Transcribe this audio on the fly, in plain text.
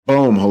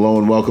Boom, hello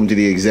and welcome to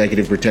the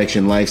Executive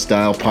Protection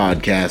Lifestyle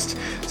Podcast,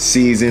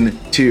 Season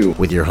 2.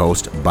 With your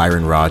host,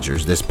 Byron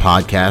Rogers. This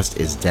podcast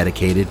is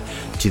dedicated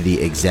to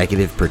the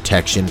executive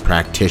protection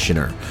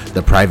practitioner,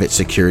 the private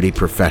security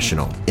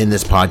professional. In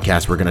this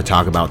podcast, we're going to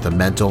talk about the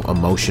mental,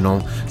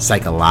 emotional,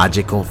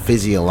 psychological,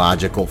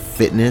 physiological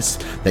fitness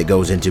that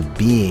goes into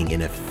being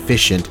an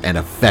efficient and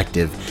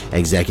effective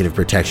executive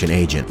protection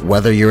agent.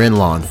 Whether you're in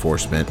law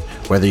enforcement,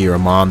 whether you're a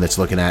mom that's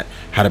looking at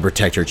how to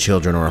protect her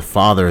children, or a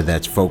father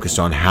that's focused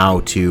on how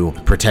to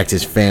protect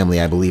his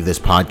family, I believe this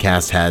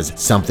podcast has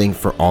something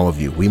for all of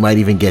you. We might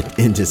even get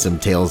into some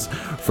tales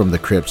from the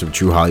crypts, some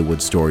true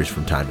Hollywood stories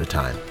from time to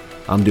time.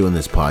 I'm doing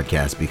this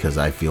podcast because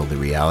I feel the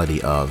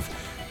reality of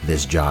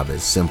this job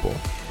is simple.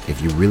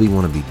 If you really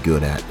want to be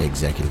good at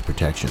executive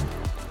protection,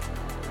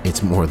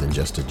 it's more than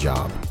just a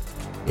job.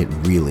 It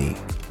really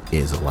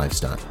is a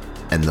lifestyle.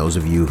 And those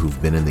of you who've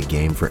been in the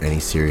game for any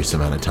serious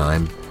amount of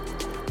time,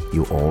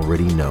 you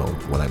already know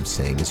what I'm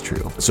saying is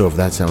true. So if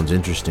that sounds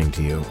interesting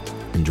to you,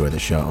 enjoy the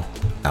show.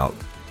 Out.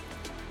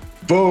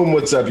 Boom,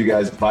 what's up, you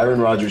guys? Byron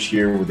Rogers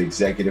here with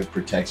Executive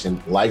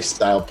Protection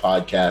Lifestyle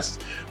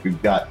Podcast.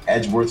 We've got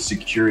Edgeworth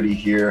Security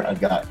here. I've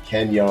got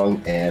Ken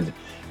Young and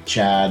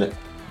Chad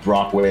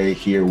Brockway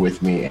here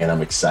with me, and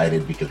I'm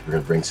excited because we're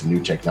going to bring some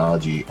new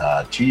technology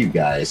to you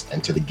guys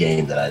and to the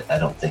game that I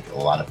don't think a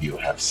lot of you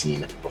have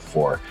seen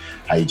before.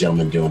 How you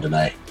gentlemen doing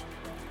tonight?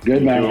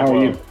 Good, man. How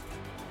are you?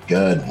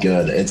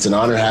 Good. It's an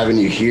honor having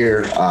you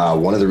here.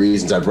 One of the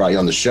reasons I brought you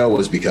on the show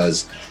was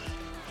because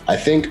I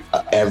think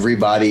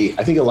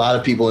a lot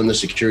of people in the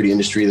security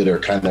industry that are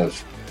kind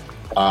of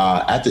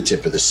at the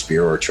tip of the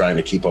spear or trying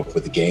to keep up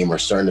with the game are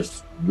starting to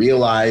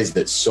realize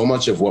that so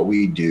much of what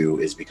we do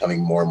is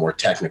becoming more and more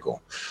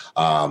technical.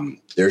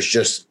 There's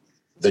just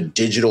the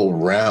digital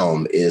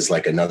realm is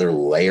like another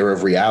layer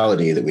of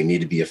reality that we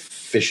need to be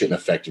efficient and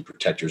effective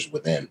protectors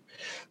within,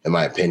 in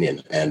my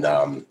opinion. And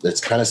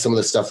that's kind of some of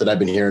the stuff that I've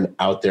been hearing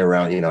out there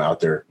around,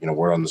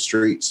 we're on the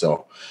street.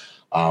 So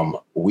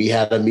we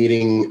had a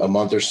meeting a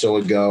month or so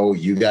ago.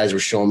 You guys were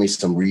showing me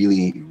some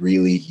really,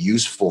 really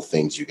useful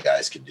things you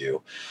guys could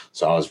do.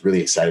 So I was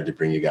really excited to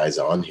bring you guys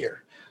on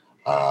here.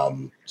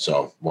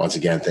 So once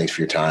again, thanks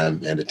for your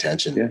time and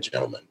attention,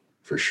 gentlemen,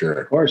 for sure.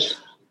 Of course.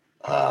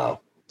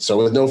 So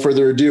with no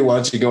further ado, why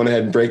don't you go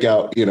ahead and break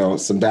out,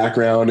 some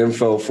background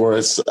info for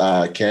us,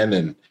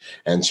 Ken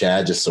and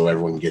Chad, just so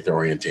everyone can get their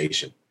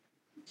orientation.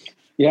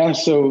 Yeah.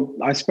 So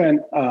I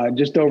spent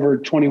just over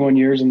 21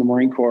 years in the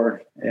Marine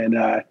Corps, and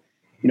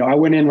I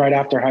went in right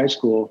after high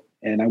school,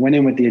 and I went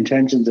in with the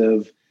intentions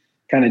of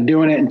kind of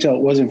doing it until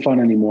it wasn't fun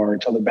anymore,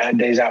 until the bad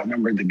days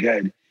outnumbered the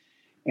good.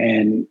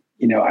 And,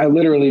 I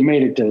literally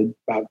made it to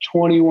about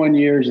 21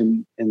 years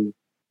and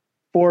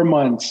 4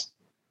 months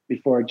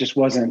before it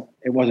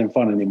wasn't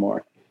fun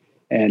anymore.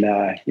 And,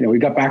 we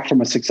got back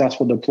from a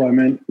successful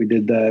deployment. We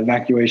did the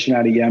evacuation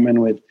out of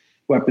Yemen with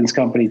Weapons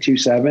Company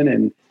 27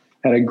 and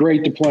had a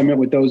great deployment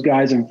with those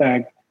guys. In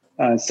fact,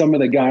 some of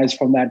the guys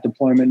from that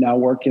deployment now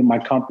work in my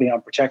company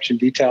on protection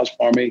details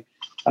for me.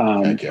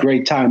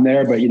 Great time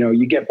there. But,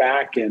 you get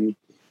back and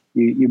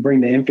you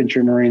bring the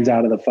infantry Marines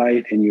out of the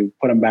fight and you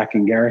put them back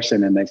in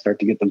garrison and they start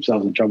to get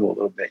themselves in trouble a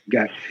little bit.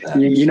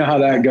 You know how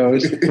that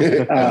goes.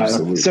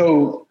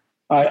 So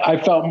I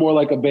felt more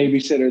like a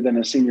babysitter than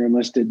a senior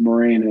enlisted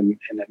Marine. And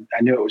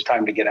I knew it was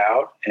time to get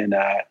out. And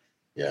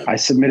I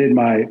submitted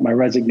my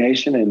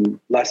resignation in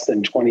less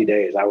than 20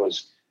 days. I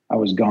was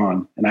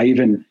gone. And I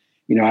even,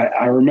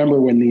 I remember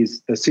when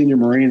the senior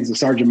Marines, the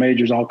sergeant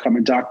majors all come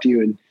and talk to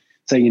you and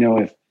say,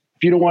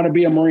 if you don't want to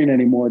be a Marine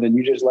anymore, then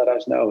you just let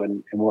us know.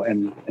 And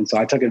so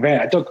I took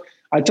advantage.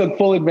 I took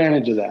full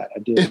advantage of that. I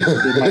did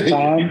my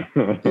time.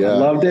 I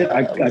loved it.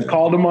 I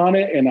called them on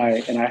it and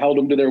I held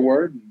them to their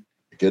word.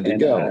 Good to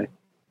go.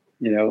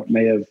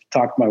 May have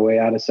talked my way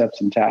out of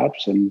SEPs and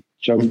TAPs and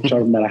showed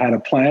them that I had a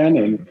plan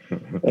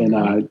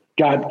and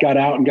got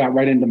out and got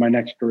right into my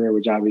next career,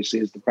 which obviously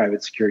is the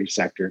private security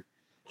sector.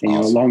 And,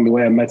 awesome. Along the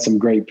way, I met some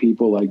great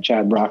people like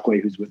Chad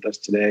Brockway, who's with us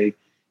today.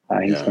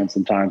 He spent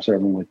some time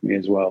serving with me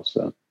as well.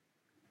 So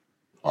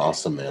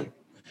awesome, man.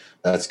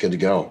 That's good to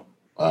go.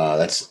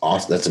 That's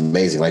awesome. That's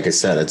amazing. Like I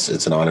said,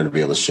 it's an honor to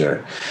be able to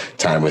share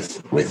time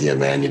with you,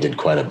 man. You did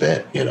quite a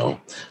bit,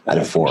 out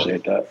of 4, I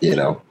did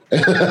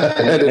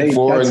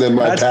 4 and then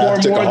my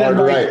path took a hard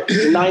right.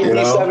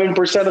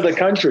 97% of the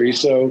country.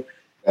 So,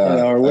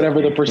 or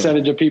whatever the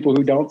percentage of people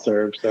who don't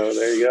serve. So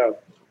there you go.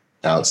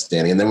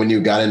 Outstanding. And then when you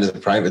got into the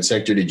private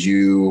sector, did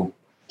you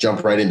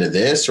jump right into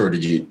this or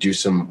did you do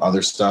some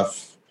other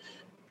stuff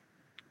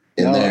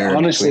in there?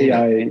 Honestly,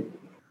 I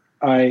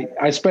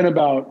spent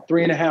about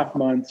 3.5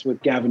 months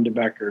with Gavin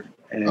DeBecker.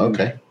 And,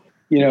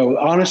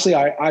 honestly,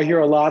 I hear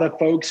a lot of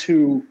folks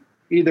who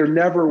either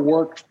never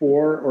worked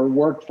for or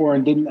worked for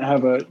and didn't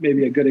have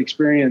maybe a good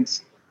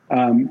experience,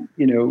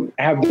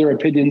 have their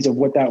opinions of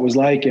what that was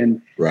like. And,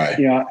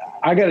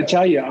 I got to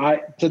tell you,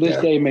 I, to this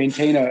day,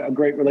 maintain a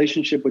great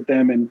relationship with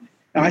them. And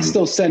I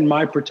still send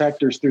my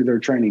protectors through their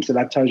training. So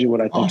that tells you what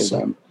I think of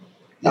them.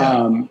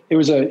 Yeah. It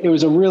was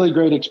a really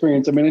great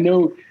experience. I mean, I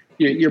know,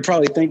 you're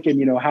probably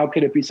thinking, how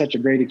could it be such a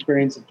great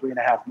experience in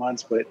 3.5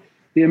 months? But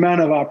the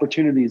amount of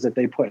opportunities that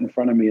they put in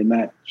front of me in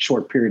that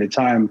short period of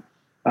time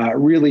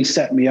really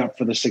set me up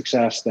for the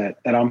success that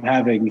I'm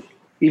having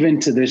even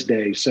to this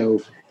day.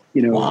 So,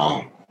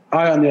 Wow.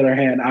 I, on the other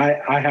hand,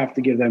 I have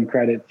to give them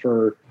credit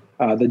for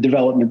the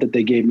development that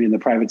they gave me in the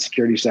private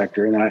security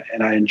sector.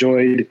 And I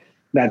enjoyed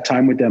that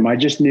time with them. I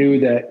just knew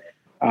that,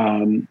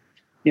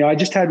 I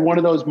just had one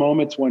of those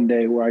moments one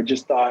day where I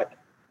just thought,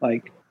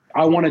 like,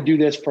 I want to do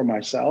this for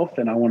myself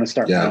and I want to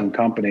start my own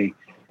company.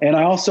 And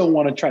I also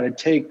want to try to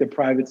take the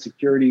private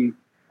security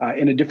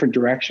in a different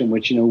direction,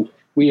 which,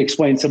 we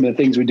explained some of the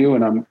things we do.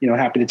 And I'm,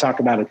 happy to talk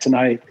about it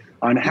tonight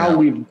on how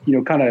we've,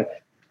 kind of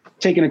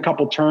taken a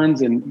couple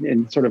turns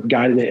and sort of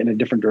guided it in a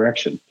different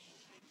direction.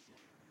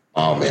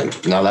 Oh man,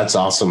 no, that's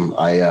awesome.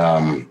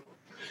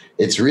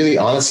 It's really,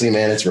 honestly,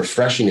 man, it's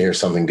refreshing to hear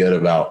something good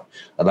about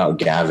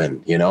Gavin,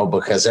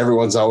 because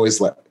everyone's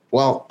always like,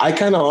 well, I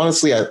kind of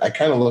honestly, I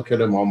kind of look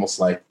at him almost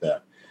like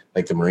the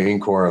Marine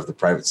Corps of the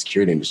private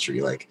security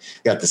industry. Like,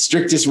 you got the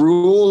strictest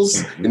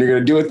rules and you're going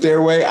to do it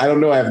their way. I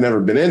don't know. I've never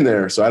been in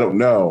there, so I don't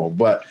know,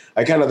 but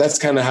that's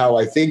kind of how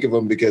I think of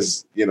them,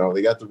 because,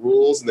 they got the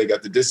rules and they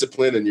got the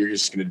discipline and you're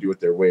just going to do it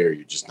their way or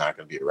you're just not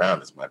going to be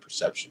around, is my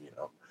perception,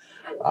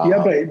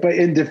 but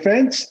in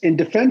defense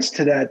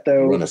to that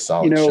though, run a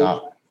solid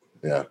shop.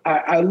 Yeah.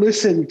 I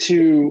listened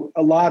to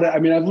a lot of,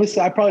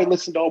 I probably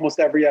listened to almost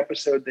every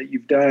episode that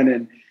you've done.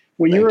 And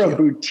when you're a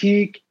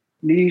boutique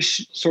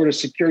niche sort of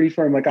security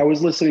firm, like I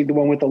was listening to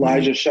one with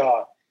Elijah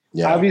Shaw.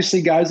 Yeah.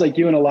 Obviously guys like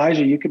you and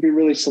Elijah, you can be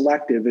really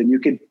selective and you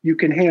can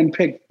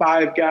handpick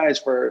 5 guys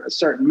for a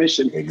certain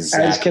mission,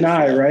 exactly, as can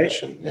I, right?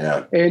 Mission.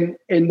 Yeah.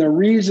 And the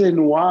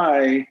reason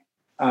why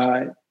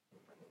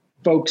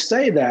folks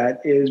say that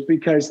is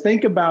because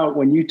think about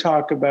when you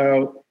talk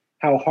about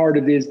how hard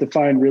it is to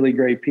find really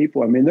great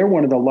people. They're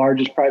one of the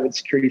largest private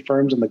security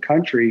firms in the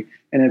country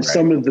and have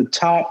some of the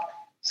top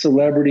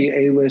celebrity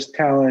A-list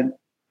talent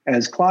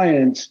as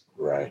clients.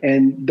 Right.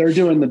 And they're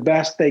doing the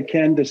best they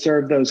can to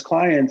serve those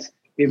clients.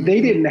 If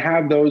they didn't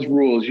have those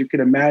rules, you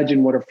could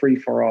imagine what a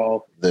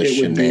free-for-all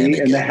it would be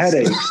and the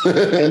headaches.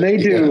 And they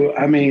do,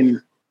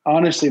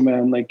 honestly,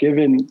 man, like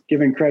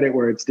giving credit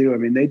where it's due.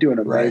 They do an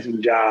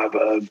amazing job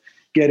of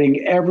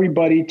getting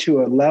everybody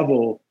to a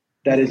level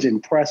that is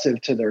impressive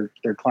to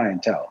their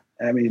clientele.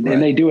 And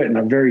they do it in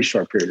a very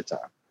short period of time.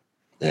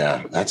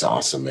 Yeah, that's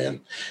awesome, man.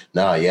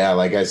 No, yeah,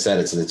 like I said,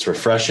 it's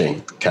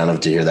refreshing kind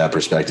of to hear that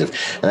perspective.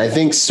 And I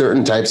think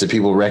certain types of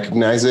people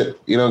recognize it.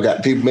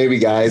 Got people, maybe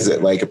guys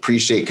that like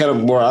appreciate kind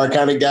of more our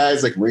kind of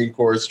guys, like Marine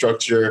Corps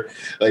structure,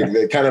 like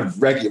they kind of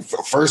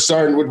first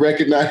sergeant would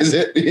recognize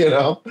it,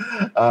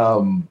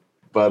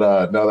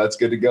 But no, that's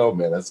good to go,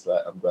 man.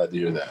 I'm glad to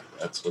hear that.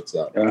 That's what's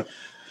up. Yeah.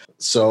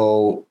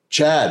 So,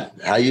 Chad,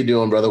 how you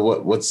doing, brother?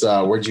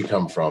 Where'd you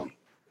come from?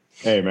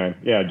 Hey, man.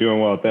 Yeah,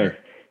 doing well, thanks.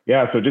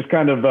 Yeah, so just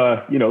kind of,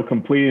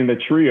 completing the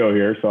trio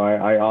here. So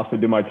I also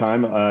did my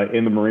time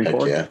in the Marine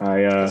Corps. Yeah.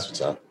 I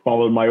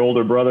followed my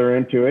older brother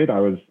into it. I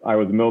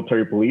was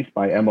military police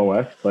by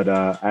MOS, but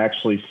I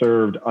actually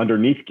served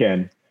underneath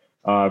Ken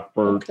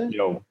for,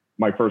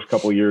 my first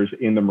couple of years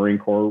in the Marine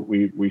Corps.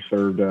 We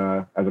served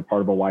as a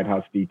part of a White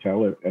House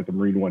detail at the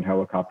Marine One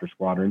Helicopter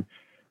Squadron.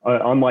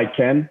 Unlike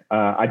Ken,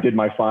 I did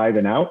my 5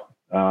 and out.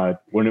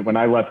 When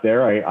I left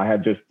there, I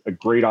had just a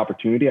great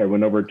opportunity. I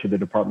went over to the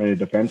Department of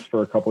Defense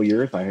for a couple of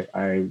years.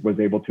 I was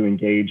able to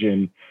engage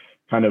in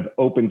kind of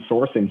open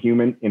source and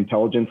human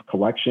intelligence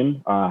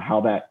collection,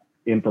 how that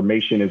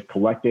information is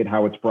collected,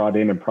 how it's brought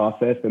in and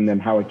processed, and then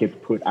how it gets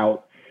put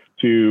out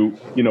to,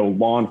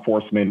 law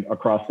enforcement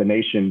across the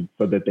nation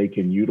so that they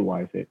can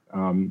utilize it.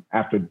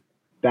 After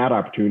that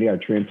opportunity, I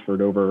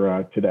transferred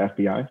over to the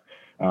FBI.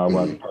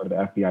 Was part of the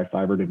FBI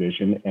Cyber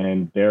Division,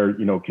 and they're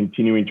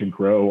continuing to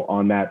grow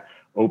on that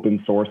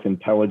open source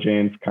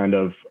intelligence kind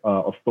of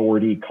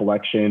authority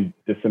collection,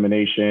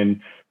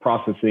 dissemination,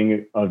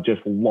 processing of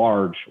just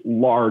large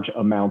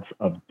amounts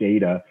of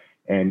data.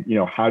 And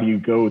how do you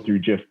go through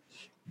just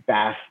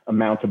vast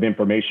amounts of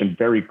information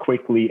very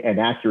quickly and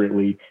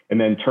accurately,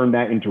 and then turn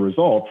that into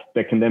results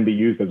that can then be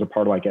used as a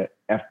part of like an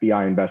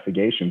FBI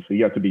investigation? So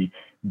you have to be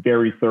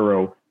very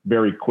thorough,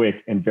 very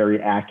quick, and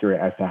very accurate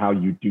as to how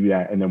you do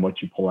that, and then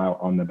what you pull out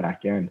on the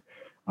back end.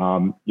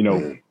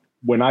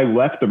 When I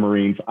left the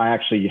Marines, I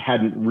actually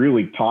hadn't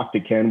really talked to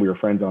Ken. We were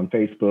friends on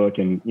Facebook,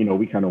 and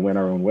we kind of went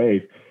our own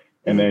ways.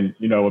 And then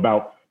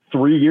about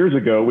 3 years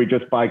ago, we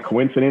just by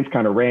coincidence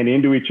kind of ran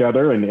into each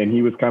other, and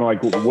he was kind of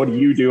like, well, "What are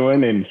you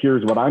doing?" And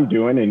here's what I'm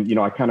doing. And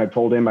I kind of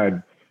told him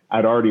I'd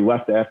already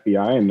left the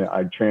FBI and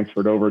I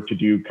transferred over to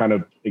do kind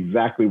of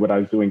exactly what I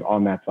was doing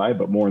on that side,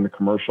 but more in the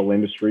commercial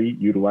industry,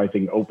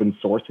 utilizing open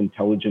source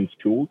intelligence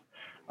tools,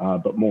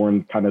 but more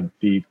in kind of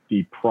the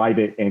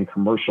private and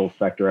commercial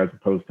sector as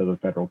opposed to the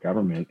federal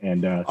government.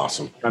 And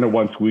awesome. Kind of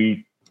once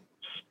we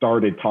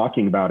started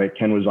talking about it,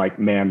 Ken was like,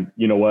 "Man,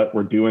 you know what?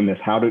 We're doing this.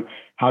 How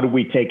do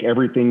we take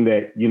everything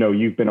that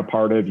you've been a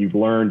part of, you've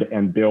learned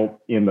and built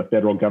in the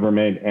federal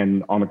government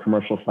and on the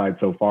commercial side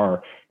so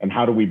far, and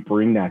how do we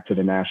bring that to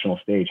the national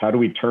stage? How do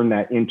we turn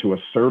that into a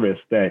service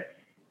that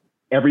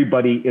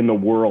everybody in the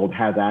world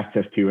has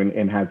access to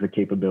and has the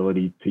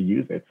capability to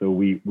use it. So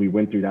we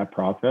went through that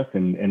process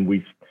and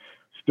we've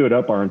stood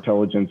up our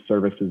intelligence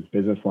services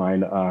business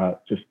line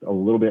just a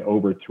little bit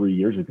over 3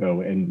 years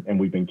ago, and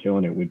we've been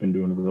killing it. We've been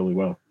doing really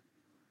well.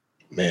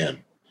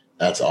 Man,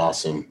 that's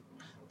awesome.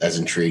 That's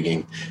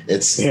intriguing.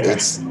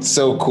 It's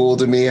so cool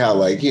to me how,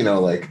 like, you know,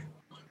 like,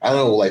 I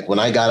don't know, like when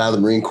I got out of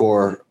the Marine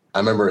Corps, I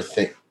remember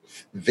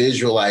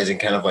visualizing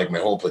kind of like my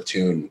whole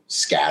platoon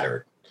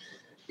scattered,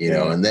 you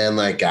know, and then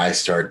like guys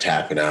started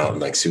tapping out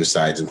and like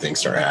suicides and things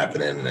start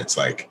happening. And it's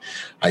like,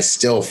 I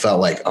still felt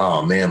like,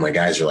 oh man, my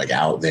guys are like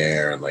out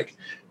there and like,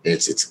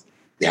 it's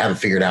they haven't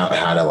figured out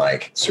how to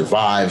like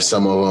survive,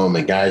 some of them,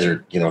 and guys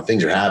are, you know,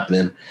 things are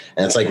happening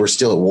and it's like, we're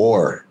still at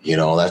war, you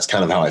know. That's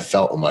kind of how I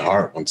felt in my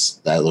heart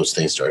once those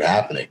things started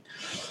happening.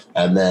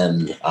 And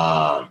then,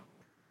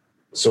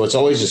 so it's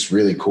always just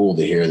really cool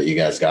to hear that you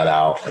guys got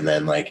out and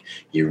then like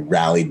you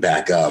rallied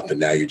back up and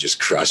now you're just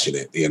crushing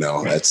it. You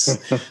know,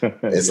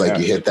 it's like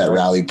you hit that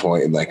rally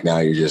point and like now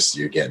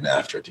you're getting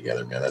after it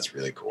together, man. That's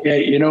really cool. Yeah.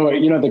 You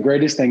know, the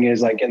greatest thing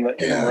is like in the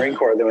Marine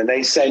Corps, that when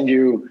they send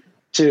you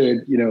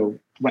to, you know,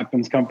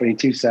 Weapons Company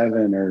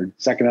 27 or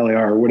 2nd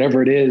LAR or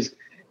whatever it is,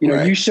 you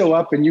know, you show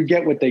up and you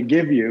get what they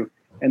give you.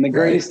 And the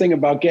greatest thing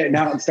about getting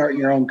out and starting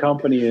your own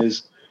company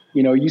is,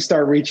 you know, you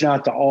start reaching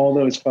out to all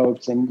those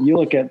folks and you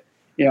look at,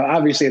 you know,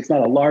 obviously it's not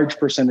a large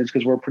percentage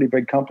because we're a pretty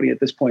big company at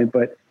this point,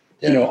 but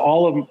you know,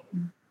 all of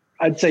them,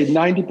 I'd say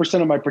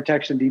 90% of my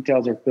protection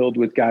details are filled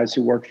with guys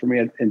who worked for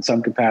me in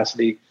some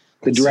capacity.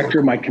 The director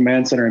of my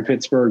command center in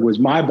Pittsburgh was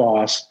my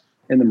boss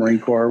in the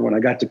Marine Corps when I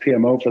got to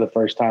PMO for the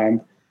first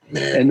time.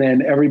 Man. And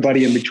then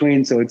everybody in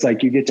between. So it's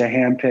like you get to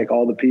handpick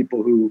all the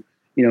people who,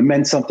 you know,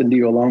 meant something to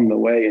you along the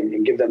way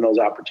and give them those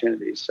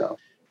opportunities. So,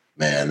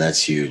 man,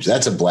 that's huge.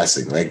 That's a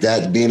blessing. Like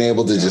that, being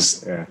able to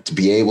just to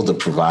be able to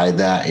provide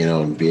that, you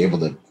know, and be able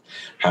to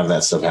have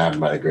that stuff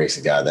happen by the grace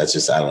of God. That's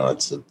just, I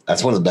don't know.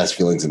 That's one of the best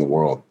feelings in the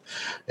world.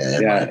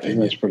 In my opinion,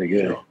 that's pretty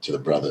good. You know, to the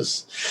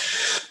brothers.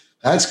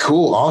 That's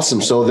cool.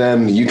 Awesome. So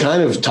then you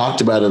kind of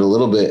talked about it a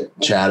little bit,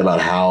 Chad, about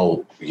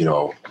how, you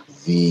know,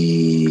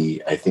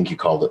 I think you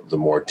called it the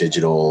more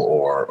digital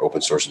or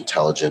open source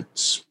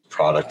intelligence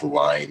product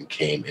line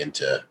came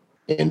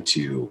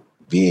into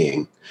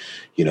being,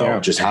 you know,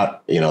 just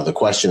how, you know, the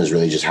question is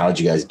really just how did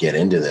you guys get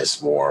into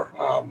this more,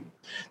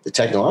 the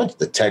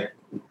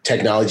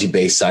technology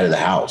based side of the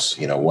house,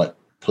 you know, what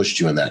pushed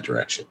you in that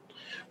direction?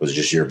 Was it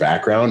just your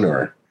background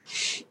or?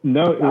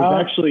 No,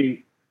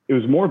 it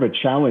was more of a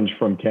challenge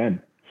from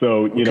Ken.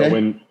 So, you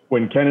know,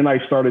 when Ken and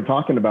I started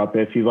talking about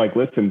this, he's like,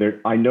 listen,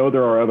 I know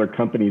there are other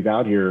companies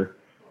out here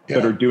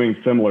that are doing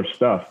similar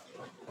stuff.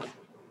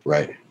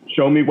 Right.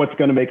 Show me what's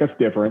going to make us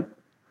different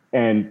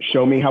and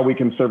show me how we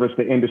can service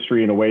the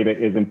industry in a way that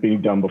isn't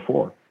being done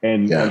before.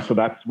 And so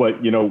that's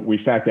what, you know,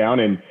 we sat down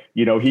and,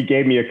 you know, he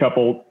gave me a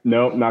couple,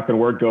 no, not going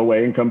to work, go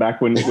away and come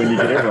back when you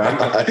get it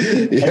right.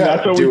 And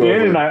that's what we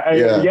did.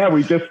 And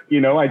we just,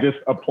 you know, I just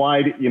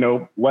applied, you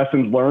know,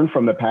 lessons learned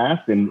from the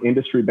past and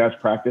industry best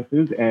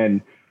practices.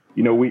 And,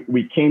 you know,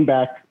 we came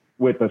back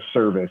with a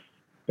service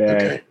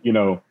that, you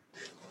know,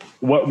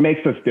 what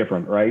makes us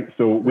different, right?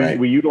 So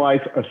we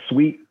utilize a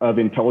suite of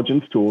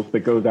intelligence tools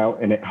that goes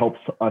out and it helps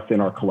us in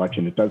our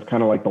collection. It does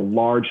kind of like the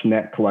large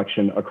net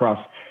collection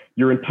across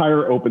your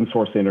entire open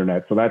source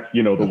internet. So that's,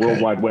 you know, the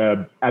World Wide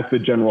Web as the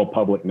general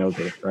public knows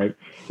it, right?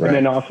 And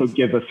then also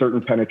gives us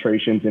certain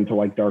penetrations into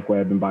like dark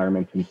web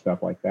environments and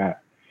stuff like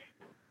that.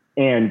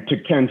 And to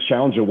Ken's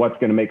challenge of what's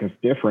going to make us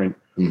different,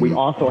 we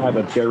also have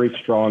a very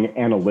strong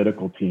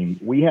analytical team.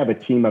 We have a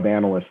team of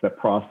analysts that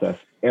process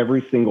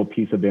every single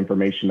piece of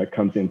information that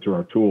comes in through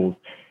our tools,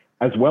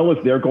 as well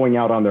as they're going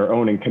out on their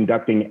own and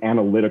conducting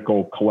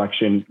analytical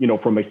collection, you know,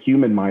 from a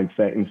human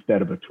mindset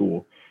instead of a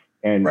tool.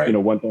 And, you know,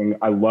 one thing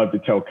I love to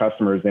tell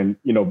customers, and,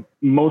 you know,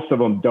 most of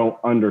them don't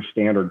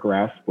understand or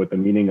grasp what the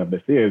meaning of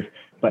this is,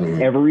 but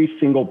every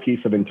single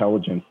piece of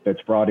intelligence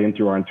that's brought in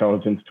through our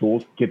intelligence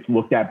tools gets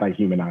looked at by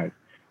human eyes.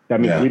 That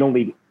means we don't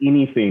leave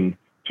anything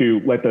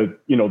to let the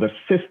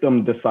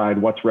system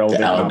decide what's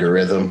relevant. The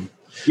algorithm.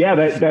 Yeah,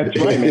 that's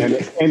right, man.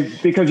 And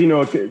because, you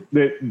know,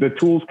 the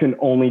tools can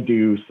only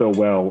do so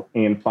well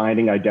in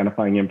finding,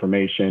 identifying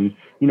information,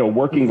 you know,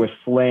 working with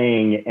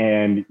slang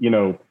and, you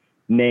know,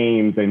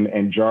 names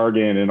and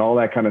jargon and all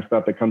that kind of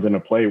stuff that comes into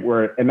play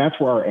and that's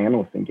where our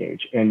analysts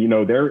engage. And, you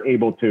know, they're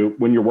able to,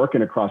 when you're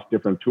working across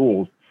different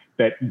tools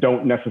that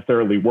don't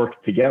necessarily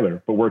work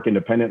together, but work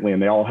independently,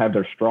 and they all have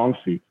their strong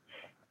suits,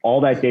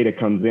 all that data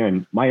comes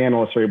in. My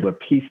analysts are able to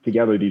piece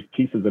together these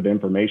pieces of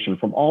information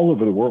from all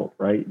over the world,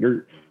 right?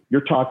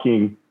 You're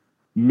talking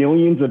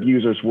millions of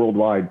users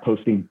worldwide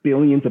posting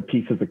billions of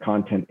pieces of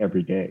content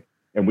every day.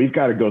 And we've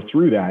got to go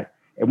through that,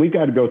 and we've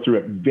got to go through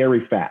it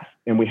very fast.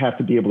 And we have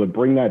to be able to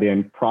bring that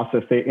in,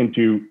 process it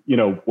into, you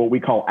know, what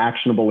we call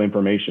actionable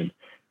information.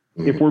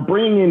 If we're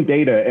bringing in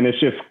data and it's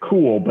just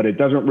cool, but it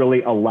doesn't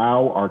really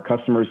allow our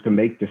customers to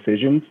make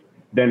decisions,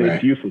 then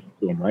it's useless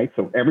to them, right?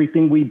 So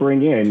everything we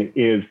bring in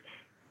is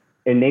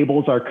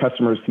enables our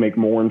customers to make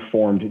more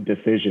informed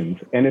decisions.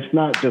 And it's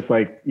not just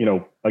like,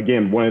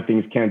 again, one of the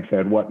things Ken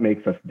said, what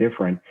makes us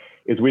different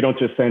is we don't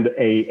just send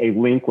a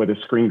link with a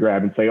screen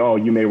grab and say, oh,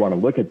 you may want to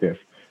look at this.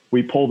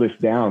 We pull this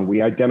down.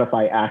 We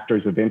identify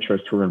actors of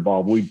interest who are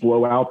involved. We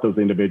blow out those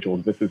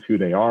individuals. This is who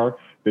they are.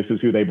 This is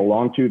who they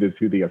belong to. This is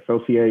who they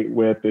associate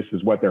with. This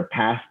is what their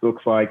past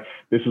looks like.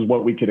 This is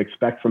what we could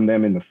expect from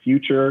them in the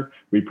future.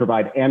 We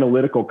provide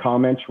analytical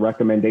comments,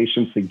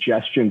 recommendations,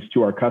 suggestions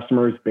to our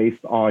customers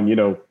based on,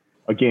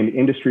 again,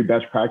 industry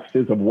best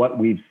practices of what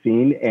we've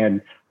seen.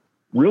 And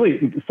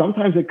really,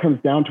 sometimes it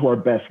comes down to our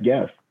best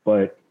guess,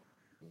 but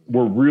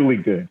we're really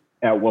good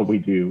at what we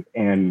do.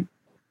 And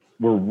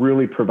we're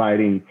really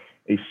providing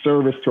a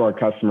service to our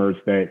customers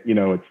that,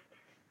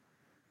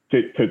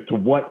 it's to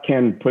what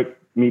Ken put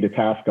me to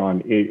task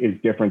on is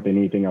different than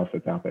anything else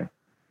that's out there.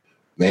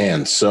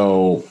 Man,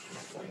 so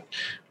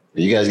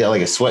you guys got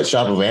like a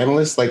sweatshop of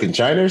analysts like in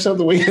China or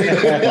something? The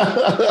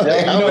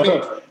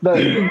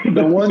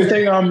one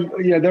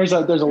thing there's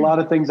a lot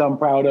of things I'm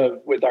proud of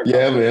with our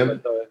company. Yeah,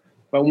 man.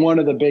 But one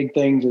of the big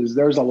things is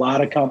there's a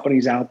lot of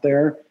companies out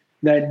there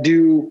that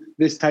do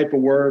this type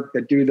of work,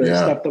 that do the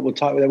stuff that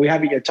we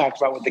haven't yet talked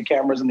about with the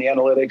cameras and the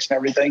analytics and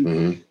everything.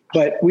 Mm-hmm.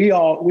 But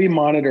we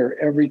monitor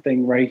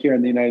everything right here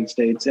in the United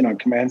States in our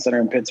command center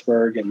in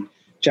Pittsburgh, and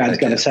Chad's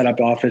got a set up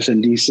office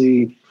in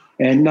DC,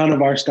 and none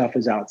of our stuff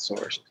is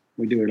outsourced.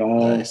 We do it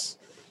all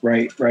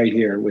right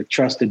here with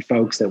trusted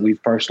folks that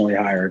we've personally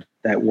hired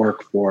that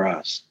work for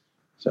us.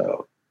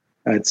 So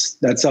that's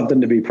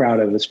something to be proud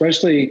of,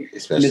 especially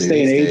in this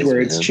day and age where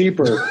it's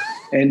cheaper.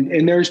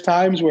 And there's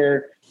times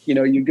where,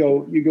 you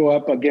go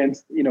up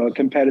against, a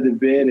competitive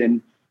bid,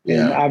 and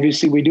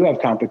obviously we do have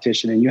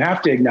competition, and you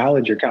have to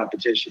acknowledge your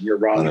competition. You're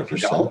wrong 100%. If you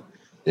don't.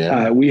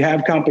 Yeah. We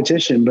have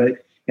competition,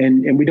 but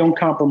and we don't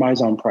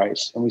compromise on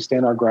price, and we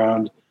stand our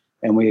ground,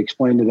 and we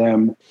explain to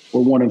them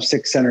we're one of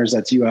 6 centers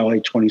that's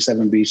ULA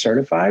 27B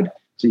certified.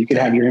 So you could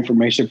have your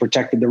information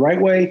protected the right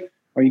way,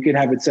 or you could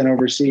have it sent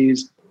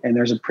overseas, and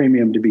there's a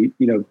premium to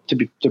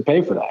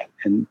pay for that.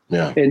 And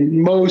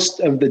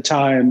most of the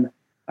time,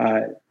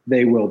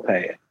 they will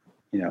pay it.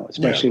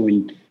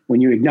 Especially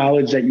when you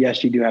acknowledge that,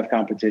 yes, you do have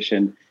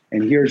competition,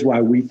 and here's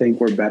why we think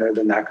we're better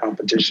than that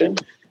competition.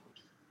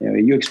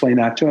 You explain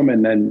that to them,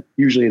 and then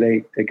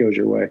usually it goes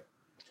your way.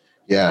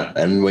 Yeah.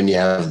 And when you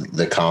have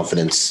the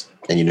confidence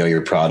and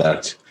your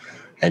product,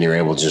 and you're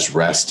able to just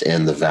rest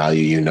in the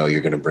value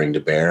you're going to bring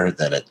to bear,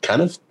 then it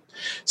kind of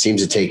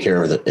seems to take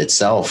care of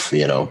itself.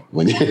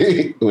 When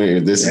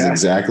this is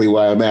exactly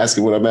why I'm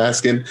asking what I'm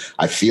asking.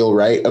 I feel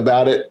right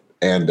about it.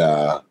 And,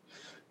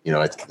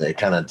 it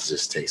kind of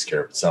just takes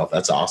care of itself.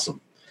 That's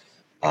awesome.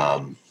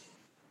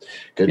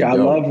 Good. Yeah, I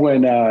love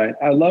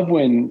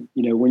when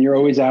when you're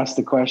always asked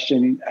the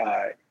question,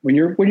 when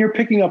you're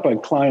picking up a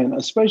client,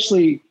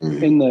 especially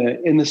in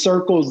the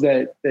circles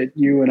that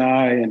you and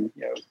I and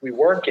we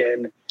work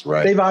in,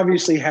 they've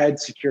obviously had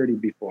security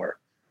before,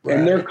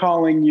 and they're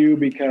calling you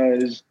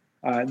because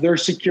their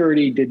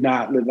security did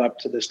not live up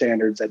to the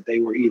standards that they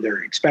were either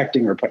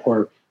expecting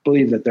or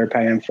believe that they're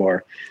paying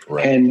for.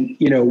 Right. And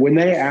when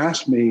they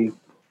ask me,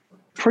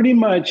 pretty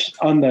much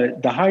on the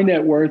high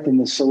net worth and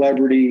the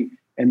celebrity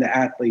and the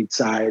athlete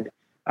side,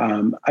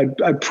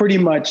 I pretty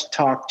much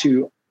talk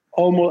to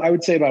almost, I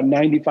would say about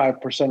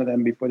 95% of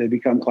them before they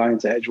become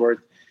clients at Edgeworth.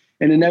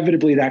 And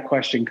inevitably that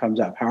question comes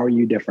up. How are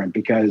you different?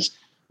 Because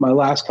my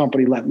last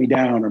company let me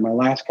down, or my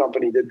last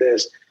company did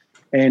this.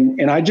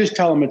 And I just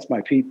tell them it's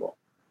my people.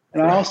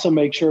 And I also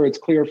make sure it's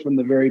clear from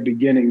the very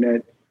beginning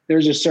that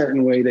there's a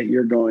certain way that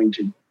you're going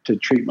to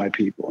treat my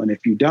people. And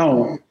if you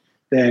don't,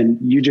 then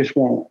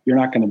you're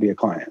not going to be a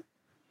client.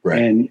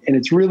 Right. And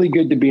it's really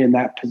good to be in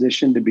that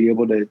position to be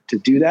able to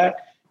do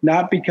that.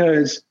 Not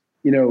because,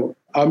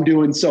 I'm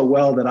doing so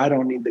well that I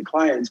don't need the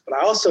clients, but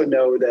I also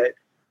know that,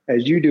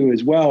 as you do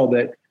as well,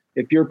 that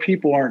if your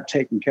people aren't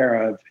taken care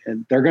of,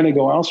 and they're going to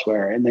go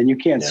elsewhere, and then you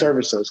can't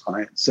service those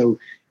clients. So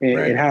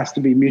it has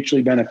to be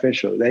mutually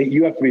beneficial.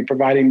 You have to be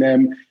providing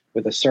them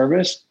with a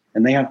service,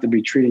 and they have to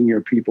be treating your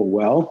people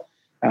well.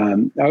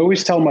 I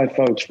always tell my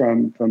folks,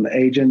 from the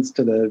agents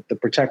to the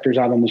protectors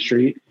out on the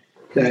street,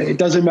 that it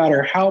doesn't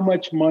matter how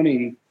much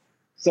money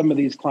some of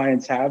these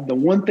clients have. The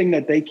one thing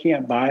that they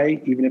can't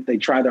buy, even if they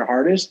try their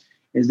hardest,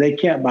 is they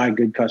can't buy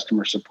good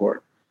customer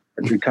support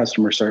or good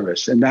customer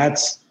service. And that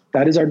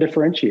is our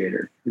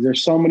differentiator.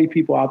 There's so many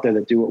people out there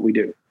that do what we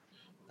do.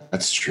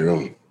 That's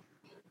true.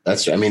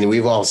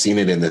 We've all seen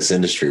it in this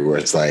industry where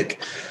it's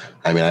like,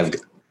 I've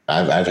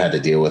had to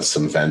deal with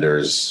some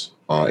vendors,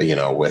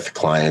 with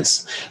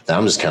clients that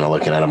I'm just kind of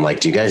looking at them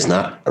like,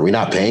 are we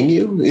not paying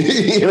you?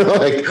 Is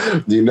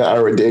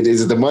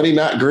the money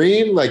not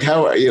green? Like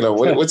how,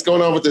 what's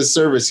going on with this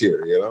service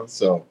here?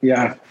 So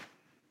yeah,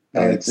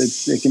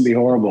 it can be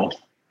horrible.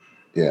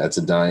 Yeah. It's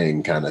a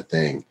dying kind of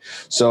thing.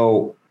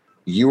 So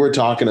you were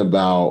talking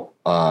about,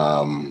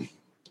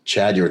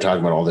 Chad, you were talking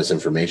about all this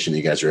information that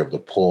you guys are able to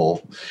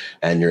pull,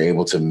 and you're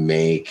able to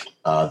make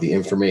the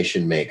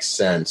information make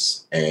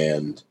sense,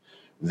 and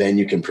then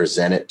you can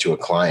present it to a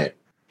client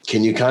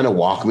can you kind of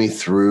walk me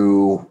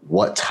through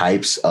what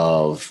types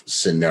of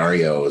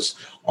scenarios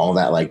all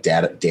that like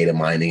data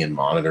mining and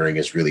monitoring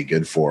is really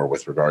good for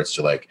with regards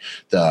to like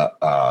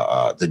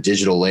the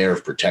digital layer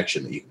of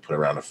protection that you can put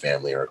around a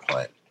family or a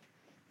client?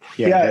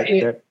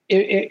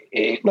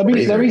 Let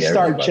me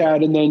start,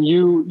 Chad, and then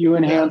you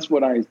enhance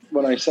what I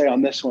say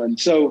on this one.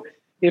 So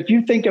if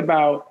you think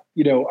about,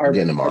 our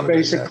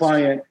basic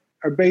client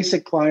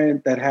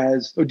that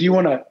has, do you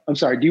want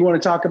to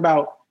talk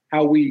about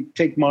how we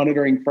take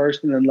monitoring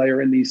first and then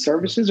layer in these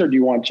services, or do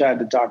you want Chad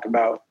to talk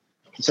about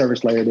the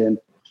service layered in?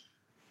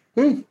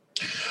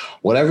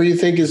 Whatever you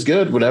think is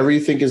good, whatever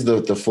you think is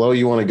the flow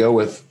you want to go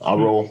with, I'll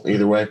roll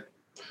either way.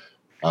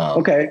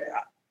 Okay.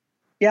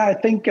 Yeah, I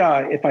think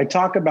if I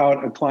talk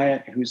about a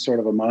client who's sort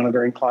of a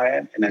monitoring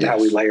client, and then how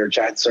we layer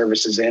Chad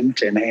services in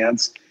to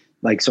enhance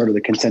like sort of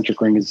the concentric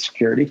ring of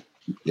security.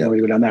 Yeah, we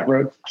go down that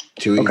road.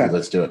 Too easy. Okay.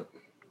 Let's do it.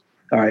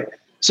 All right.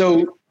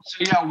 So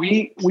yeah,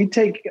 we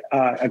take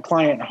a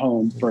client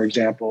home, for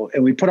example,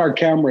 and we put our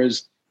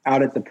cameras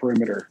out at the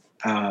perimeter.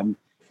 And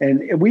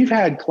we've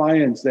had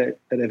clients that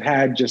have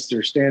had just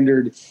their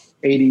standard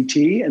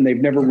ADT, and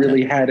they've never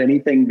really had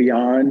anything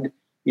beyond,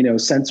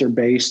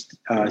 sensor-based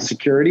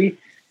security.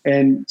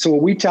 And so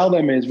what we tell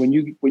them is when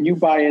you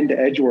buy into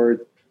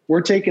Edgeworth,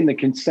 we're taking the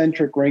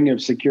concentric ring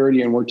of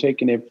security and we're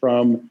taking it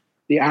from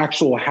the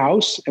actual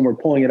house and we're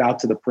pulling it out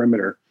to the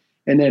perimeter.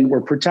 And then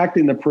we're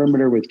protecting the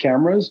perimeter with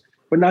cameras,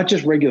 but not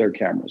just regular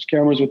cameras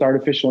with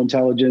artificial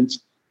intelligence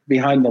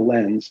behind the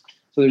lens.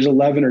 So there's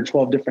 11 or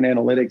 12 different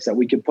analytics that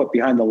we could put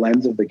behind the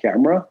lens of the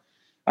camera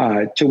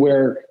to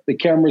where the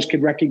cameras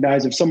could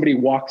recognize if somebody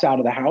walks out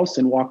of the house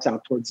and walks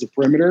out towards the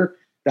perimeter,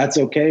 that's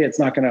okay. It's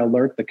not going to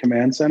alert the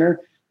command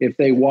center. If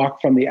they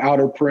walk from the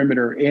outer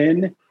perimeter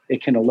in,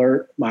 it can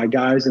alert my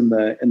guys in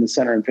the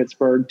center in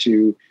Pittsburgh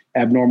to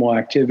abnormal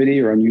activity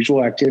or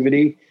unusual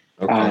activity.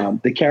 Okay.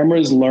 The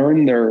cameras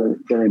learn their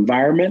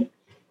environment,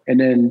 and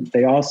then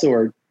they also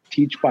are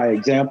teach by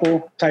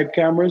example type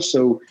cameras.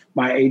 So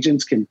my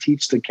agents can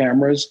teach the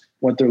cameras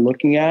what they're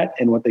looking at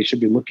and what they should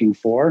be looking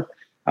for.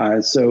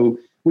 So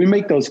we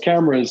make those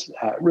cameras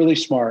really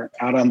smart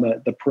out on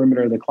the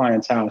perimeter of the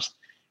client's house.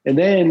 And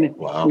then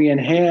we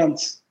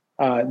enhance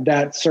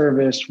that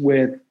service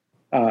with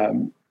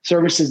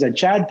services that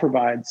Chad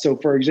provides. So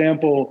for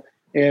example,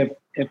 if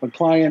a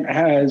client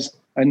has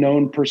a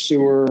known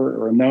pursuer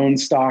or a known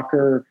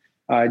stalker,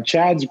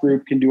 Chad's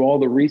group can do all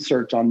the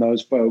research on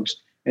those folks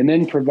and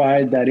then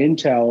provide that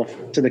intel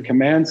to the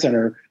command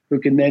center, who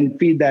can then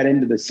feed that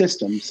into the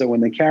system. So when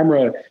the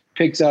camera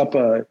picks up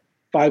a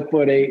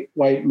 5'8"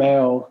 white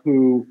male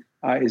who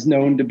is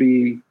known to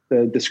be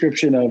the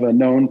description of a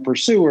known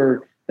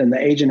pursuer, then the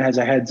agent has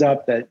a heads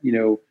up that,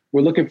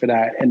 we're looking for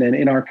that. And then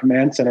in our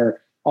command center,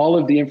 all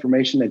of the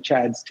information that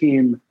Chad's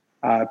team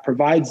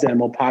provides them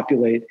will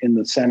populate in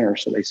the center,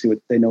 so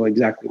they know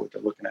exactly what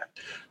they're looking at.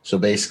 So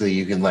basically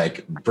you can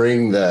like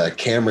bring the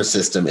camera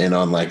system in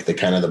on like the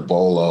kind of the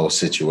BOLO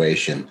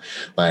situation.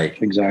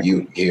 Like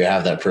exactly. You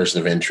have that person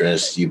of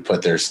interest, you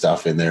put their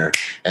stuff in there,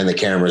 and the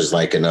camera is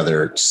like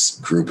another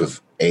group of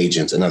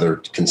agents, another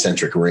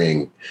concentric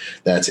ring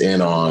that's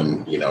in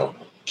on,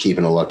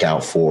 keeping a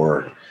lookout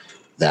for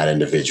that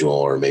individual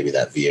or maybe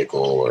that vehicle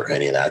or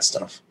any of that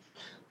stuff.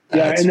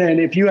 And then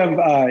if you have,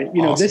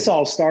 awesome. This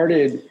all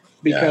started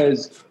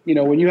because,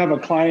 when you have a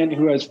client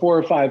who has 4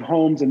 or 5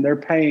 homes and they're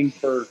paying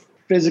for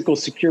physical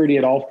security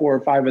at all 4 or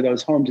 5 of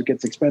those homes, it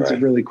gets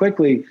expensive really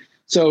quickly.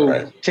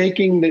 So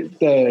taking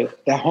the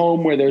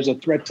home where there's a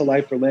threat to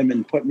life or limb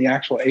and putting the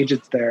actual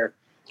agents there,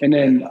 and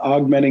then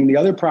augmenting the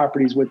other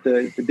properties with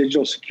the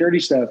digital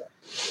security stuff.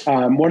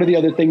 One of the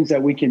other things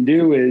that we can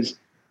do is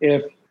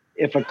if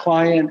a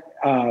client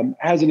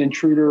has an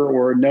intruder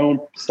or a known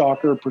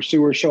stalker,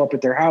 pursuer show up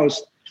at their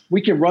house,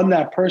 we can run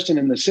that person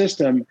in the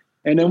system,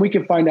 and then we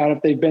can find out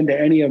if they've been to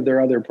any of their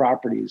other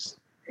properties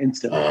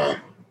instantly.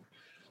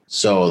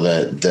 So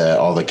that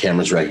all the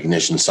cameras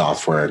recognition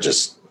software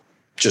just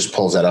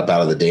pulls that up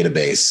out of the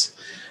database,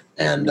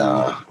 and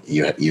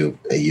you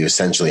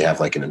essentially have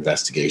like an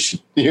investigation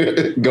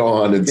you go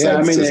on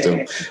inside the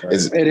system.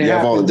 You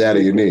have all the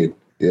data you need.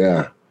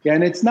 Yeah,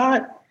 and it's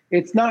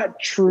not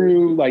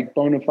true like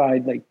bona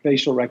fide like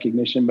facial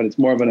recognition, but it's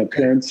more of an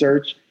appearance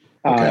search.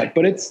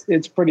 But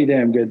it's pretty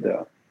damn good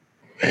though.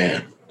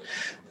 Man,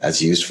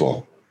 that's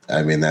useful.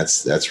 I mean,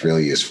 that's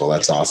really useful.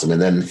 That's awesome.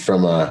 And then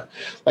from a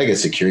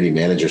security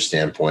manager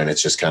standpoint,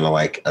 it's just kind of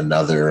like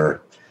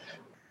another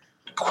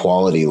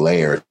quality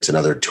layer. It's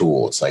another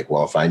tool. It's like,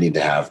 well, if I need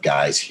to have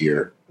guys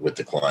here with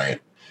the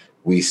client,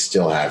 we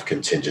still have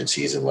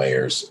contingencies and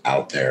layers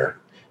out there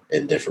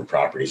in different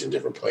properties in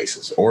different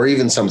places, or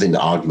even something to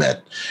augment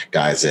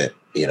guys that,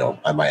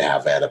 I might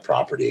have at a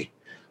property.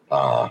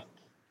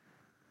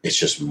 It's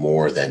just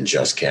more than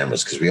just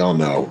cameras, because we all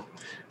know,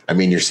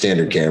 your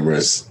standard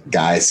cameras,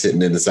 guy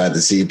sitting inside the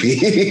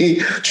CP,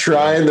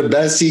 trying the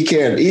best he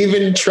can,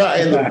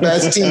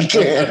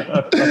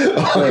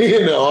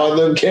 on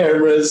them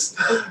cameras,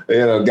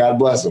 God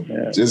bless them.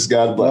 Yeah. Just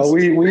God bless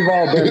them. We've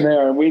all been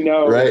there, and we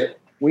know, right?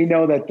 we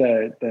know that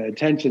the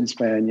attention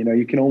span,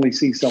 you can only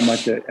see so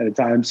much at a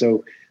time.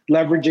 So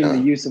leveraging the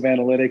use of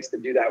analytics to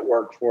do that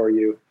work for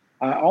you.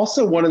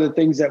 Also, one of the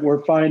things that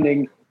we're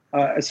finding,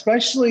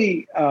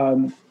 especially,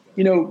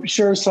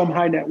 sure, some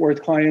high net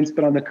worth clients,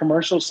 but on the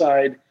commercial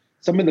side,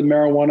 some of the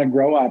marijuana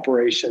grow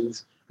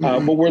operations,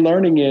 what we're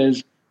learning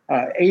is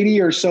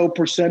 80% or so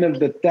of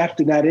the theft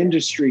in that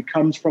industry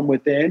comes from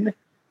within.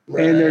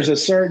 Right. And there's a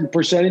certain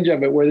percentage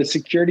of it where the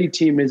security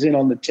team is in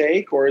on the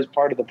take or is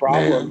part of the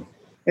problem. Man.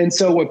 And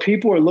so what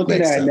people are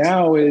looking at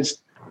now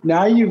is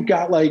now you've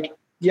got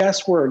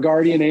yes, we're a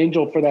guardian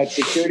angel for that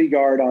security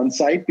guard on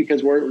site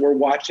because we're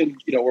watching,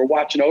 we're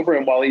watching over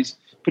him while he's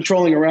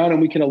patrolling around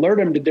and we can alert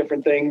him to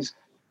different things.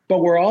 But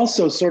we're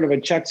also sort of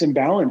a checks and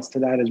balance to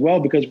that as well,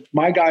 because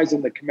my guys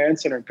in the command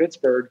center in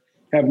Pittsburgh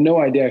have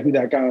no idea who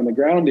that guy on the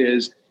ground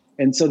is.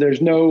 And so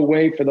there's no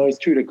way for those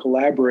two to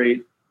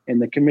collaborate in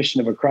the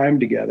commission of a crime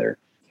together.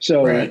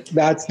 So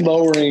that's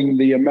lowering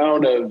the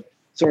amount of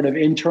sort of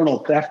internal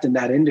theft in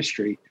that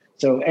industry.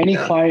 So any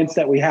clients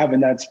that we have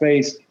in that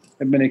space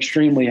have been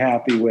extremely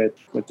happy with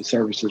the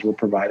services we're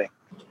providing.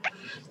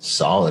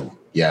 Solid.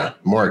 Yeah.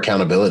 More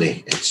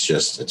accountability.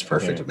 It's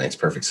perfect. Yeah. It makes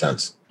perfect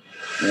sense.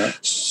 Yeah.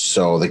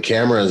 So the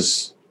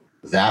cameras,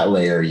 that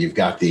layer, you've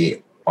got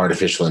the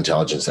artificial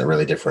intelligence that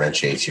really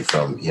differentiates you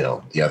from,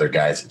 the other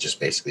guys that just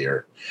basically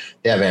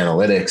they have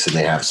analytics and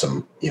they have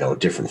some,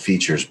 different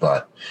features,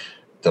 but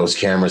those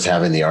cameras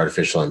having the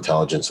artificial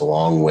intelligence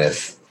along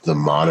with the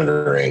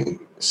monitoring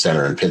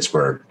center in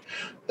Pittsburgh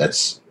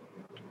that's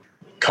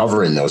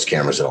covering those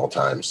cameras at all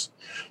times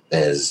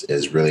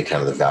is really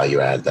kind of the value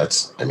add.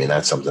 That's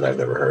something I've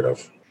never heard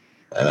of.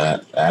 And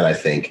that I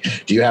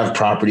think, do you have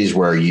properties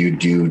where you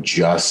do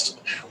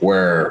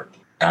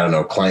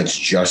clients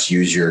just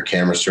use your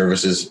camera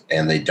services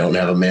and they don't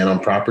have a man on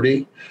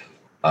property?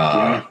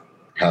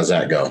 How's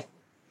that go?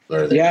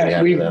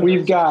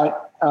 We've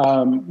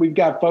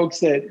got folks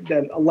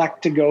that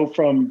elect to go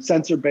from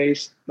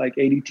sensor-based, like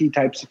ADT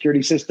type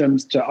security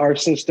systems to our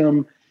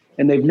system,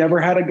 and they've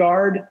never had a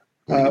guard.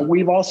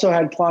 We've also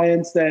had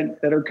clients that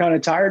are kind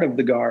of tired of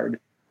the guard.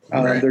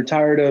 They're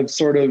tired of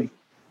sort of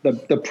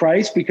the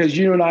price, because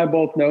you and I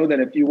both know that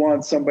if you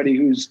want somebody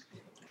who's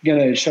going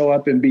to show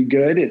up and be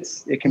good,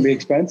 it can be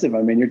expensive.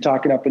 I mean, you're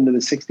talking up into the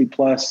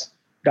 $60+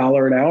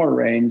 an hour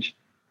range.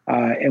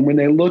 And when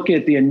they look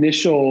at the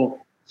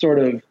initial sort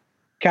of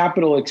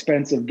capital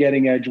expense of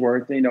getting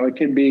Edgeworth, it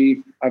can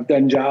be, I've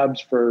done jobs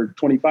for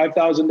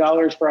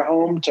 $25,000 for a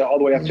home to all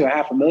the way up to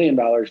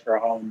 $500,000 for a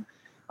home,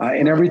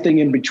 and everything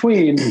in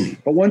between.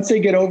 But once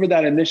they get over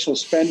that initial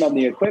spend on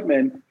the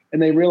equipment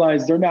and they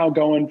realize they're now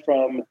going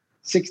from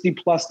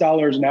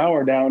 $60+ an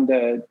hour down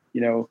to,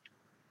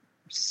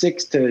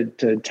 $6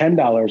 to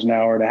 $10 an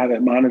hour to have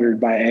it monitored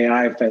by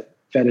AI fed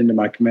into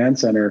my command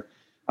center.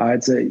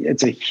 It's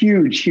a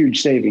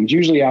huge savings.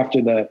 Usually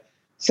after the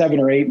 7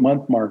 or 8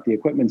 month mark, the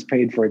equipment's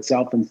paid for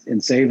itself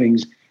in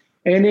savings.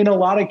 And in a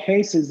lot of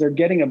cases, they're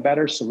getting a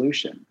better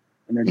solution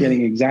and they're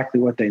getting exactly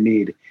what they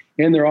need.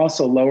 And they're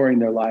also lowering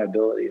their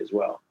liability as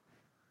well.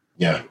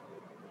 Yeah.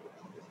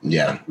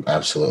 Yeah,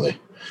 absolutely.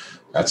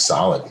 That's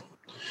solid.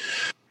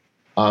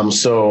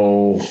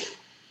 So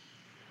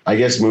I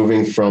guess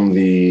moving from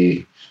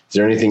is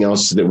there anything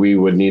else that we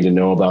would need to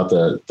know about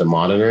the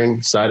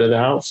monitoring side of the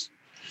house?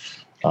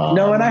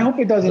 No, and I hope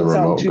it doesn't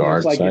sound too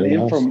much like an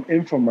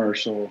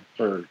infomercial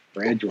for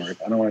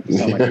Edgeworth. I don't want it to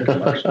sound like a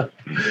commercial.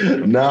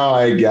 No,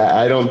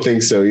 I don't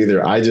think so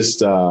either. I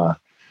just,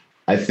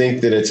 I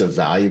think that it's a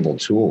valuable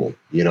tool.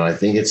 I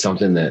think it's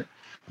something that,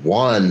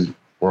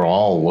 we're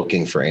all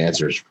looking for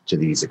answers to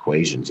these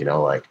equations,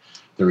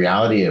 the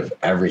reality of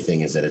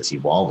everything is that it's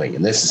evolving.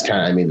 And this is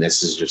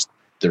this is just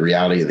the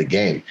reality of the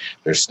game.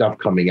 There's stuff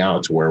coming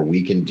out to where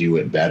we can do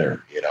it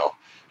better,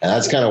 and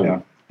that's kind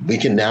of, we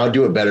can now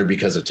do it better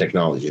because of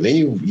technology. Then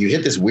you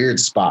hit this weird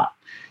spot,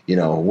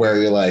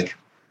 where you're like,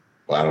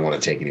 well, I don't want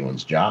to take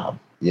anyone's job.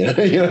 You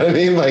know what I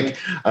mean? Like,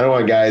 I don't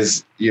want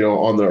guys,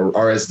 on the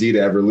RSD to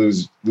ever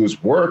lose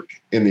work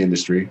in the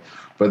industry.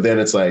 But then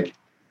it's like,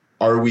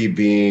 are we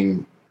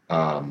being,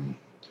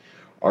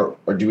 or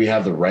do we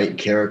have the right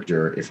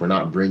character if we're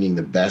not bringing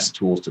the best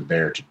tools to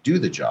bear to do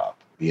the job,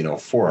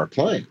 for our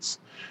clients,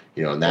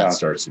 and that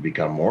starts to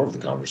become more of the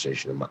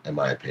conversation in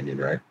my opinion.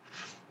 Right.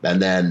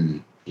 And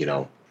then,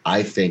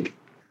 I think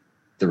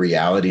the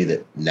reality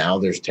that now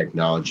there's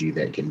technology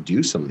that can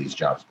do some of these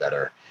jobs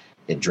better.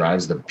 It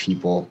drives the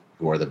people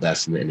who are the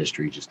best in the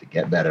industry just to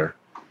get better.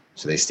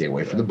 So they stay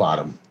away from the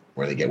bottom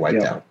where they get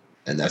wiped out.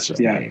 And that's just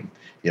the game.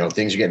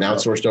 Things are getting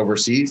outsourced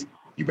overseas,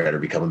 you better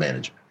become a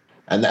manager.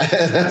 And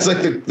that's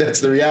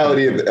the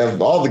reality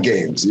of all the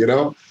games,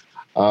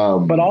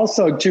 But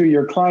also too,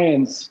 your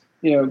clients,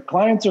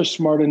 clients are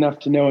smart enough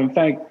to know. In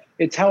fact,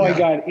 it's how I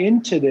got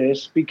into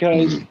this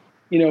because,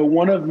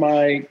 one of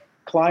my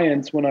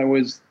clients when I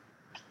was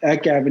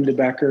at Gavin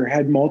DeBecker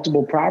had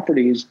multiple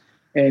properties,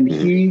 and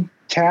he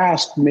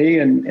tasked me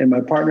and my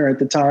partner at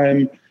the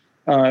time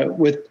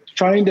with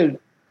trying to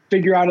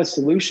figure out a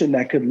solution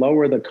that could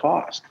lower the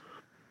cost.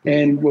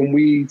 And when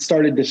we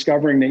started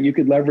discovering that you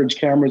could leverage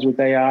cameras with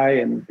AI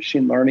and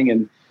machine learning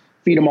and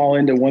feed them all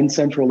into one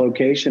central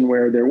location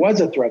where there was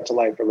a threat to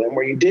life or limb,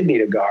 where you did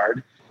need a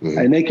guard,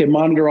 and they could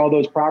monitor all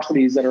those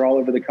properties that are all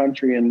over the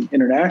country and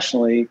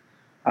internationally,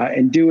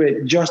 and do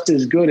it just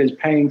as good as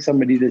paying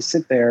somebody to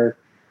sit there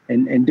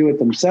and do it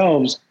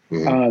themselves.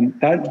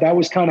 That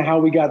was kind of how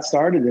we got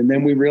started. And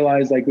then we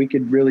realized like we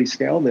could really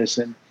scale this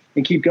and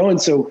keep going.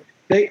 So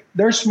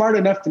they're smart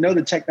enough to know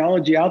the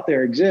technology out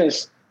there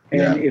exists.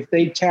 And if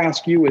they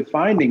task you with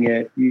finding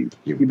it, you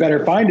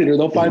better find it, or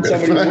they'll find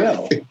somebody who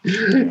will.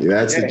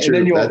 That's the truth.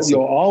 And then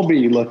you'll all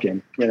be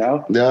looking,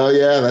 No,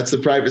 that's the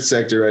private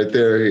sector right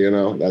there.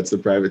 That's the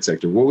private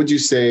sector. What would you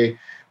say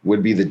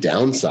would be the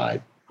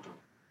downside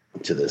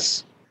to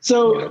this?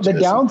 So the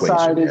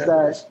downside is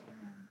that,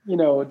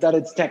 that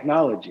it's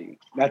technology.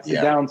 That's the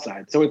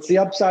downside. So it's the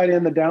upside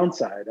and the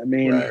downside. I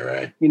mean,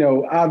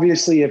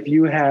 obviously if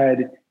you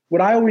had, what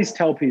I always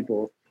tell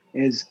people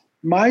is,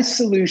 my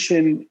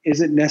solution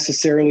isn't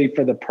necessarily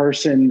for the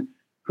person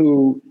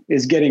who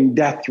is getting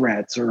death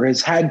threats or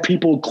has had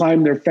people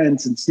climb their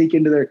fence and sneak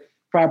into their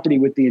property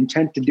with the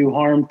intent to do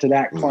harm to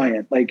that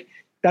client. Like,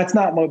 that's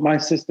not what my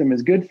system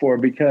is good for,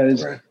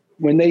 because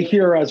when they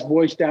hear us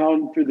voice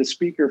down through the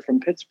speaker from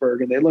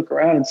Pittsburgh and they look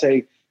around and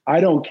say,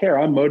 I don't care,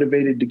 I'm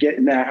motivated to get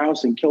in that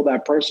house and kill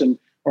that person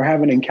or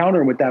have an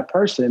encounter with that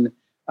person,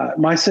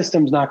 my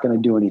system's not going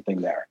to do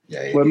anything there.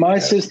 What my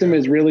system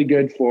is really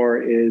good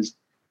for is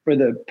for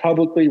the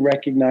publicly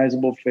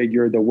recognizable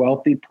figure, the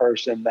wealthy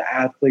person, the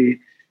athlete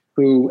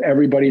who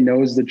everybody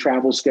knows the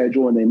travel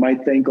schedule, and they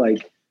might think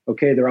like,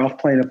 okay, they're off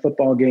playing a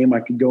football game. I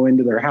could go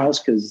into their house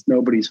because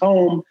nobody's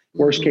home.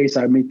 Worst case,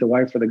 I meet the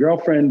wife or the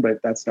girlfriend, but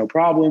that's no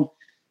problem.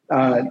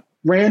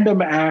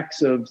 Random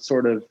acts of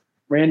sort of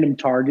random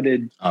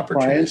targeted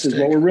clients is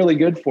what we're really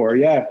good for.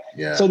 Yeah.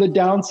 So the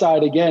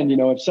downside, again,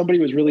 if somebody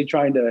was really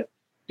trying to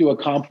do a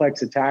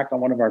complex attack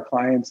on one of our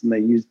clients and they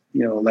used,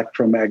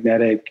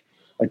 electromagnetic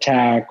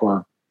attack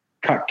or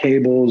cut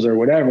cables or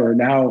whatever,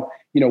 now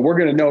we're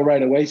going to know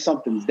right away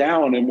something's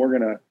down, and we're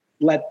going to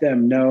let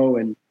them know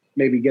and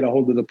maybe get a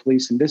hold of the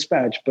police and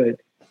dispatch. But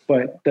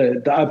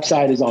the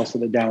upside is also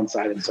the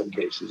downside in some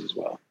cases as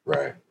well.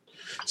 Right.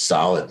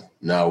 Solid.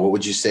 Now, what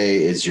would you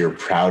say is your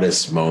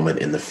proudest moment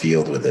in the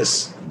field with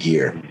this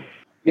gear?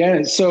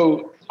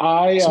 So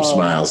some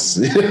smiles.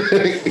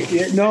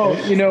 I know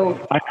his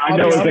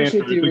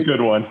answer is a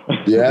good one.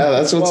 Yeah,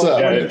 that's what's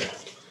up.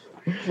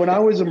 When I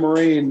was a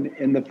Marine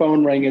and the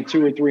phone rang at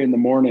 2 or 3 in the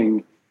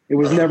morning, it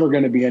was never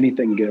going to be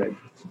anything good.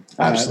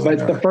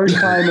 But the first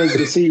time as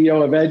the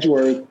CEO of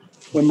Edgeworth,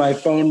 when my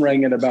phone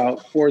rang at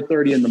about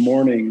 4:30 in the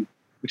morning,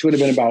 which would have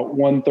been about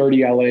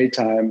 1:30 LA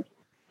time,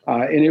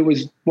 and it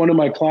was one of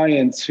my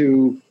clients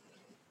who,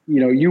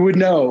 you would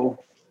know,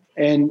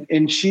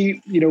 and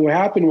she, what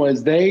happened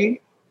was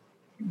they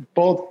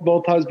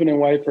both husband and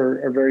wife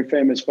are very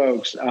famous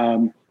folks.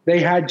 They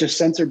had just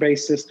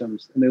sensor-based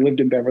systems, and they lived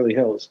in Beverly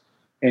Hills.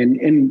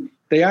 And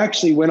they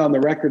actually went on the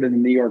record in the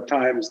New York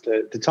Times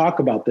to talk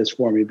about this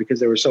for me because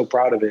they were so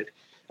proud of it.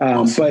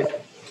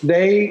 But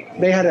they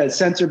had a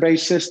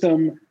sensor-based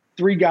system,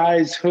 3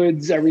 guys,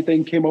 hoods,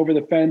 everything, came over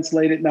the fence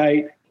late at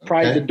night,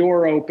 pried the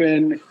door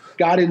open,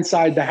 got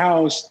inside the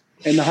house,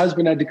 and the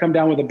husband had to come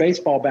down with a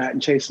baseball bat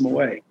and chase them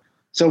away.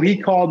 So he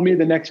called me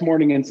the next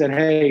morning and said,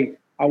 hey,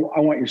 I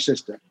want your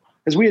system.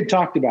 Because we had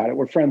talked about it.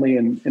 We're friendly,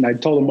 and I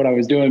told him what I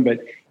was doing,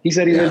 but he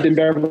said he lived in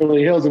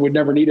Beverly Hills and would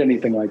never need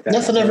anything like that.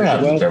 Nothing ever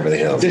happened in Beverly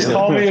Hills. Just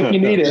call me if you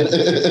need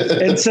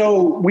it. And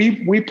so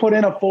we put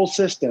in a full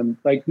system,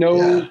 like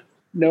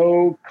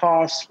no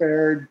cost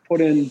spared,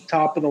 put in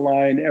top of the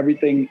line,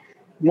 everything.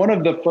 One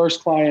of the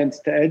first clients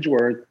to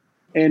Edgeworth,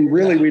 and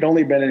really we'd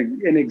only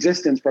been in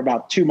existence for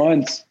about 2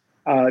 months.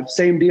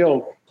 Same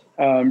deal.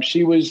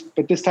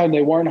 But this time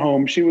they weren't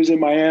home. She was in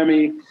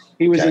Miami.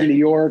 He was in New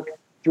York.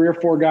 3 or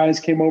 4 guys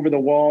came over the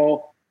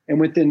wall. And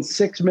within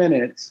 6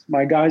 minutes,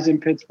 my guys in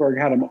Pittsburgh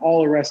had them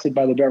all arrested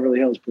by the Beverly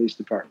Hills Police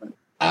Department.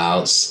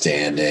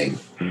 Outstanding.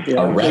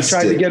 Arrested. They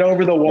tried to get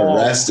over the wall.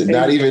 Arrested.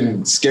 Not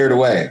even scared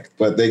away,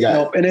 but they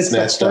got and it's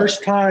the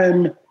first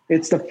time.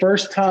 It's the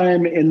first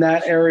time in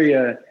that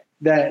area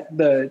that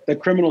the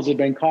criminals have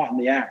been caught in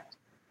the act.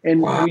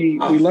 And we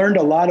learned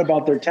a lot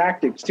about their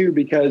tactics too,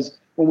 because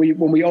when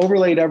we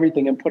overlaid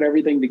everything and put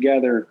everything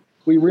together,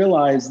 we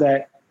realized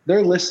that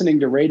they're listening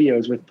to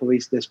radios with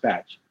police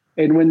dispatch.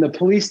 And when the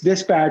police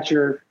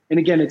dispatcher, and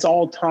again, it's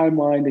all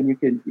timelined and you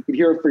can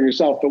hear it for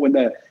yourself, but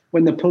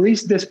when the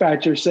police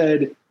dispatcher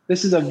said,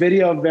 this is a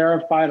video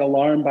verified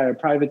alarm by a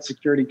private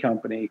security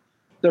company,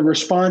 the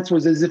response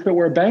was as if it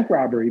were a bank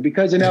robbery.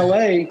 Because in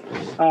LA,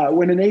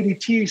 when an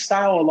ADT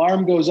style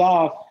alarm goes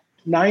off,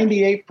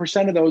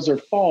 98% of those are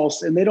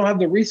false, and they don't have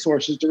the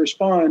resources to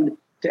respond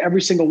to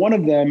every single one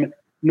of them,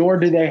 nor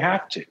do they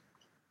have to.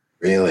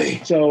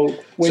 Really? So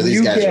when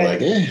these guys are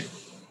like,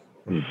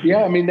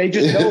 yeah, I mean, they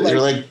just know,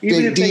 like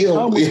even if they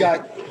come,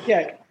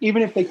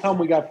 even if they come,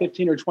 we got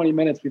 15 or 20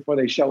 minutes before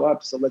they show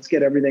up. So let's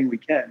get everything we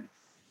can.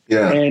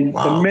 Yeah. And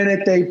the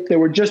minute they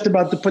were just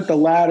about to put the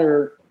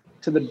ladder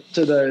to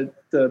the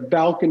the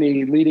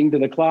balcony leading to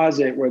the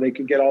closet where they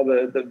could get all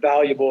the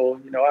valuable,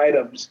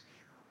 items.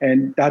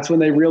 And that's when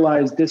they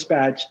realized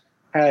dispatch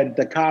had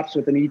the cops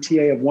with an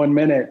ETA of 1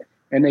 minute,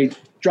 and they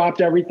dropped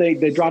everything.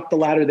 They dropped the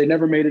ladder. They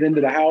never made it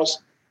into the house.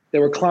 They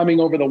were climbing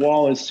over the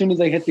wall. As soon as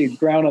they hit the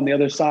ground on the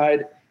other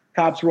side,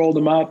 cops rolled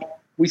them up.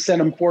 We sent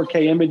them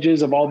 4K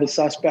images of all the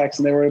suspects,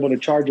 and they were able to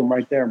charge them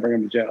right there and bring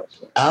them to jail.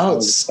 So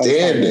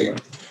outstanding.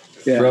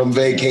 From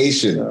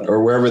vacation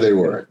or wherever they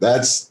were.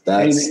 That's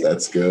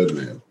good,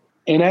 man.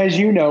 And as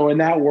you know, in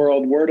that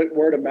world, word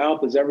of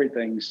mouth is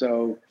everything.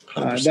 So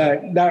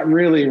that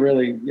really,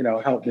 really,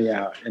 helped me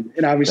out.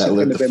 And obviously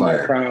couldn't have been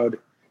more proud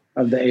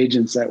of the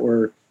agents that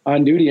were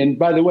on duty. And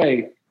by the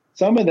way,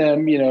 some of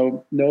them,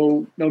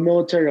 no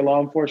military or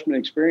law enforcement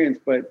experience,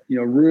 but,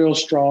 real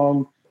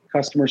strong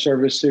customer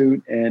service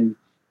suit, and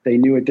they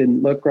knew it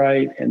didn't look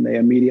right, and they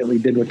immediately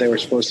did what they were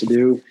supposed to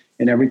do,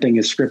 and everything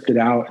is scripted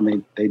out,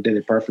 and they did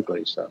it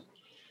perfectly. So,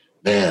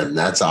 man,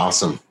 that's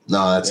awesome.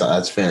 No,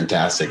 that's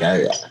fantastic.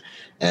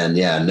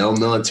 No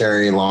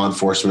military law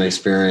enforcement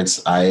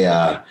experience.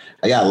 I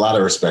got a lot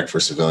of respect for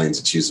civilians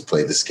that choose to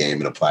play this game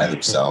and apply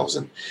themselves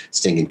and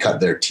stinking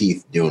cut their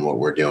teeth doing what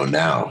we're doing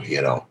now.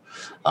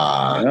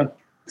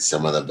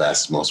 Some of the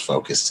best, most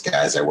focused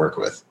guys I work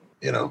with.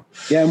 Yeah,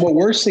 and what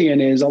we're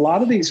seeing is a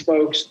lot of these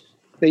folks,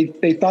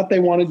 they thought they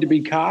wanted to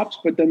be cops,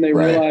 but then they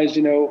realized,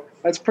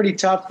 that's pretty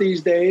tough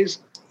these days.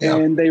 Yeah.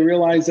 And they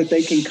realize that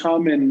they can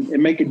come and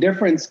make a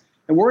difference.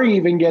 And we're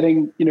even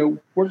getting,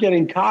 we're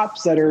getting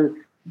cops that are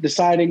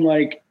deciding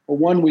like, well,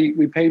 one,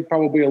 we pay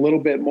probably a little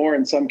bit more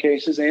in some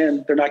cases,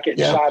 and they're not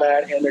getting shot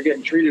at, and they're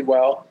getting treated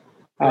well.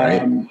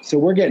 Right. So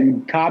we're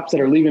getting cops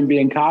that are leaving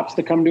being cops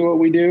to come do what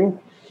we do.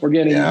 We're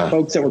getting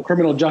folks that were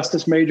criminal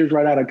justice majors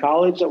right out of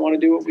college that want to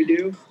do what we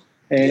do.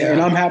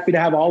 And I'm happy to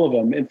have all of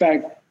them. In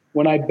fact,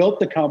 when I built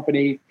the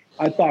company,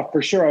 I thought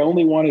for sure I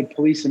only wanted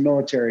police and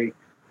military.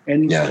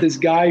 And this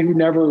guy who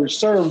never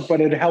served but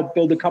had helped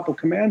build a couple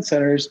command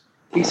centers,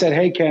 he said,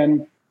 "Hey,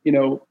 Ken,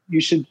 you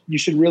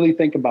should really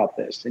think about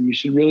this, and you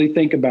should really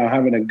think about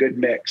having a good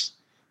mix.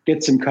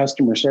 Get some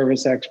customer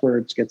service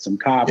experts, get some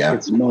cops,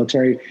 get some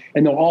military,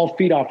 and they'll all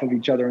feed off of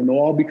each other, and they'll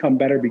all become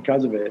better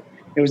because of it."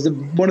 It was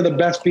one of the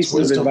best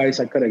pieces of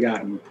advice I could have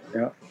gotten.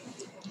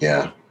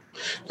 Yeah.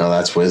 No,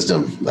 that's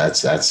wisdom.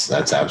 That's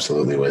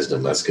absolutely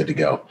wisdom. That's good to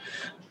go.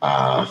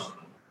 I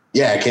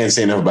can't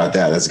say enough about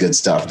that. That's good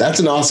stuff.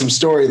 That's an awesome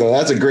story, though.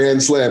 That's a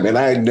grand slam. And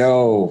I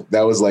know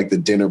that was like the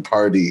dinner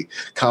party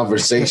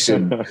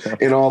conversation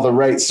in all the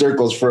right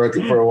circles for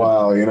a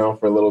while,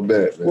 for a little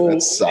bit. Well,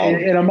 that's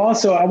solid. And I'm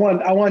also, I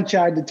want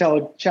Chad to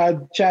tell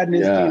Chad and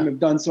his team have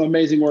done some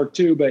amazing work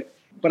too.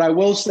 But I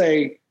will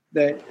say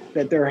that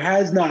there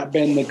has not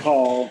been the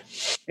call,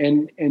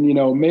 and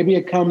maybe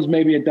it comes,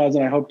 maybe it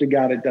doesn't. I hope to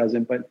God it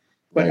doesn't.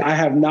 But I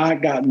have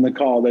not gotten the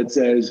call that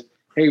says,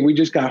 "Hey, we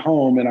just got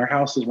home and our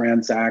house is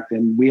ransacked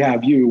and we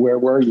have you. Where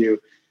were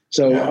you?"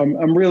 So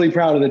I'm really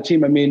proud of the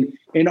team. I mean,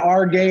 in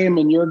our game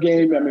and your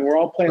game, we're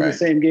all playing the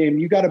same game.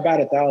 You got to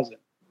bat 1,000.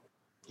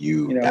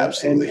 You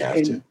absolutely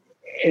have to.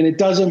 And it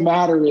doesn't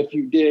matter if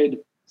you did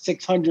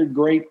 600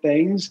 great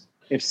things.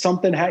 If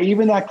something,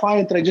 even that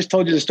client that I just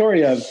told you the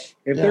story of,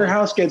 if their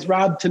house gets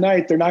robbed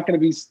tonight, they're not going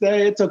to be.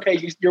 It's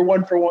okay. You're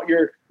 1 for 1.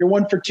 You're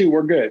 1 for 2.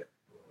 We're good.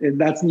 And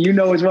that's,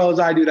 as well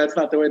as I do, that's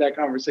not the way that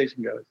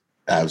conversation goes.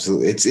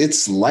 Absolutely.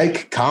 It's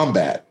like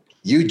combat.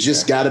 You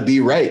just got to be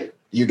right.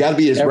 You got to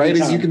be as right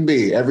as you can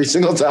be every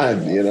single time,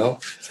 And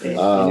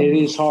it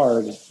is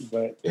hard,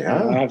 but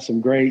I have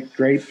some great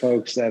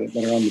folks that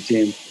are on the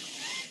team.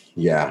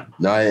 Yeah,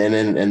 no,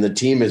 and the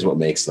team is what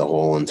makes the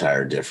whole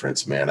entire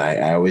difference, man.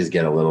 I always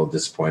get a little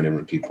disappointed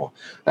when people,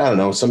 I don't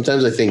know,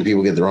 sometimes I think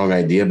people get the wrong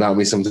idea about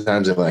me.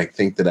 Sometimes I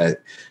think that I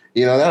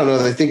don't know,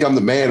 they think I'm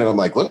the man, and I'm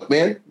like, look,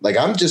 man, like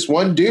I'm just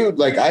one dude.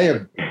 Like I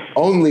am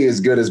only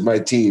as good as my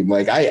team.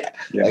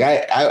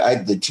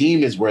 The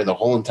team is where the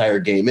whole entire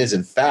game is.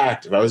 In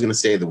fact, if I was going to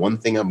say the one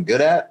thing I'm good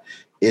at,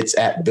 it's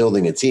at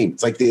building a team.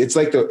 I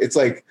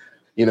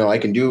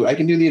can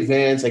do the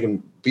advance, I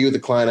can be with the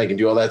client, I can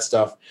do all that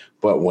stuff.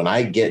 But when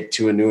I get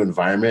to a new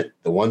environment,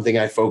 the one thing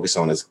I focus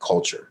on is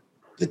culture,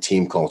 the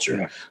team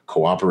culture,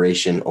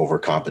 cooperation over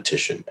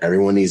competition.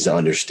 Everyone needs to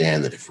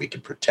understand that if we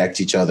can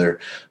protect each other,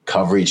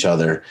 cover each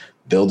other,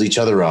 build each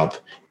other up,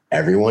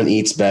 everyone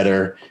eats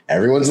better,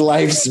 everyone's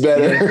life's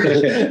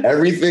better,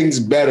 everything's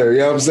better. You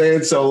know what I'm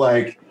saying? So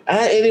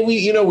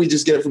we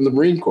just get it from the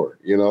Marine Corps,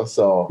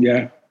 so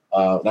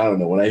I don't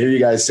know. When I hear you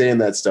guys saying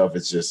that stuff,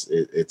 it's just,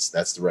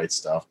 that's the right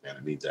stuff, man.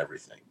 It means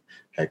everything.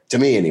 Heck, to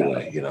me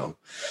anyway, No,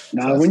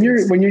 so when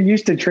you're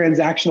used to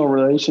transactional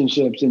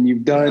relationships and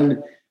you've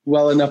done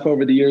well enough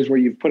over the years where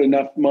you've put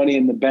enough money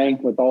in the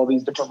bank with all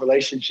these different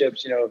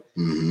relationships,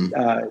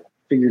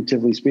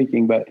 figuratively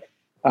speaking, but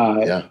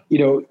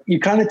you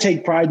kind of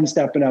take pride in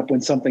stepping up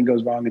when something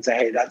goes wrong and say,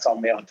 "Hey, that's on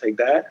me. I'll take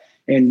that."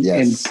 And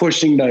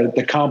pushing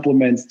the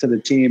compliments to the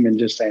team and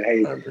just saying,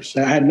 "Hey, 100%.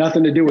 That had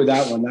nothing to do with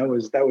that one. That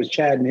was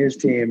Chad and his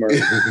team, or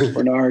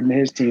Bernard and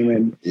his team."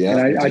 And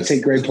I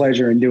take great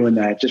pleasure in doing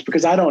that, just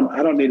because I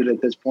don't need it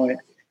at this point,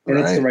 and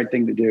it's the right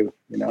thing to do.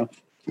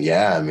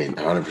 Yeah, I mean,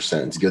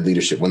 100%. It's good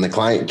leadership. When the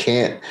client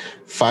can't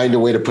find a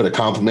way to put a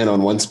compliment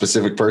on one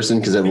specific person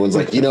because everyone's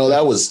like,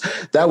 that was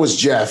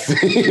Jeff,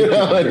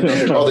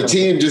 all the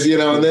team just,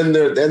 and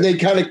then they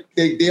kind of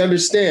they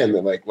understand.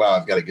 They're like, wow,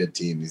 I've got a good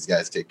team. These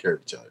guys take care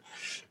of each other,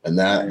 and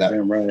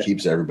that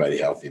keeps everybody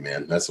healthy,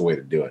 man. That's the way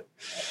to do it.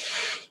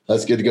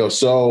 That's good to go.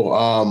 So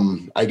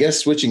I guess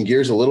switching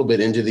gears a little bit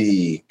into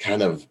the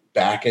kind of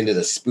back into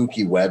the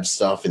spooky web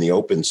stuff and the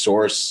open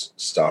source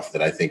stuff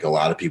that I think a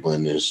lot of people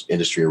in this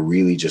industry are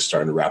really just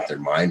starting to wrap their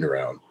mind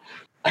around.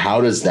 How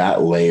does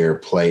that layer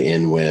play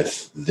in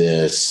with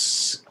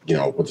this,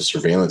 with the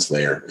surveillance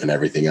layer and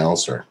everything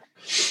else, or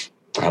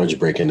how would you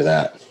break into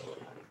that?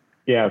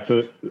 Yeah.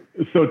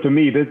 So to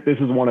me, this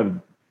is one of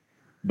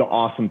the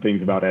awesome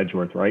things about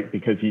Edgeworth, right?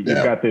 Because you've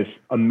got this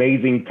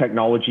amazing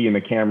technology in the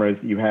cameras.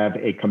 You have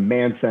a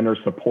command center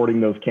supporting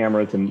those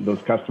cameras and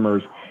those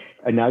customers.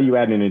 And now you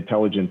add an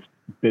intelligence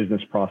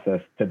business process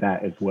to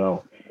that as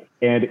well.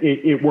 And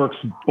it works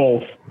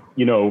both,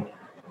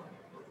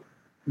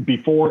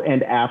 before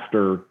and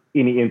after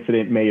any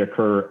incident may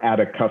occur at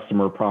a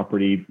customer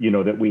property,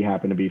 that we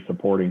happen to be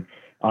supporting.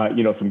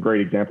 Some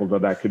great examples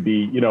of that could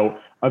be,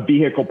 a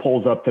vehicle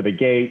pulls up to the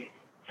gate,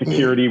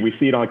 security, we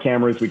see it on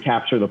cameras, we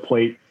capture the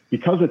plate.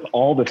 Because it's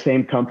all the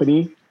same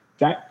company,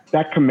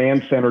 that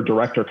command center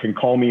director can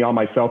call me on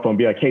my cell phone and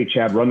be like, hey,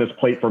 Chad, run this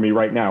plate for me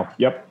right now.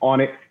 Yep,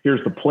 on it.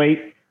 Here's the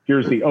plate.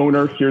 Here's the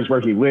owner. Here's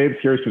where he lives.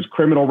 Here's his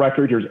criminal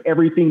record. Here's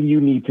everything you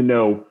need to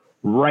know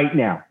right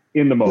now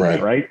in the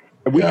moment, right?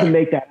 And we can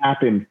make that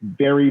happen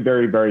very,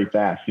 very, very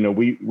fast.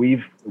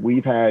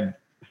 We've had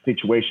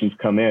situations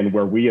come in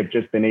where we have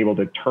just been able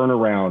to turn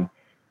around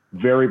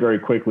very, very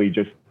quickly,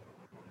 just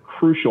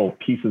crucial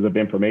pieces of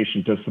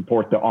information to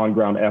support the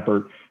on-ground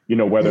effort,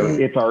 whether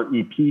it's our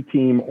EP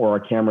team or our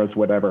cameras,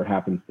 whatever it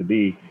happens to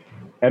be.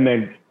 And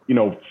then,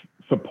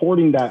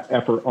 supporting that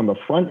effort on the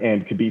front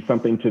end could be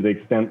something to the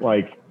extent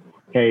like,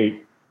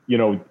 hey,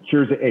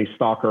 here's a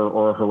stalker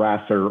or a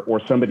harasser or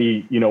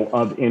somebody,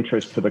 of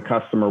interest to the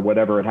customer,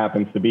 whatever it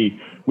happens to be.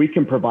 We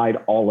can provide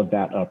all of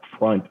that up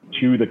front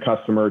to the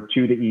customer,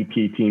 to the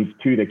EP teams,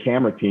 to the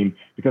camera team,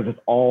 because it's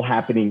all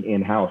happening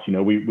in-house.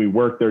 We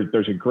work there.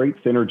 There's a great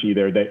synergy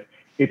there that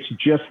it's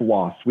just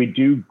lost. We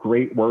do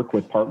great work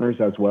with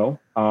partners as well.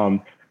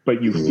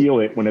 But you feel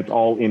it when it's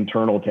all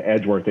internal to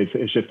Edgeworth.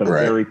 It's just a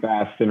very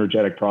fast,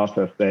 synergetic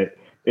process that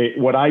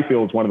what I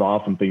feel is one of the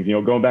awesome things.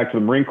 Going back to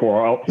the Marine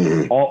Corps,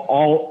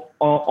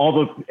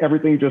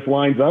 everything just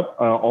lines up.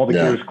 All the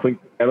gears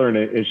click together, and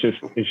it's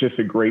just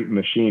a great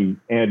machine.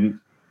 And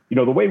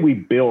the way we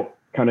built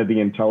kind of the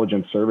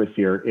intelligence service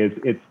here is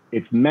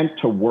it's meant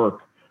to work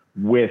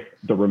with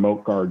the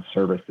remote guard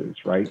services,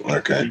 right?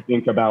 Okay. If you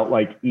think about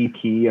like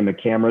EP and the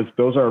cameras,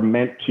 those are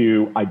meant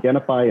to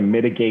identify and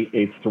mitigate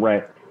a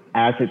threat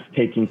as it's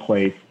taking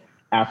place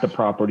at the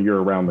property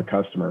or around the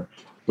customer.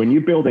 When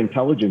you build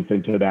intelligence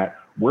into that,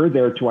 we're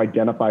there to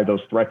identify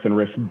those threats and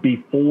risks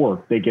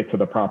before they get to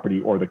the property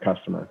or the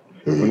customer.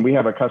 When we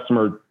have a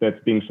customer that's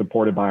being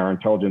supported by our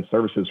intelligence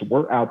services,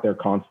 we're out there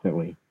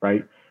constantly,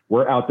 right?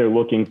 We're out there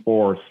looking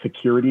for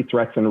security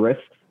threats and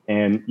risks.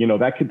 And,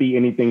 that could be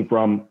anything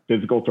from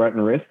physical threat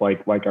and risk,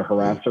 like a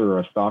harasser or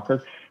a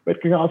stalker, but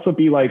it could also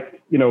be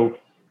like,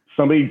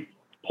 somebody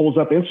pulls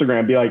up Instagram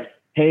and be like,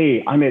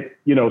 hey, I'm at,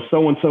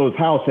 so-and-so's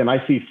house and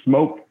I see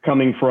smoke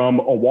coming from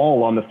a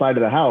wall on the side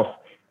of the house.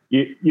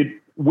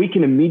 We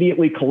can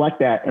immediately collect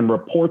that and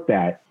report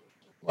that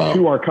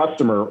to our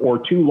customer or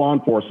to law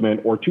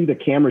enforcement or to the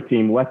camera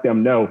team, let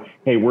them know,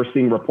 hey, we're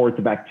seeing reports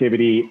of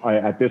activity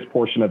at this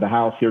portion of the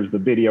house. Here's the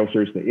video,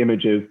 here's the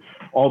images,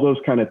 all those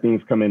kind of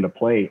things come into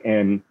play.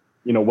 And,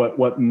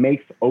 what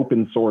makes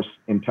open source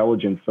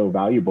intelligence so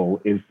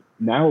valuable is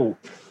now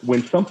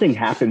when something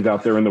happens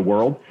out there in the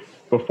world,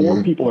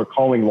 before people are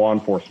calling law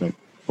enforcement,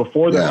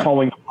 before they're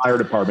calling the fire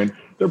department,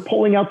 they're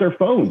pulling out their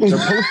phones. They're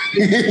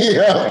posting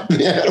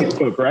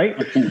Facebook, right?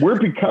 We're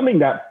becoming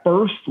that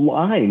first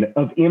line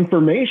of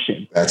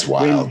information. That's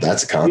wild.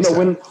 That's a concept.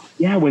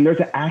 When there's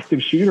an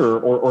active shooter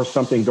or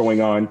something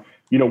going on,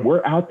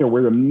 we're out there.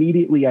 We're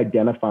immediately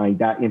identifying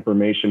that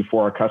information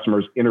for our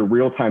customers in a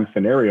real-time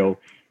scenario.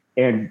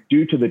 And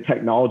due to the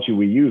technology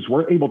we use,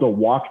 we're able to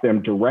walk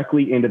them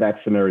directly into that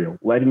scenario,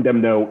 letting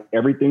them know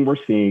everything we're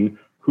seeing,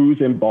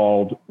 who's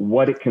involved,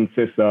 what it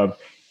consists of.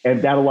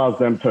 And that allows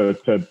them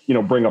to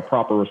bring a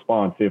proper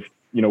response. If,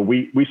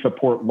 we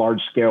support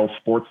large scale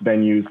sports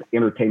venues,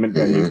 entertainment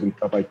venues and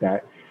stuff like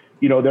that.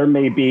 There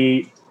may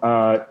be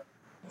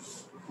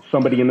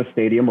somebody in the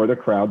stadium or the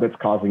crowd that's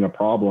causing a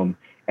problem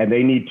and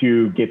they need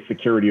to get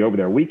security over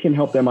there. We can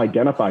help them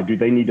identify, do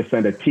they need to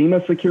send a team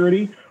of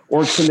security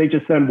or can they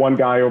just send one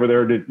guy over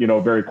there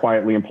to, very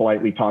quietly and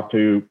politely talk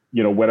to,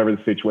 whatever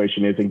the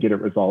situation is and get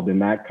it resolved in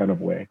that kind of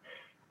way.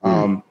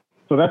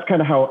 So that's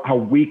kind of how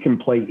we can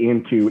play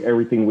into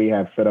everything we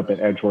have set up at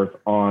Edgeworth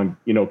on,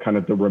 kind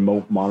of the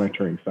remote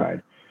monitoring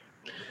side.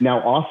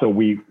 Now, also,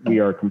 we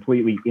are a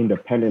completely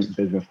independent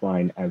business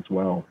line as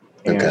well.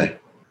 And,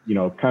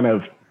 kind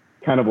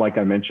of like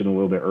I mentioned a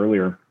little bit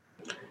earlier,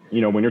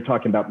 when you're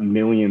talking about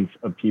millions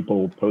of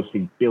people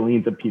posting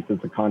billions of pieces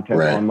of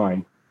content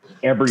online,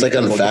 it's like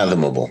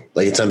unfathomable.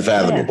 Like it's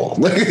unfathomable.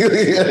 Yeah.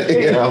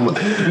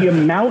 The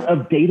amount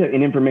of data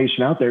and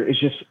information out there is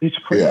it's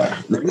crazy.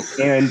 Yeah. Right?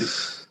 And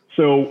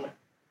so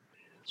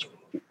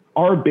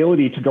our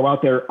ability to go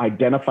out there,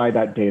 identify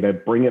that data,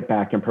 bring it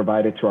back and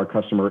provide it to our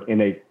customer in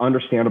a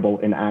understandable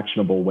and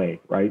actionable way,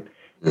 right?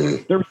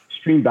 Mm-hmm. There's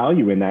extreme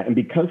value in that. And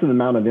because of the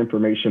amount of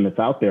information that's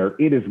out there,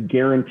 it is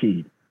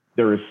guaranteed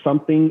there is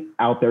something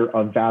out there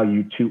of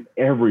value to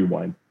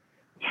everyone.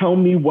 Tell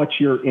me what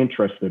you're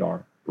interested in,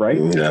 right?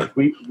 Yeah.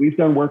 We've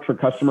done work for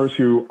customers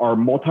who are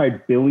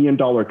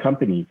multi-billion-dollar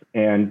companies,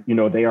 and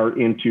they are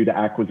into the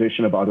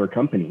acquisition of other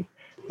companies.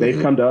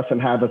 They've come to us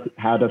and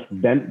had us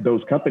vent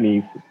those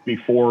companies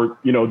before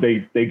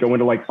they go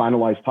into like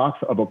finalized talks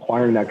of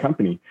acquiring that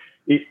company.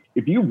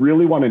 If you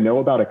really want to know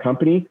about a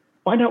company,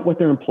 find out what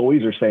their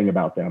employees are saying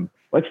about them.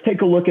 Let's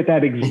take a look at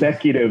that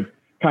executive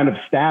kind of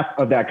staff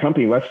of that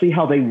company. Let's see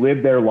how they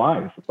live their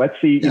lives. Let's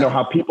see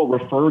how people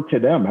refer to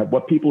them,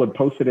 what people have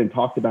posted and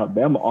talked about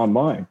them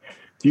online.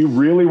 Do you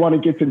really want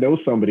to get to know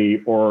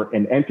somebody or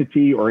an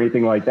entity or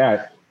anything like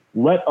that?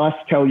 Let us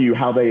tell you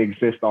how they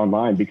exist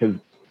online, because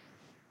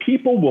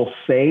people will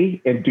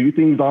say and do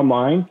things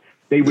online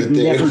they would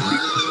never do in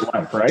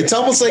life, right? It's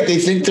almost like they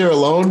think they're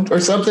alone or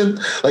something.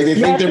 Like they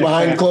think they're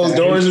behind closed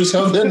doors or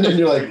something. And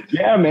you're like,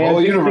 yeah, man.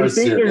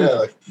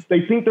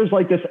 They think there's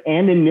like this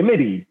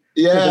anonymity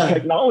to the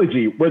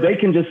technology where they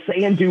can just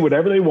say and do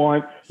whatever they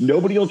want.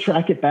 Nobody will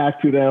track it back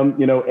to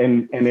them,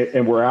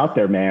 and we're out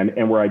there, man.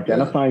 And we're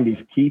identifying these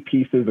key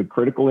pieces of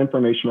critical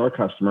information to our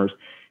customers.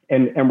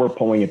 And we're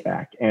pulling it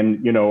back.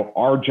 And,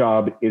 our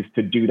job is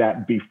to do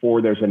that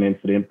before there's an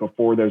incident,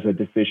 before there's a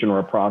decision or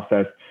a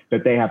process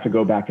that they have to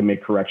go back and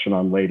make correction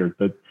on later.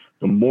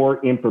 The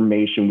more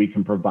information we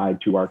can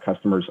provide to our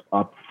customers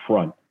up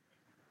front,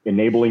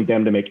 enabling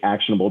them to make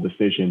actionable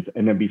decisions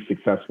and then be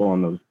successful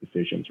on those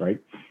decisions, right?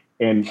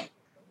 And,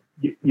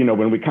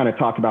 when we kind of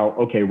talk about,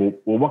 okay, well,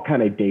 what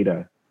kind of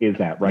data is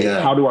that, right?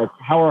 Yeah.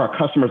 How are our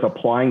customers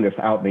applying this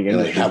out in the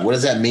industry? What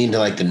does that mean to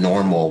like the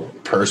normal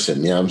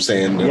person? You know what I'm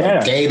saying?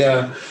 Like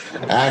data,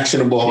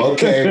 actionable.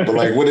 Okay. But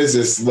like, what does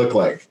this look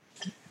like?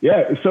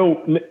 Yeah.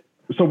 So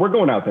we're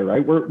going out there,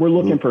 right? We're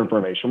looking for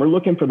information. We're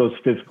looking for those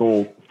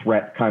physical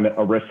threat kind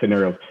of risk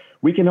scenarios.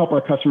 We can help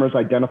our customers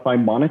identify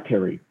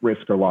monetary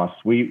risk or loss.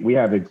 We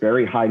have a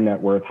very high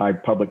net worth, high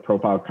public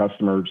profile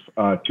customers,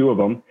 2 of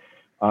them.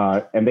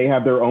 And they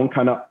have their own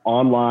kind of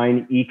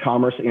online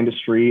e-commerce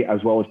industry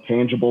as well as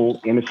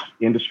tangible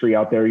industry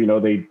out there.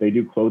 They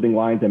do clothing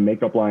lines and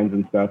makeup lines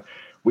and stuff.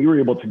 We were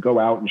able to go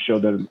out and show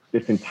them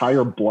this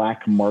entire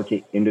black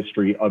market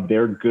industry of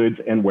their goods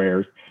and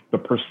wares, the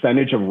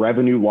percentage of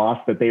revenue loss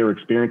that they are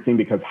experiencing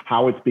because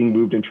how it's being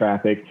moved in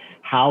traffic,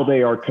 how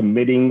they are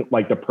committing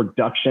like the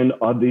production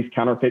of these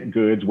counterfeit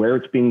goods, where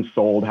it's being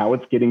sold, how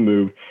it's getting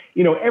moved.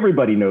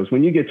 Everybody knows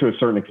when you get to a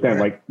certain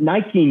extent, like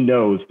Nike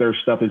knows their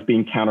stuff is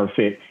being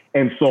counterfeit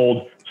and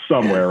sold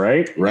somewhere,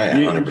 right? Right.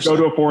 You go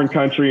to a foreign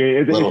country,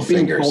 it's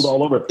being sold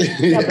all over.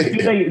 Yeah,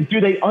 but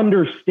do they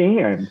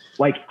understand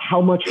like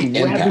how much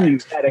revenue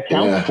that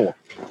accounts for,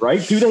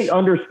 right? Do they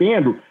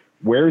understand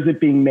where is it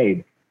being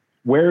made?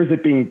 Where is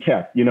it being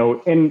kept?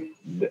 And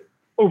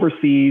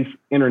overseas,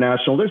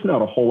 international, there's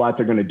not a whole lot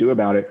they're going to do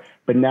about it,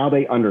 but now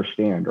they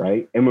understand,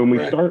 right? And when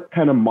we start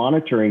kind of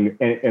monitoring,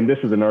 and this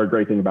is another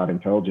great thing about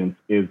intelligence,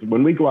 is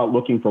when we go out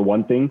looking for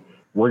one thing,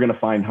 we're going to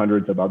find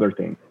hundreds of other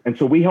things. And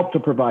so we help to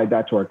provide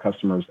that to our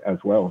customers as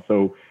well.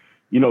 So,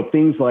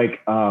 things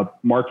like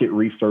market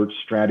research,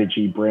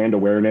 strategy, brand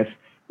awareness.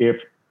 If,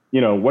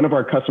 one of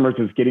our customers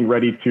is getting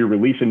ready to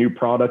release a new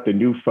product, a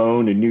new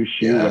phone, a new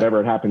shoe, whatever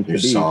it happens to be.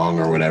 Song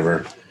or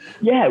whatever.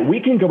 Yeah, we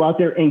can go out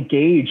there and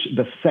gauge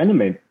the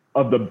sentiment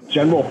of the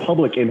general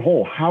public in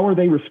whole. How are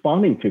they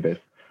responding to this?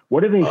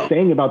 What are they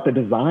saying about the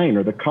design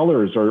or the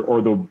colors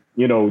or the,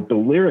 the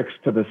lyrics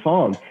to the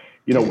song?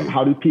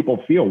 How do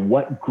people feel?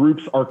 What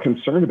groups are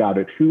concerned about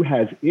it? Who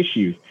has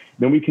issues?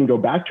 Then we can go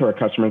back to our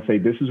customer and say,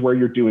 this is where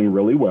you're doing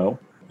really well.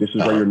 This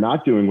is where you're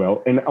not doing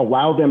well, and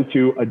allow them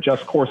to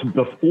adjust course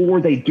before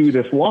they do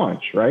this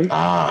launch, right?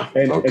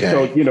 And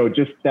so,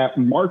 just that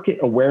market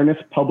awareness,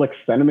 public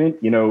sentiment,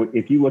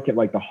 if you look at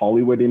like the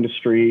Hollywood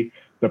industry,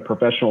 the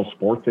professional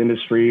sports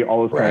industry,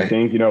 all those kind of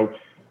things,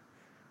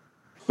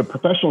 the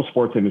professional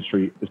sports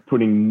industry is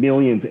putting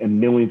millions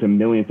and millions and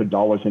millions of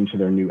dollars into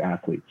their new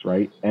athletes,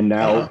 right? And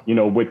now,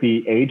 with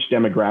the age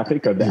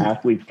demographic of the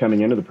athletes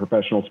coming into the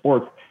professional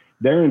sports,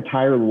 their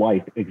entire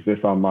life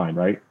exists online,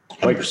 right?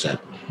 Like 100%.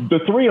 The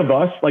 3 of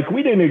us, like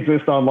we didn't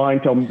exist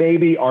online till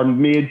maybe our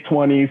mid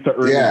 20s to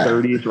early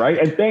 30s, right?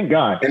 And thank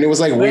God. And it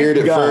was like weird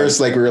at first.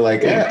 Like we were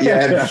like,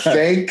 and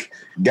thank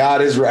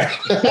God is right.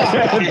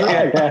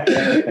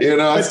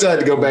 I still had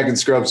to go back and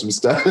scrub some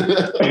stuff.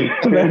 That's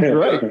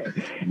right.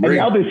 And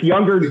now this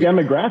younger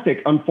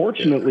demographic,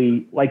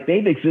 unfortunately, like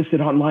they've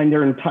existed online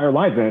their entire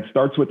lives, and it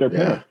starts with their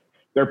parents.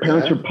 Their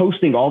parents are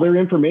posting all their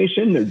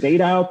information, their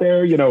data out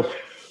there,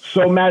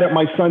 So mad at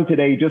my son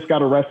today, he just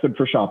got arrested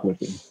for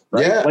shoplifting,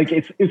 right? Yeah. Like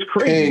it's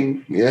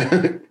crazy.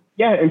 Yeah.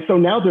 Yeah. And so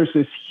now there's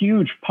this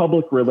huge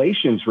public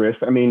relations risk.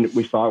 I mean,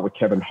 we saw it with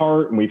Kevin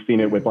Hart, and we've seen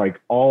it with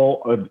like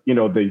all of,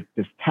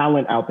 this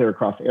talent out there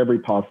across every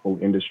possible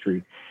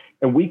industry.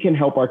 And we can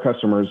help our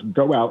customers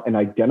go out and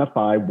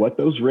identify what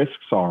those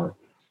risks are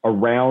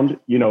around,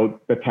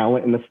 the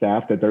talent and the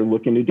staff that they're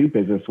looking to do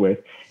business with,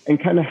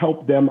 and kind of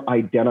help them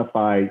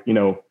identify,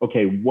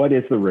 okay, what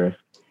is the risk?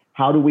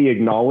 How do we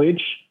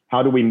acknowledge?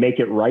 How do we make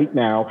it right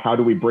now? How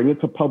do we bring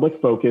it to public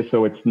focus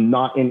so it's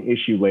not an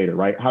issue later,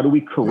 right? How do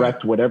we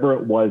correct whatever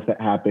it was that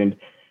happened,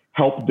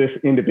 help this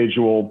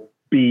individual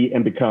be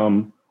and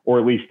become, or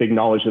at least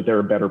acknowledge that they're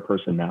a better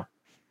person now?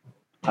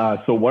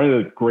 So one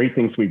of the great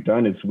things we've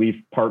done is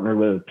we've partnered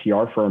with a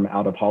PR firm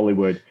out of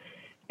Hollywood.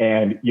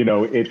 And,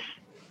 it's,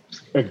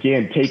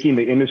 again, taking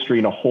the industry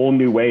in a whole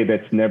new way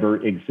that's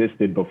never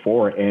existed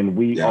before. And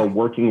we are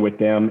working with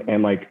them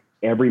and like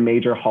every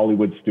major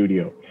Hollywood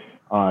studio,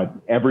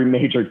 every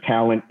major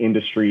talent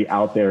industry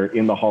out there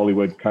in the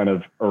Hollywood kind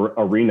of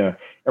arena.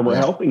 And we're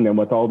helping them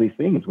with all these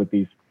things, with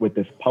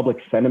this public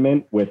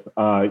sentiment, with,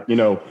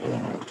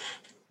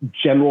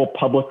 general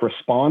public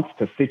response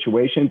to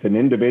situations and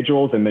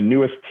individuals, and the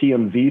newest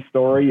TMZ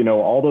story,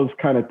 all those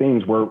kind of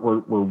things. We're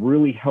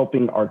really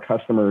helping our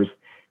customers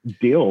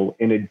deal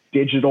in a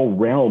digital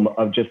realm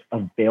of just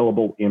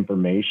available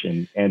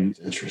information. And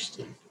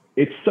interesting.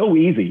 It's so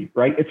easy,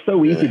 right? It's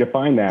so easy to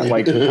find that.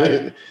 Like, to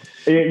me,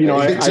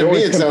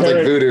 it sounds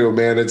like voodoo,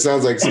 man. It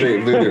sounds like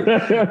straight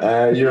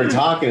voodoo. You were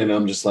talking and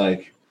I'm just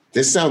like,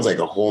 this sounds like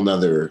a whole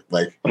nother,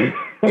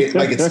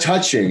 it's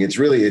touching. It's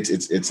really,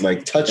 it's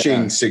like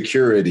touching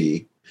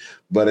security,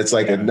 but it's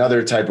like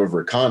another type of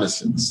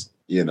reconnaissance,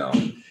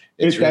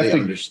 It's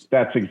really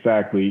that's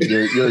exactly,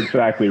 you're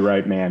exactly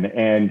right, man.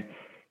 And,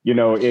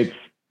 it's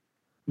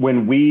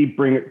when we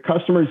bring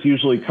customers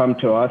usually come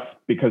to us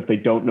because they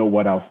don't know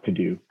what else to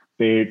do.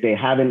 They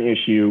have an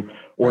issue,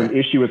 or an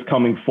issue is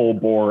coming full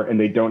bore and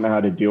they don't know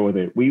how to deal with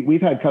it.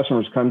 We've had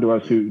customers come to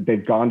us who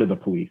they've gone to the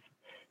police.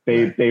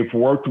 They've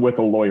worked with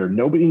a lawyer.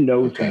 Nobody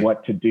knows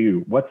what to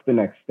do. What's the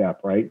next step,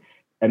 right?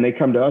 And they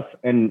come to us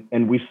and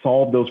we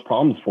solve those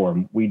problems for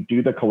them. We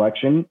do the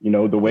collection,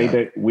 the way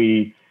that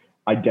we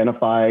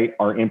identify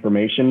our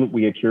information.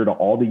 We adhere to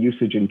all the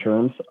usage and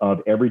terms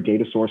of every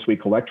data source we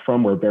collect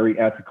from. We're very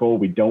ethical.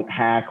 We don't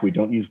hack. We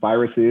don't use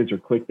viruses or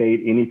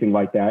clickbait, anything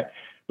like that.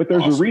 But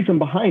there's a reason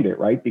behind it,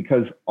 right?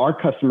 Because our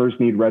customers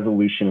need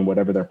resolution in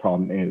whatever their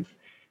problem is.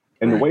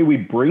 And the way we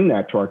bring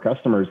that to our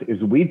customers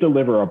is we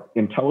deliver an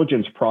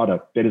intelligence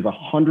product that is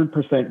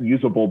 100%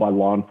 usable by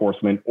law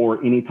enforcement or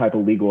any type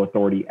of legal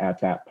authority at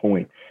that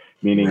point.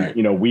 Meaning,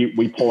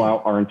 we pull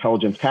out our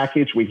intelligence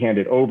package, we hand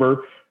it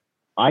over.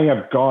 I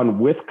have gone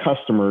with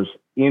customers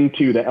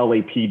into the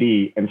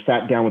LAPD and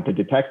sat down with the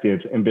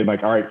detectives and been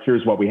like, all right,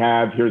 here's what we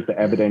have. Here's the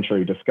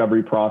evidentiary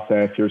discovery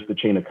process. Here's the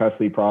chain of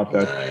custody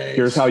process.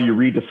 Here's how you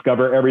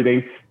rediscover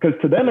everything.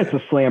 Because to them, it's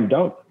a slam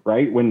dunk,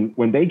 right? When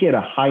they get a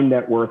high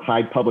net worth,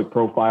 high public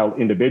profile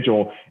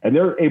individual and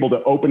they're able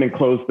to open and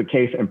close the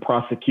case and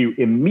prosecute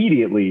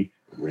immediately,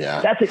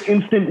 that's an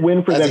instant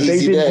win for them. They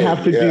didn't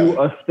have to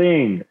do a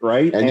thing,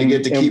 right? And you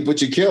get to keep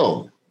what you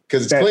killed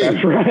because it's clean.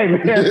 That's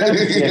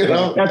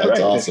right. That's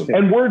right. Awesome.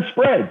 And word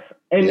spreads.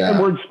 And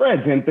word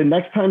spreads. And the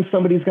next time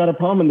somebody's got a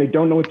problem and they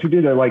don't know what to do,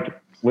 they're like,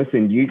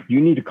 listen, you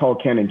need to call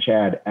Ken and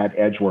Chad at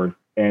Edgeworth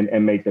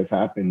and make this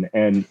happen.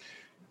 And,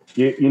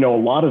 a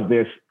lot of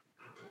this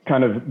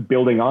kind of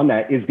building on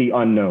that is the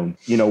unknown.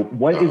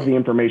 What is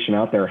the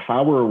out there?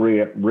 How are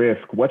we at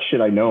risk? What should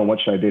I know and what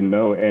should I didn't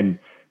know? And,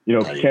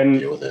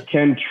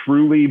 Ken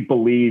truly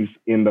believes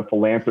in the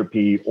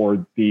philanthropy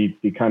or the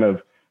kind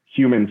of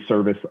human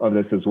service of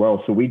this as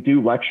well. So we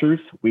do lectures.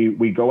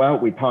 We go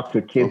out, we talk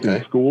to kids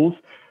in schools,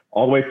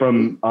 all the way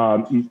from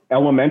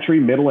elementary,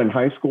 middle, and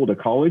high school to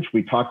college.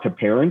 We talk to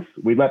parents.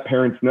 We let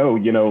parents know,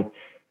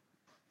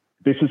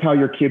 this is how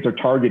your kids are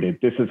targeted.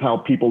 This is how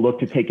people look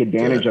to take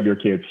advantage of your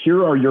kids.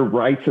 Here are your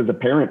rights as a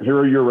parent. Here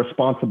are your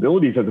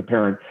responsibilities as a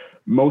parent.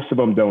 Most of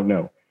them don't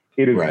know.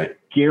 It is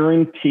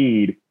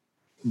guaranteed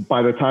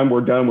by the time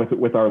we're done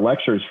with our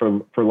lectures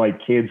for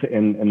like kids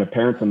and the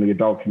parents and the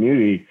adult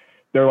community,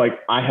 they're like,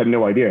 I had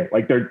no idea.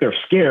 Like they're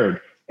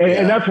scared.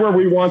 And that's where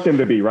we want them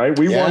to be, right?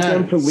 We want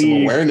them to leave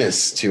some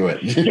awareness to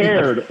it.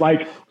 Scared.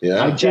 Like,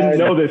 I didn't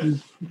know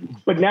this.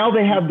 But now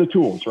they have the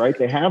tools, right?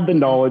 They have the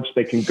knowledge.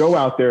 They can go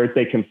out there.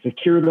 They can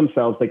secure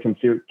themselves. They can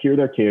secure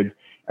their kids.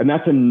 And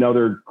that's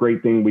another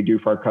great thing we do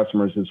for our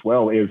customers as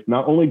well, is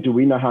not only do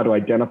we know how to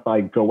identify,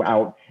 go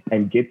out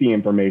and get the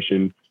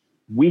information,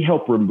 we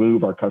help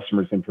remove our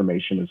customers'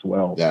 information as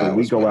well. So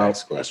we go out.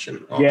 Next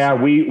question. Awesome. Yeah,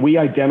 we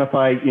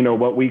identify,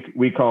 what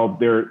we call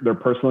their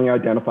personally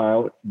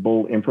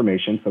identifiable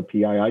information, so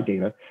PII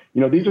data.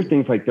 These are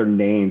things like their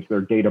names,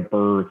 their date of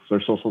birth,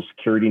 their social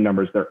security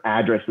numbers, their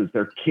addresses,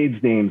 their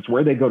kids' names,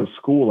 where they go to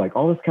school, like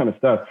all this kind of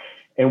stuff.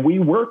 And we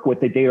work with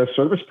the data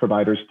service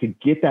providers to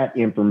get that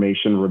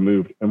information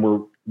removed. And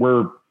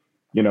we're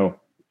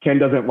Ken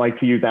doesn't like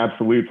to use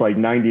absolutes like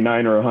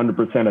 99 or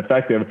 100%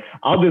 effective.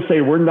 I'll just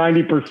say we're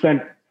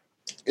 90%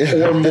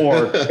 or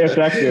more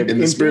effective. In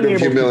the spirit of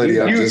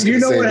humility, I'm just going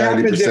to say 90%. You know what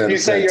happens if you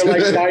say you're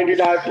like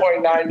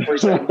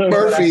 99.9%.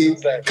 Murphy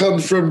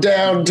comes from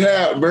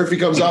downtown. Murphy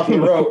comes off the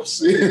ropes.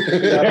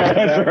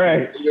 That's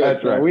right.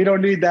 That's right. We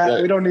don't need that.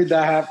 Yeah. We don't need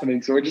that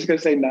happening. So we're just going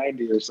to say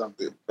 90 or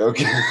something.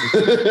 Okay.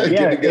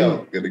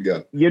 Good to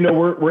go. You know,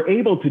 we're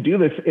able to do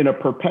this in a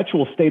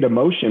perpetual state of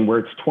motion where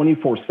it's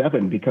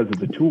 24/7 because of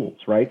the tools,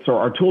 right? So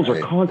our tools are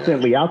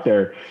constantly out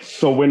there.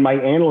 So when my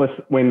analysts,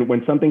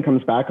 when something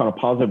comes back on a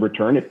positive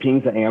return, it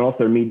pings the analyst.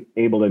 They're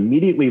able to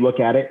immediately look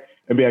at it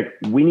and be like,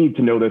 we need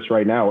to know this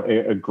right now.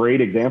 A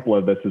great example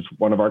of this is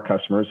one of our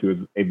customers who is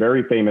a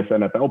very famous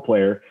NFL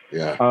player.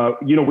 Yeah.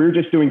 We were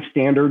just doing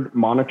standard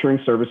monitoring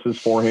services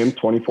for him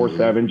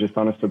 24/7, just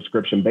on a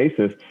subscription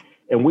basis.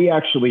 And we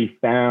actually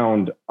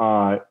found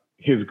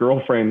his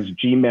girlfriend's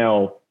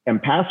Gmail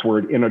and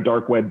password in a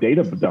dark web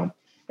data dump.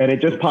 And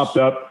it just popped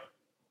up.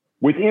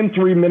 Within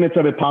 3 minutes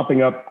of it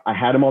popping up, I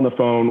had him on the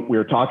phone. We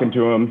were talking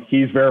to him.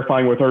 He's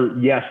verifying with her.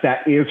 Yes,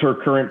 that is her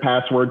current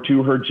password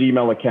to her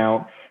Gmail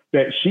account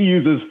that she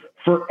uses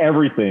for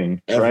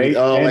everything, right?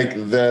 Oh, and like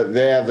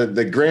they have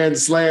the Grand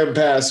Slam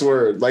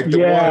password, like the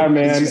one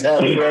man. She's had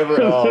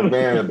forever. Oh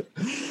man.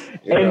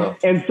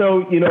 And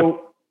so,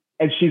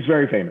 and she's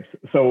very famous.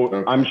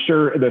 So I'm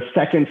sure the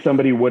second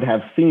somebody would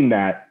have seen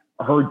that,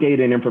 her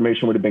data and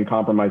information would have been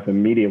compromised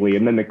immediately.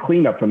 And then the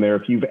cleanup from there,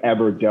 if you've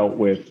ever dealt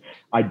with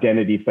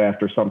identity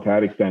theft or something to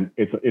that extent,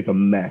 it's a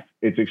mess.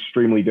 It's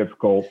extremely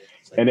difficult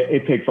and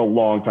it takes a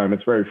long time.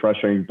 It's very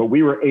frustrating, but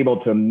we were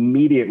able to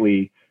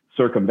immediately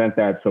circumvent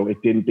that so it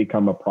didn't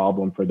become a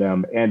problem for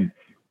them. And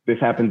this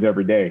happens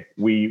every day.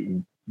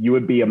 You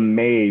would be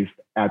amazed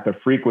at the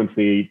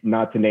frequency,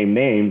 not to name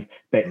names,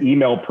 that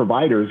email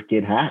providers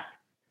get hacked.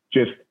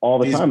 Just all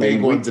the time. These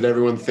big ones that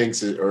everyone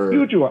thinks are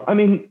huge. I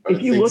mean,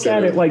 if you look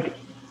at it like,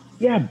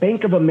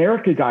 Bank of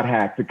America got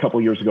hacked a couple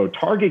of years ago.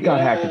 Target got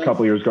hacked a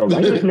couple of years ago.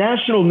 This is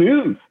national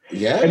news.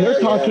 Yeah. And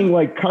they're talking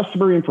like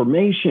customer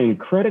information,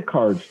 credit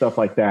cards, stuff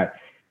like that.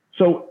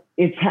 So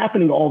it's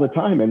happening all the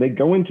time. And they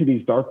go into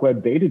these dark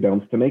web data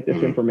dumps to make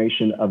this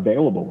information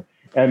available.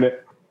 And,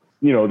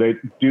 they,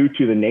 due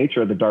to the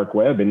nature of the dark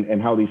web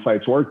and how these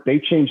sites work, they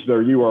change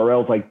their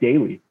URLs like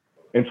daily.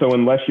 And so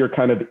unless you're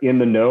kind of in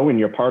the know and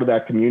you're part of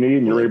that community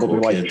and you're able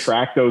to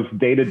track those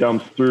data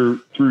dumps through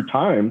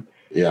time,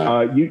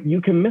 you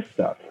can miss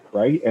stuff,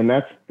 right? And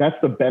that's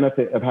the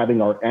benefit of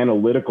having our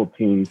analytical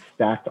team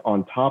stacked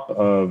on top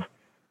of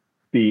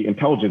the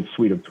intelligence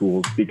suite of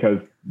tools, because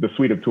the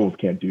suite of tools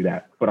can't do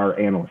that, but our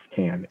analysts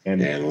can.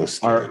 And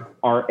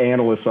our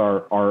analysts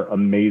are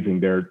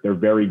amazing. They're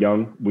very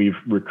young. We've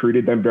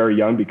recruited them very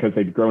young because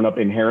they've grown up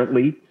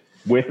inherently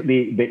with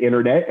the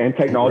internet and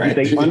technology.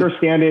 Right. They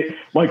understand it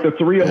like the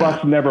three of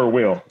us never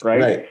will,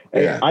 right?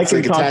 Yeah. I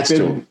can talk to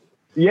them.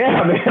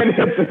 Yeah,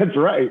 man, that's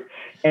right.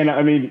 And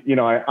I mean,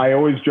 I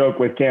always joke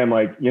with Cam,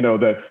 like,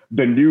 the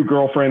new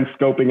girlfriends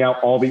scoping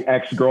out all the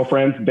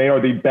ex-girlfriends. They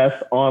are the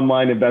best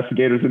online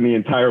investigators in the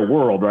entire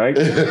world, right?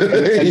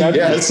 And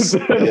yes. So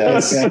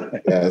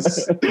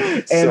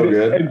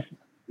good.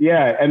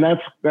 And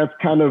that's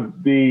kind of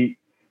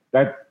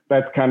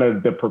that's kind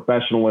of the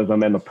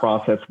professionalism and the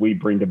process we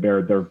bring to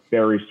bear. They're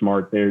very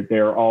smart.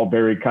 They're all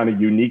very kind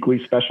of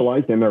uniquely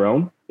specialized in their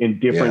own, in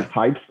different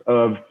types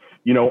of,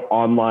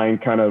 online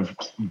kind of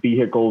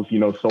vehicles,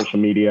 social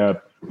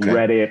media,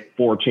 Reddit,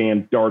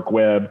 4chan, dark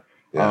web,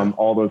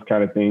 all those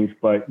kind of things.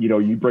 But,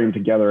 you bring them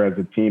together as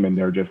a team and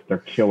they're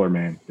killer,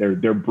 man.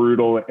 They're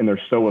brutal and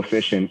they're so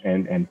efficient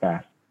and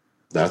fast.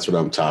 That's what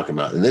I'm talking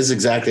about. And this is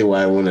exactly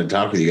why I wanted to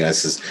talk with you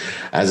guys, is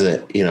as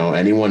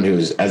anyone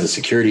who's as a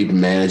security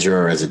manager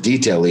or as a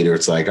detail leader,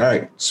 it's like, all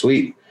right,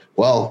 sweet.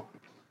 Well,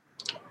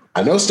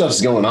 I know stuff's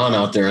going on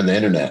out there on the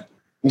internet,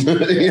 out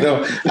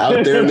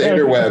there in the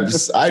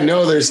interwebs. I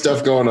know there's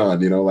stuff going on,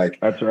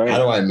 that's right. How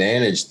do I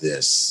manage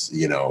this,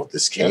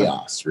 this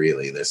chaos,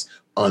 really, this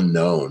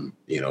unknown,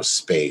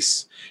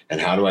 space? And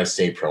how do I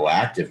stay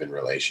proactive in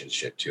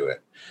relationship to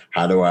it?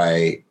 How do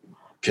I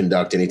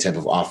conduct any type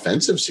of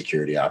offensive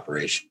security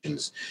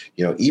operations,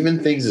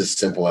 even things as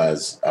simple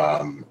as,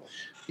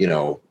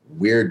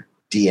 weird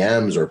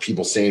DMs or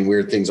people saying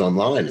weird things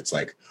online. It's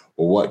like,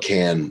 well, what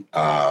can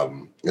a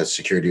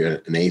security,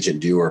 an agent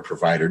do or a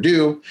provider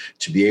do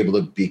to be able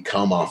to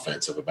become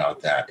offensive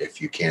about that? If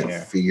you can't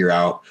figure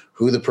out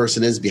who the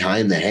person is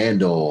behind the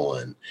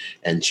handle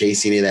and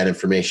chase any of that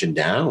information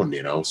down,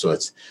 so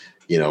it's,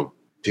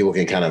 people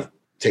can kind of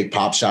take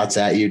pop shots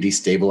at you,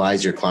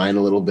 destabilize your client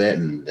a little bit,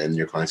 and then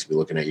your clients will be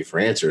looking at you for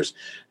answers.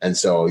 And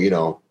so,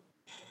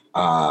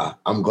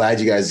 I'm glad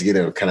you guys get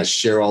to kind of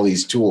share all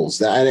these tools.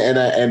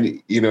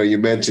 And you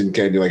mentioned,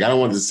 Ken, you're like, I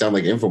don't want it to sound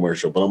like an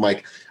infomercial, but I'm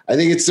like, I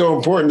think it's so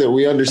important that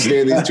we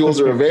understand these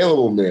tools are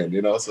available, man.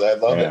 So I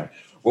love it.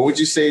 What would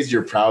you say is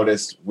your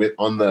proudest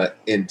on the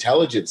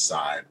intelligence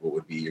side? What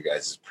would be your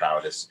guys'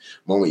 proudest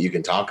moment you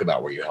can talk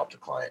about where you helped a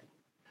client?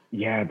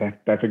 Yeah,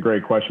 that's a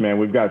great question, man.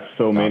 We've got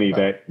so many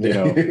that,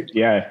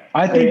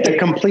 I think the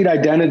complete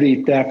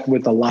identity theft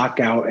with the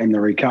lockout and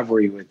the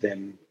recovery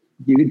within,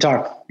 you can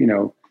talk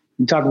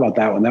about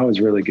that one. That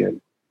was really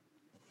good.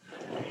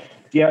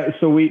 Yeah.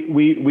 So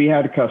we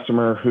had a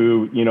customer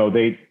who, you know,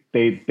 they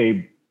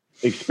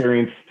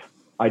experienced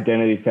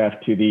identity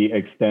theft to the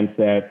extent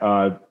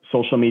that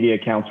social media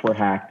accounts were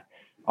hacked.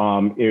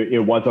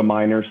 It was a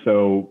minor.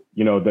 So,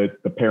 you know, the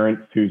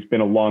parent, who's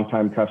been a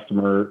longtime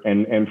customer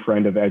and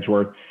friend of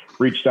Edgeworth,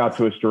 reached out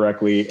to us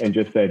directly and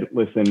just said,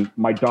 listen,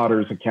 my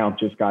daughter's account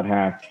just got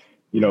hacked.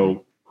 You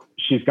know,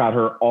 she's got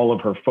all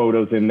of her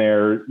photos in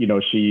there. You know,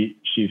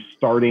 she's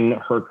starting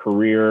her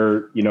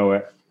career, you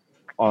know,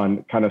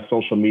 on kind of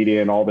social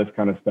media and all this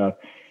kind of stuff.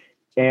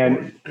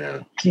 And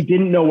he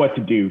didn't know what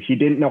to do. He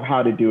didn't know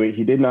how to do it.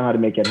 He didn't know how to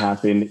make it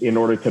happen in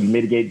order to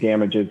mitigate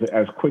damages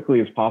as quickly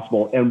as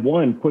possible. And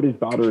one, put his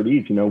daughter at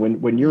ease. You know,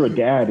 when you're a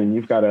dad and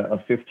you've got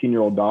a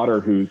 15-year-old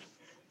daughter who's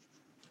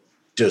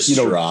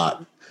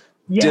distraught,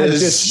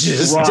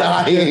 just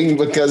dying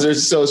because her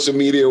social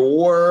media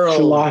world.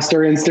 She lost her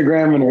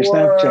Instagram and her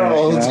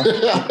Snapchat. You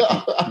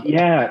know?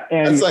 Yeah.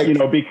 And, like, you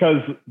know,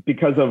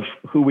 because of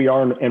who we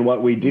are and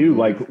what we do,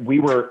 like, we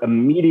were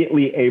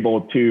immediately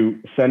able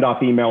to send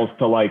off emails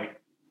to like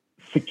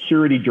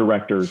security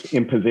directors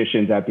in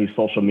positions at these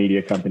social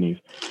media companies,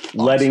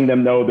 letting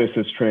them know this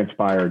has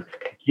transpired,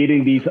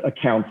 getting these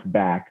accounts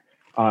back,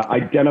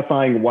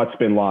 identifying what's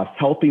been lost,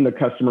 helping the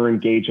customer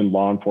engage in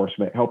law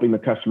enforcement, helping the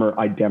customer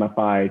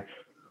identify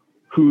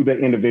who the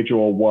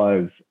individual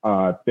was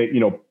that, you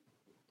know,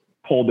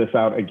 pulled this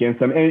out against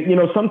them. And, you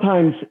know,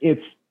 sometimes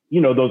it's,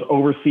 you know, those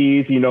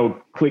overseas, you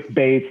know,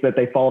 clickbaits that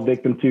they fall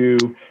victim to.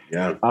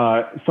 Yeah.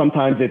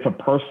 Sometimes it's a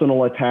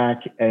personal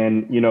attack,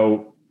 and, you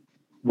know,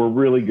 we're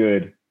really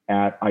good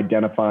at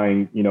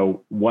identifying, you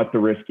know, what the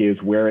risk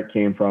is, where it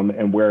came from,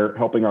 and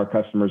helping our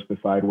customers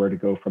decide where to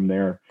go from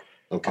there.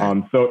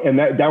 Okay. So, and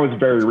that was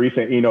very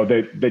recent. You know,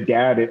 the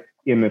dad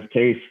in this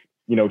case,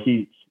 you know,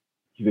 he's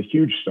a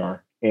huge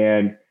star,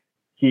 and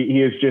he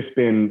has just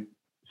been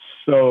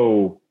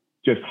so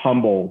just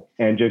humble,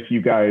 and just,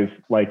 you guys,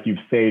 like, you've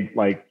said,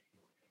 like,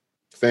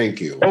 thank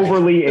you,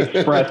 overly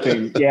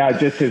expressing, yeah,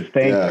 just his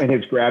thanks and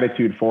his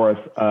gratitude for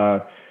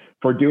us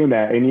for doing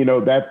that. And, you know,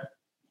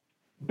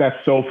 that's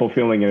so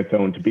fulfilling in its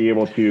own, to be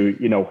able to,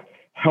 you know,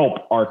 help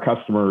our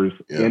customers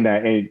in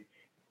that. And,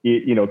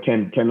 you know,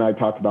 Ken and I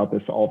talk about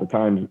this all the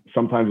time.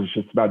 Sometimes it's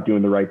just about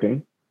doing the right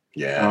thing.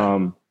 Yeah.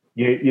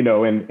 You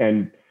know,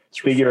 and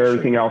figure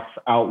everything else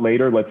out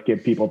later. Let's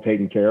get people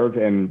taken care of.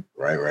 And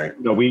right.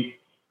 You know,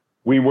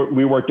 we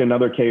worked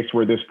another case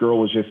where this girl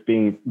was just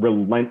being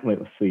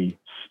relentlessly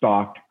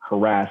stalked,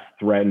 harassed,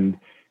 threatened.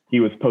 He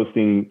was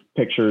posting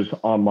pictures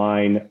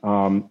online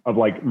of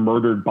like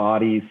murdered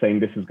bodies, saying,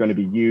 this is going to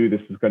be you,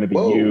 this is going to be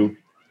you.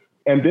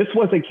 And this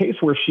was a case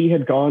where she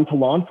had gone to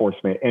law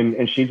enforcement,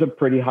 and she's a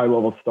pretty high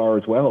level star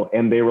as well.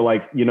 And they were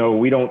like, you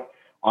know,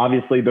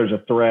 obviously there's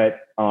a threat.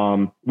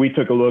 We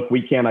took a look.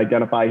 We can't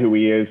identify who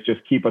he is.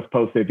 Just keep us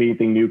posted if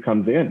anything new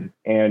comes in.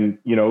 And,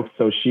 you know,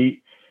 so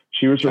she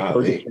was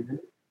referred to Ken,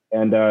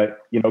 and,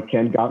 you know,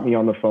 Ken got me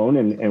on the phone,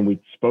 and we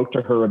spoke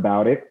to her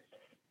about it.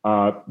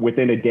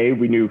 Within a day,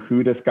 we knew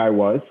who this guy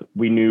was.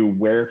 We knew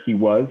where he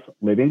was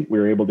living. We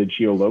were able to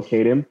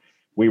geolocate him.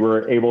 We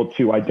were able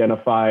to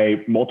identify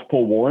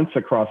multiple warrants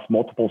across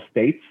multiple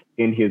states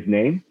in his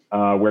name,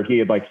 where he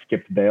had like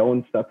skipped bail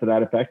and stuff to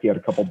that effect. He had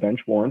a couple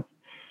bench warrants.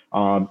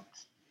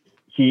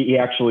 He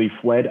actually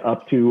fled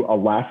up to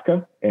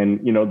Alaska, and,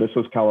 you know, this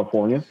was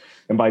California.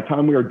 And by the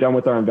time we were done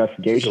with our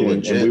investigation,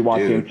 and we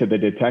walked into the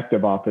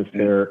detective office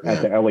there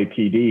at the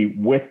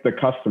LAPD with the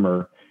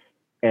customer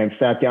and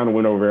sat down and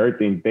went over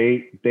everything,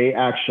 they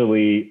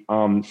actually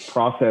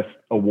processed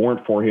a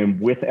warrant for him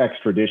with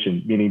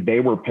extradition, meaning they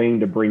were paying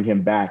to bring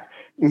him back,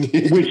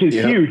 which is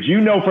huge. You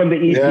know, from the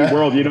EC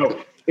world, you know,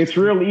 it's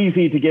real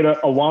easy to get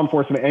a law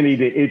enforcement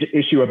entity to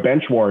issue a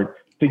bench warrant.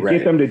 To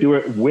get them to do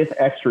it with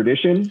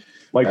extradition,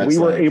 like, we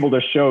were able to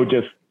show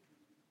just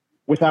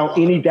without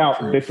any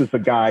doubt, this is the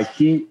guy.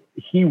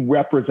 He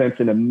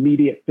represents an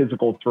immediate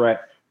physical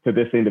threat to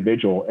this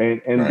individual,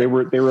 and they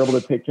were able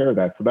to take care of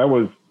that. So that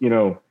was, you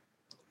know,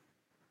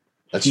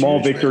 that's small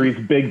huge, victories,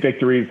 man. Big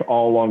victories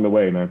all along the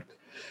way, man.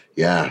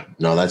 Yeah,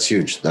 no, that's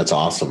huge. That's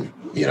awesome.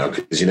 You know,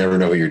 because you never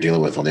know who you're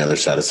dealing with on the other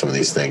side of some of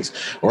these things,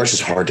 or it's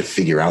just hard to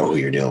figure out who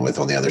you're dealing with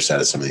on the other side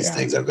of some of these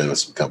things. I've been with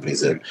some companies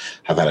that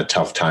have had a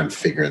tough time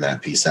figuring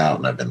that piece out,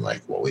 and I've been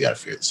like, well, we got to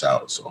figure this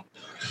out. So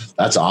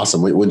that's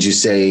awesome. Would you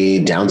say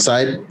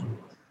downside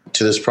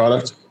to this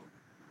product?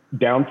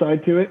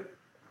 Downside to it?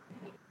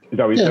 Is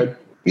that what you said?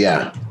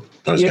 Yeah.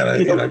 I was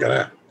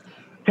gotta.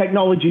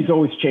 Technology is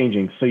always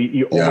changing, so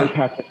you always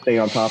have to stay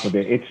on top of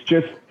it.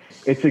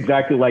 It's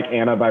exactly like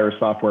antivirus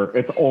software.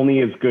 It's only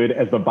as good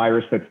as the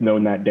virus that's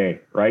known that day,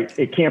 right?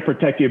 It can't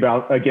protect you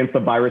against the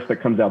virus that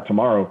comes out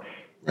tomorrow.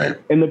 Right.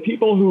 And the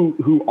people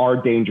who are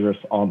dangerous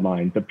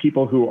online, the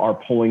people who are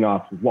pulling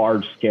off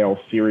large scale,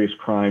 serious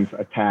crimes,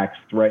 attacks,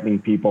 threatening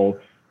people,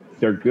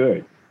 they're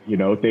good. You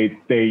know, they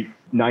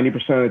 90%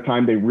 of the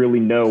time, they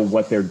really know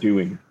what they're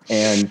doing.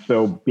 And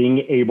so being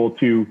able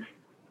to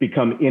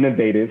become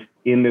innovative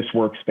in this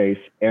workspace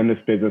and this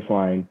business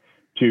line,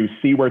 to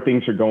see where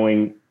things are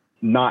going,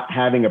 not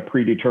having a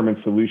predetermined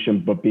solution,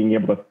 but being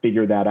able to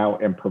figure that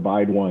out and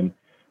provide one,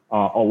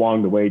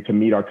 along the way to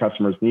meet our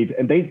customers' needs.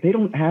 And they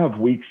don't have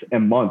weeks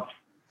and months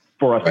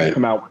for us to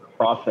come out with a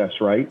process,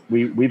 right?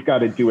 We've got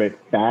to do it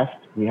fast.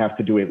 We have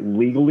to do it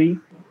legally.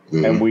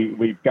 And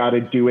we've got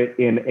to do it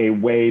in a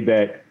way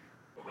that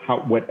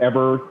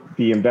whatever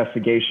the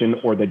investigation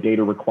or the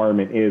data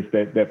requirement is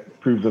that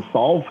proves a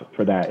solve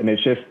for that. And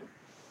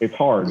it's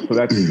hard. So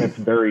that's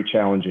very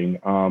challenging.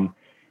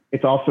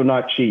 It's also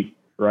not cheap,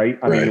 right?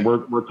 I mean,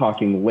 we're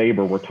talking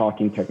labor, we're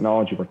talking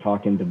technology, we're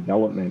talking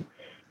development.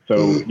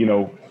 So,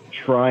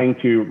 trying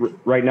to,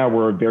 right now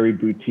we're a very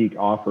boutique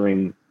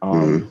offering,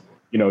 to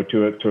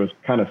a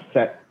kind of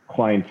set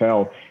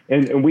clientele.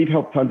 And we've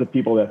helped tons of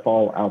people that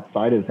fall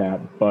outside of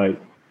that,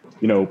 but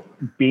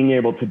being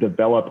able to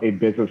develop a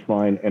business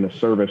line and a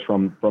service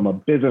from a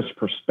business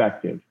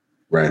perspective,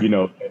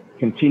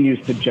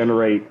 continues to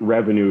generate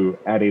revenue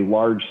at a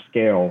large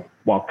scale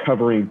while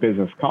covering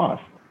business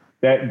costs.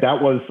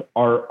 That was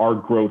our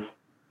growth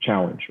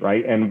challenge,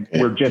 right? And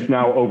we're just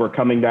now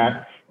overcoming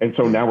that. And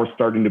so now we're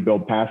starting to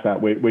build past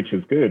that, which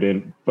is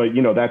good. But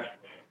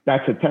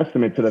that's a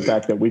testament to the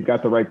fact that we've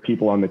got the right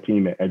people on the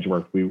team at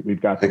Edgeworth. We've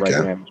got the right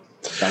management,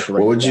 got the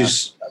right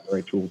staff, got the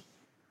right tools.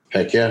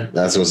 Heck yeah,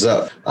 that's what's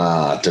up.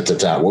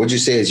 What would you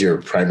say is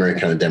your primary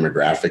kind of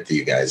demographic that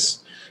you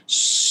guys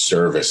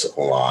service a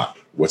lot?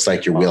 What's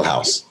like your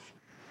wheelhouse?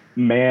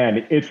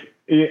 Man, is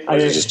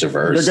it just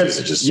diverse? Is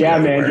it just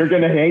man, you're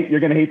gonna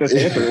hate this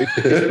answer.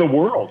 It's the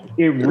world.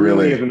 It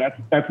really is, and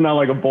that's not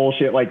like a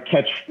bullshit like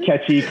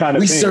catchy kind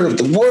of thing. We serve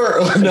the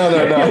world. No.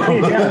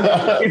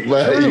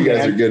 But true, you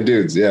guys are good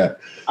dudes. Yeah.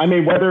 I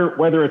mean,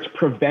 whether it's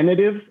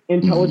preventative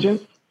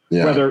intelligence,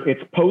 whether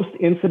it's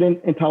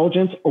post-incident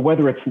intelligence, or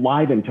whether it's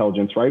live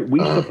intelligence, right? We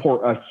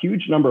support a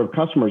huge number of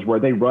customers where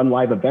they run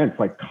live events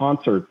like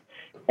concerts,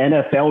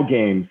 NFL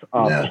games,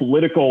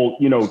 political,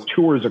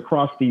 tours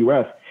across the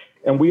U.S.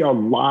 And we are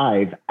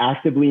live,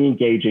 actively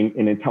engaging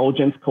in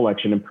intelligence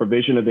collection and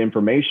provision of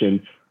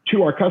information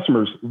to our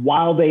customers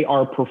while they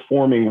are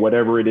performing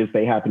whatever it is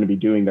they happen to be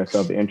doing that's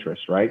of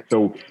interest, right?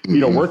 So,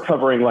 we're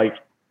covering like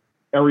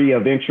area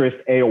of interest,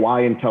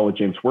 AOI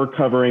intelligence. We're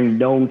covering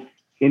known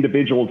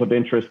individuals of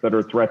interest that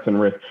are threats and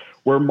risks.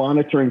 We're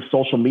monitoring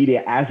social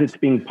media as it's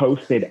being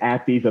posted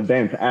at these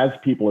events, as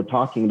people are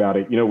talking about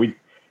it.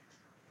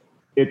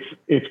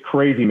 It's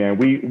crazy, man.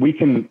 We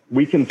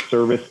can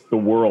service the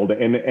world,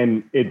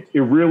 and it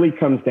really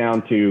comes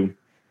down to,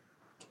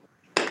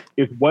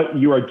 is what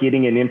you are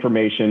getting in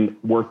information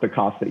worth the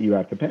cost that you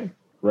have to pay,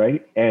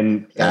 right?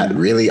 And that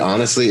really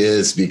honestly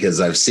is, because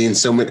I've seen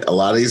a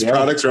lot of these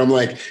products where I'm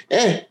like,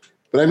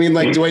 but I mean,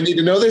 like, do I need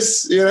to know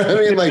this? You know what I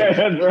mean? Like,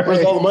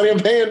 where's all the money I'm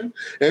paying?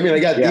 I mean, I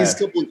got these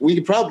couple, we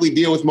could probably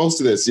deal with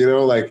most of this,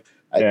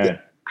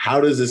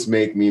 how does this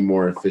make me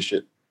more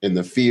efficient in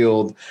the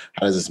field?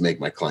 How does this make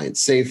my client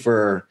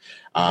safer?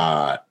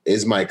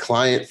 Is my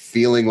client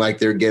feeling like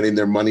they're getting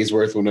their money's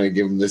worth when I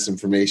give them this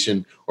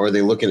information? Or are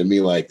they looking at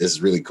me like, this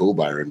is really cool,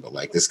 Byron, but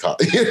like this cost,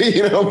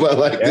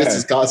 this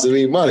is costing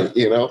me money,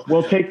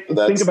 Well, think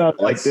about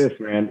it like this,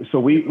 man. So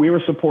we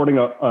were supporting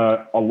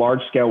a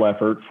large scale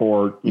effort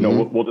for,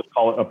 we'll just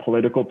call it a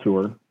political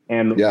tour.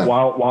 And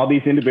while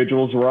these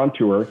individuals were on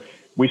tour,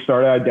 we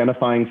started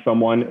identifying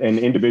an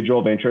individual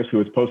of interest who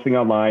was posting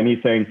online.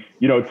 He's saying,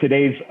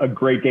 today's a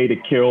great day to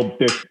kill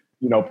this,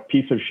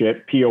 piece of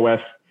shit,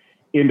 POS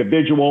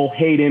individual,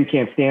 hate him,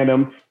 can't stand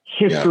him.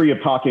 History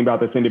of talking about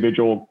this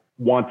individual,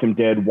 wants him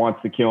dead, wants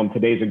to kill him.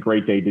 Today's a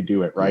great day to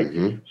do it, right?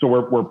 So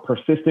we're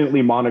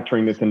persistently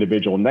monitoring this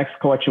individual. Next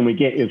collection we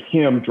get is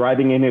him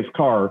driving in his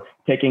car,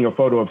 taking a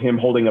photo of him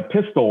holding a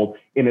pistol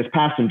in his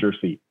passenger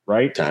seat,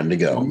 right? Time to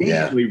go.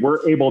 Immediately,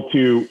 we're able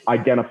to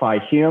identify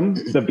him,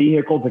 the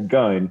vehicle, the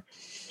gun,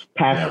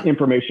 pass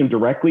information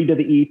directly to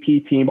the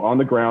EP team on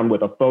the ground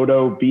with a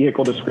photo,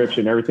 vehicle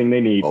description, everything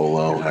they need.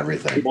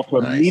 Everything. Able to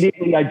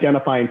immediately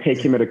identify and take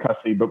him into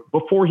custody, but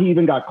before he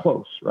even got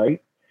close,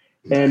 right?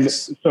 And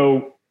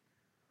so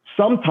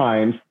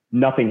sometimes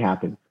nothing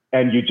happens,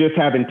 and you just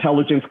have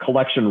intelligence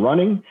collection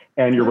running,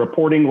 and you're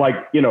reporting like,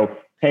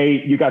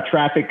 hey, you got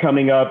traffic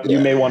coming up. You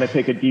may want to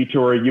take a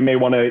detour. You may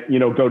want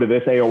to, go to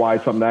this AOI,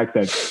 something like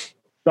that.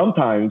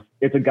 Sometimes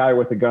it's a guy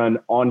with a gun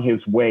on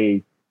his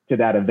way to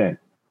that event,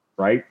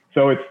 right?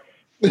 So it's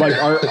like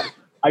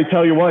I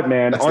tell you what,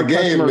 man, that's our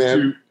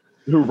customers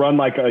who run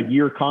like a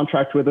year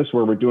contract with us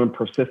where we're doing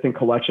persistent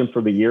collection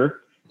for the year,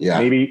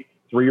 maybe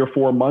 3 or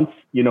 4 months,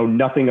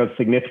 nothing of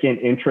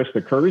significant interest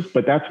occurs,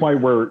 but that's why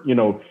we're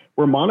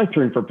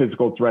monitoring for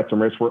physical threats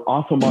and risks. We're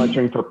also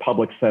monitoring for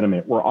public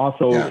sentiment. We're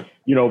also,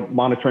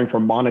 monitoring for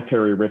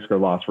monetary risk or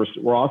loss.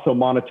 We're also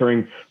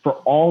monitoring for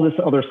all this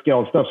other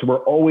scale stuff. So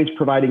we're always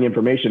providing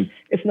information.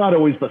 It's not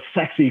always the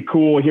sexy,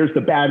 cool, here's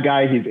the bad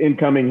guy, he's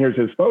incoming, here's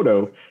his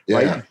photo,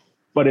 right?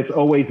 But it's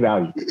always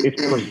value.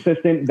 It's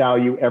persistent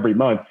value every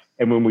month.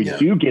 And when we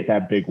do get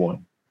that big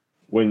one,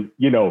 when,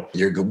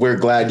 we're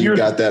glad you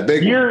got that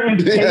big you're one.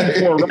 Paid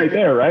for right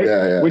there,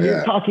 right? When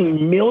you're talking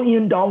 $1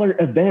 million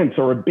events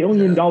or $1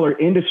 billion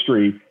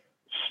industry,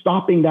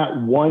 stopping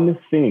that one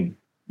thing,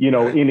 in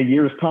a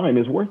year's time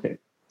is worth it.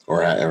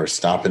 or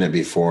stopping it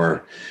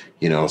before,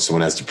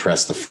 someone has to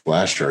press the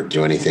flesh or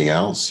do anything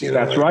else.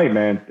 That's right,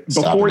 man.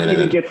 Before it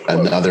even gets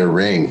another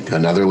ring,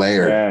 another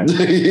layer. Yeah.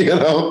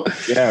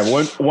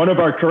 Yeah. One of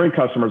our current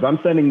customers, I'm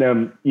sending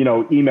them,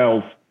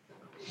 emails,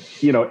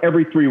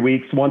 every 3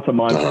 weeks, once a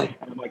month. Uh-huh.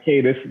 I'm like,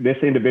 hey, this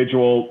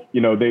individual,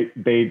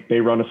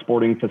 they run a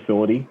sporting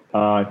facility.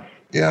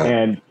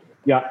 And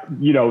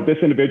this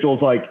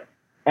individual's like,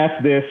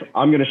 F this,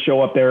 I'm going to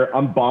show up there.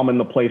 I'm bombing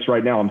the place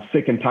right now. I'm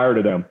sick and tired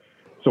of them.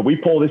 So we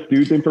pull this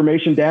dude's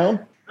information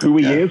down, who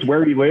he is,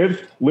 where he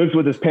lives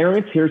with his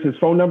parents. Here's his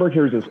phone number.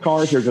 Here's his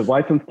car. Here's his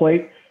license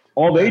plate.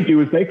 All they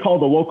do is they call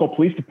the local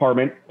police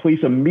department.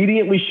 Police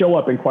immediately show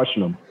up and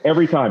question them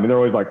every time. And they're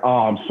always like,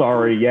 oh, I'm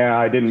sorry. Yeah,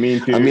 I didn't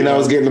mean to. I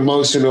was getting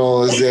emotional.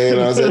 I was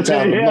at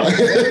top.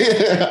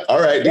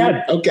 All right, dude.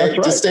 Yeah, okay,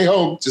 right. Just stay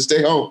home.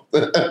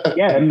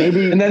 Yeah, and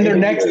maybe. And then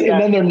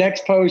their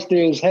next post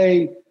is,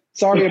 hey,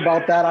 sorry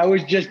about that. I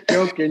was just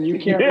joking. You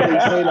can't really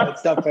say that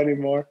stuff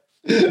anymore.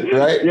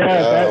 Right?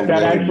 Yeah,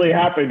 that actually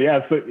happened.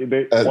 Yeah. So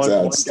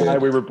one guy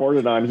we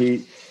reported on,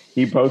 he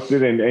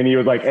posted and he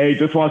was like, hey,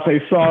 just want to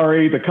say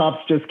sorry. The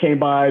cops just came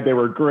by. They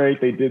were great.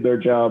 They did their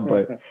job.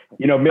 But,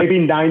 maybe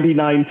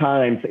 99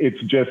 times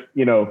it's just,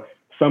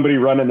 somebody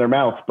running their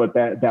mouth. But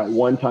that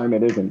one time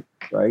it isn't.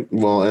 Right.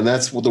 Well, and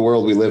that's the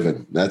world we live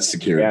in. That's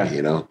security,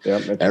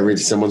 Yep,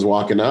 someone's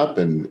walking up,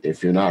 and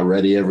if you're not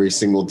ready every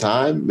single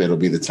time, it'll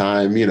be the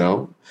time,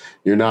 you're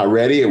not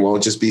ready. It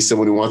won't just be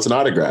someone who wants an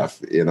autograph,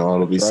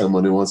 it'll be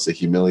someone who wants to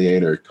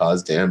humiliate or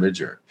cause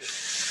damage or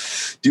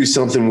do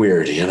something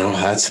weird,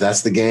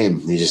 that's the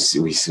game.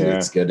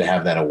 It's good to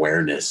have that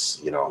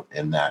awareness,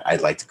 and that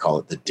I'd like to call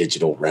it the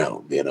digital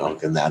realm,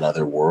 in that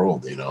other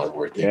world,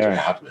 where things are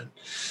happening.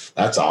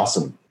 That's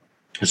awesome.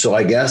 So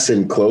I guess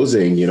in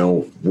closing,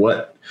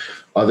 what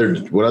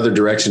other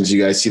directions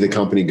you guys see the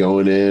company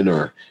going in,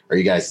 or are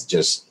you guys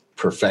just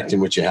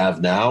perfecting what you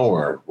have now,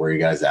 or where are you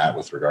guys at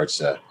with regards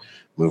to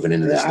moving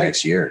into this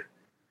next year?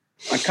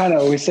 I kind of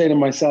always say to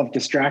myself,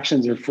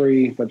 distractions are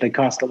free, but they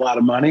cost a lot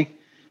of money.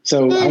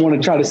 So I want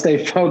to try to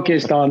stay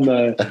focused on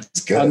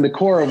the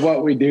core of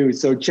what we do.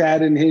 So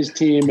Chad and his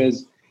team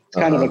is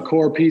kind of a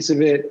core piece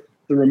of it.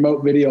 The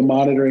remote video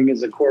monitoring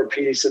is a core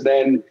piece. And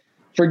then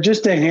for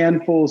just a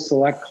handful of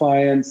select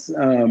clients,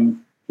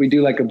 we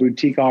do like a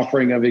boutique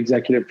offering of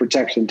executive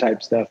protection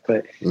type stuff.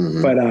 But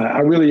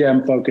I really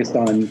am focused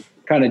on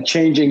kind of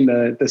changing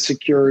the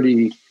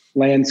security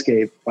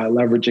landscape by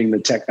leveraging the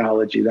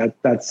technology.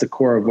 That's the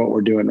core of what we're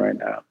doing right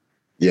now.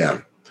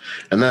 Yeah.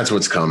 And that's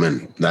what's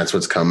coming. That's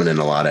what's coming in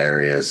a lot of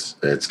areas.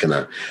 I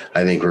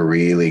think we're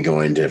really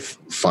going to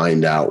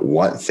find out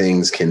what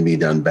things can be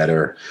done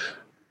better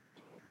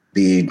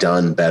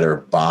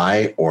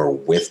by or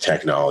with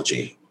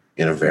technology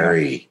in a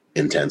very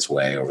intense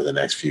way over the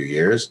next few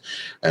years.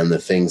 And the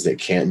things that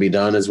can't be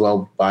done as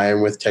well by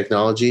and with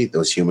technology,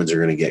 those humans are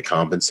going to get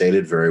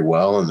compensated very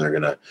well, and they're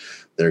going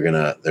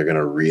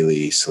to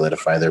really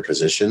solidify their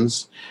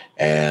positions.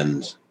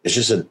 And it's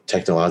just a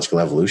technological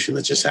evolution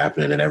that's just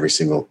happening in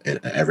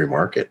every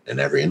market, in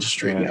every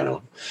industry,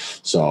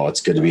 So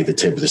it's good to be the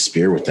tip of the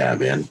spear with that,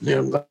 man.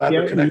 I'm glad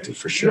we're connected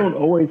for sure. You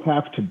don't always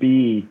have to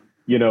be,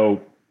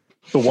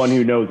 the one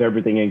who knows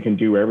everything and can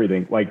do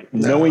everything.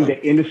 Knowing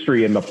the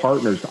industry and the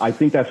partners, I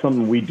think that's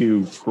something we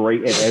do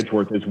great at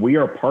Edgeworth. Is we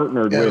are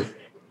partnered with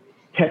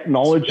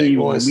technology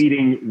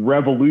leading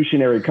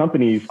revolutionary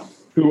companies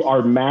who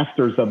are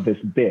masters of this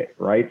bit,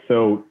 right?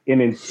 So in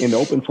the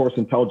open source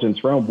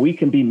intelligence realm, we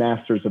can be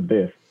masters of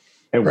this,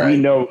 and we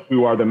know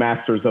who are the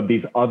masters of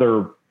these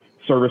other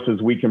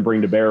services we can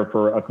bring to bear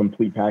for a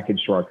complete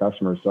package to our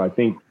customers. So I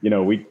think,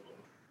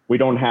 we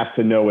don't have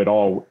to know it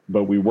all,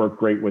 but we work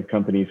great with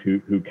companies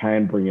who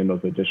can bring in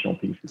those additional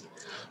pieces.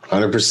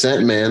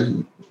 100%,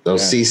 man.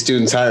 Those C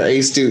students hire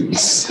A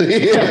students.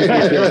 We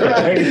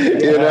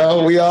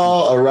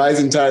all, a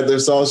rising tide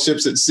lifts all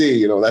ships at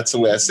sea. That's the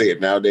way I say it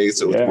nowadays.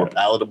 So it's more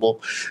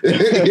palatable,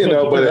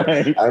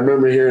 but I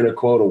remember hearing a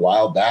quote a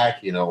while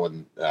back,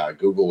 when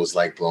Google was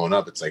blowing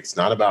up. It's it's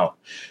not about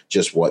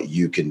just what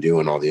you can do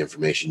and all the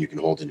information you can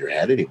hold in your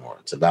head anymore.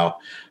 It's about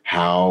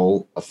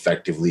how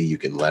effectively you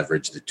can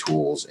leverage the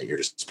tools at your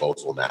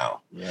disposal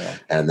now. Yeah.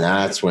 And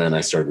that's when I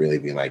started really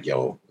being like,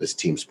 yo, this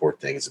team sport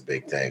thing is a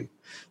big thing.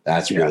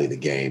 That's really the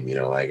game,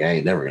 I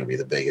ain't never going to be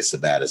the biggest, the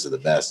baddest, or the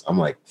best. I'm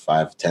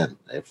 5'10",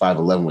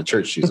 5'11" with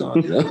church shoes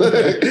on,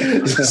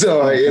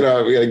 So, we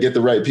got to get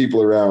the right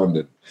people around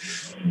and,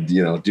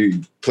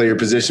 play your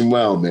position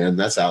well, man.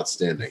 That's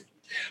outstanding.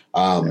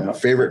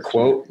 Favorite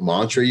quote,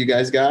 mantra you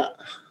guys got?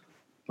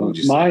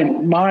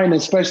 Mine,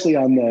 especially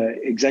on the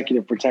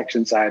executive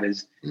protection side,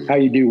 is how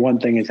you do one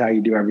thing is how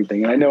you do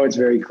everything. And I know it's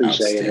very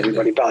cliche and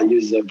everybody probably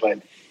uses it,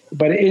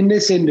 but in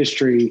this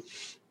industry,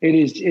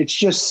 it's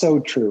just so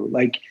true.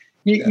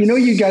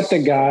 You got the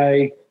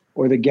guy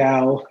or the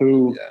gal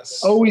who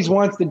always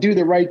wants to do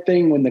the right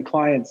thing when the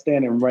client's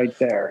standing right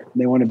there.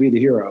 They want to be the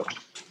hero.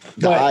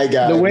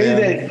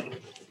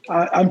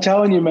 I'm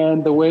telling you,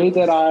 man, the way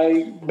that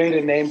I made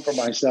a name for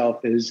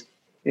myself is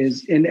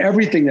in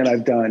everything that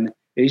I've done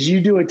is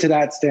you do it to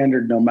that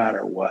standard no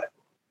matter what,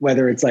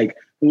 whether it's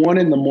 1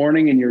 a.m.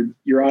 and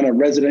you're on a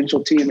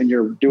residential team and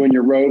you're doing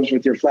your robes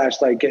with your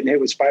flashlight, getting hit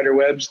with spider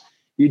webs,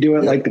 you do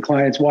it like the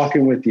client's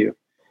walking with you.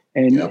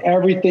 And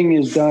everything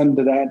is done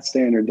to that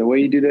standard. The way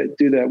you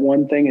do that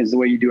one thing is the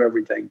way you do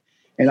everything.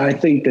 And I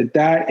think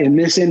that in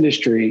this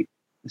industry,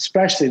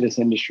 especially this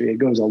industry, it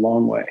goes a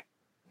long way.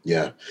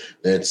 Yeah.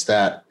 It's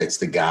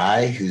the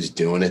guy who's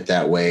doing it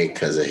that way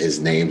because of his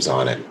name's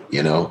on it.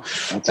 You know,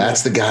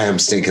 that's the guy I'm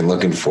stinking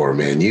looking for,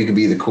 man. You could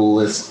be the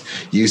coolest,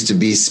 used to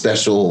be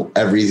special,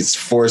 every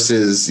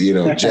forces, you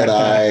know,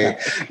 Jedi,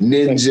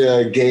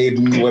 ninja,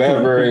 Gaiden,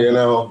 whatever, you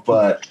know,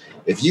 but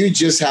if you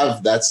just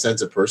have that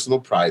sense of personal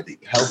pride, the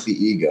healthy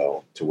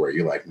ego to where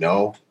you're like,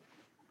 no,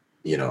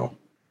 you know,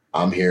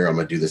 I'm here. I'm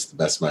going to do this to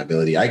the best of my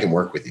ability. I can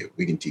work with you.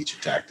 We can teach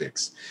you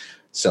tactics.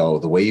 So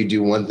the way you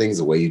do one thing is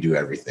the way you do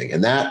everything.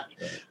 And that,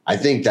 I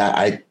think that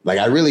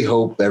I really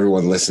hope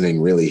everyone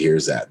listening really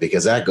hears that,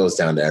 because that goes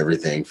down to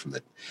everything from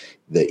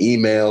the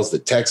emails, the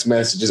text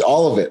messages,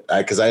 all of it.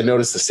 Because I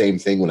notice the same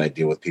thing when I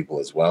deal with people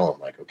as well.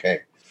 I'm like,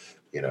 okay,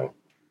 you know,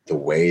 the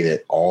way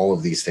that all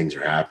of these things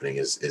are happening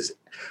is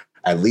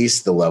at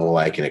least the level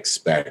I can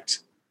expect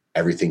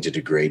everything to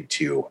degrade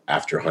to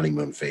after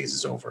honeymoon phase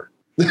is over.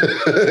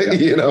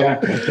 You know,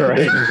 that's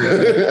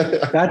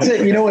right. That's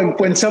it. You know,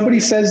 when somebody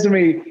says to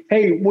me,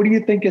 hey, what do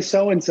you think of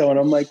so-and-so? And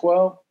I'm like,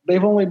 well,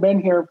 they've only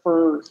been here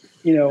for,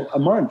 you know, a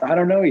month. I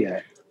don't know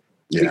yet.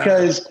 Yeah.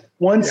 Because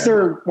once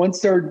they're,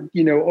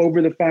 you know,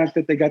 over the fact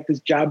that they got this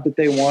job that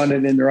they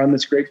wanted and they're on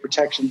this great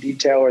protection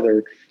detail, or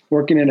they're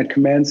working in a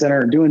command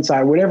center or doing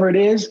side, whatever it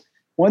is,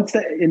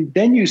 and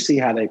then you see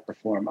how they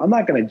perform. I'm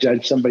not going to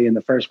judge somebody in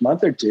the first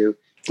month or two.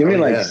 Give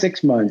me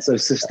 6 months of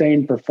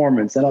sustained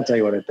performance, and I'll tell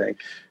you what I think.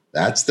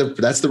 That's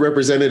the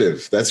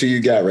representative. That's who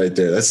you got right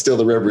there. That's still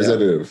the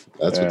representative.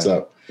 Yeah. That's what's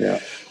up. Yeah.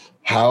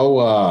 How,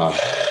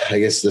 I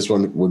guess this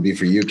one would be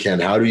for you, Ken.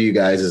 How do you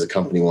guys as a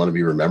company want to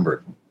be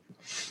remembered?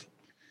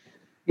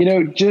 You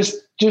know,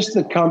 just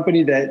the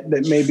company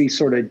that maybe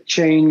sort of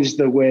changed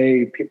the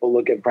way people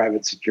look at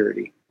private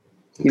security.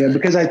 Okay. You know,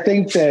 because I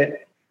think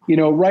that, you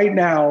know, right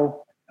now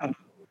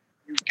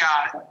you've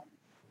got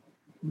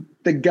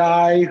the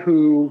guy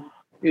who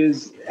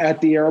is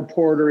at the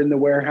airport or in the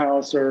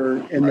warehouse or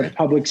in the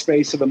public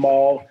space of the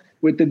mall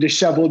with the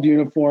disheveled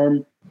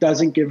uniform,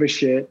 doesn't give a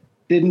shit,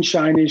 didn't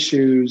shine his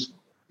shoes,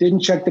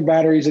 didn't check the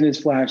batteries in his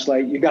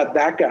flashlight. You got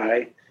that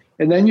guy.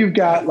 And then you've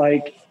got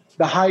like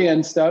the high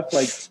end stuff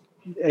like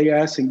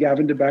AS and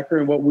Gavin DeBecker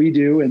and what we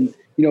do. And,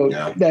 you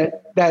know,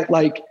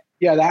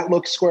 that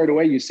looks squared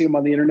away. You see them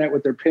on the internet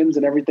with their pins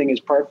and everything is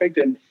perfect.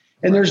 And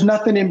there's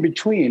nothing in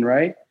between,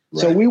 right?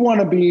 So we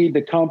want to be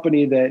the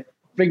company that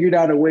figured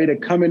out a way to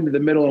come into the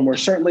middle, and we're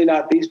certainly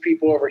not these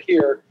people over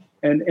here.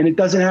 And it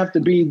doesn't have to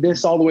be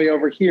this all the way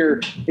over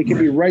here. It can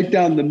be right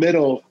down the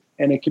middle,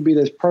 and it can be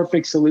this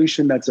perfect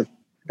solution that's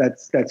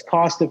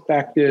cost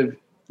effective,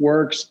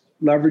 works,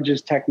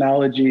 leverages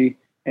technology,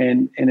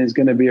 and is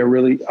going to be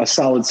a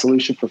solid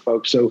solution for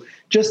folks. So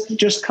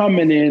just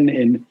coming in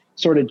and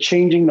sort of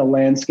changing the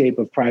landscape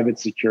of private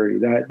security.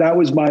 That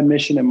was my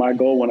mission and my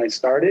goal when I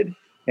started,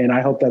 and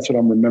I hope that's what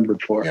I'm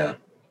remembered for. Yeah.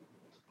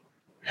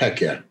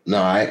 Heck yeah.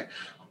 No,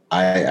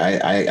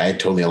 I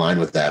totally align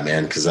with that,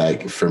 man. Cause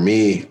for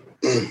me,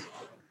 I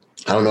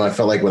don't know. I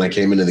felt like when I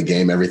came into the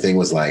game, everything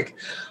was like,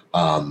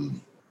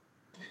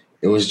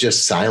 it was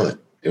just silent.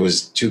 It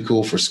was too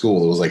cool for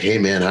school. It was like, hey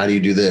man, how do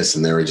you do this?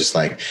 And they were just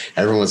like,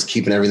 everyone's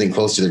keeping everything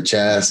close to their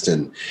chest.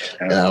 And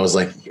I was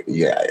like,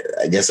 yeah,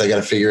 I guess I got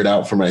to figure it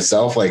out for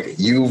myself. Like,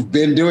 you've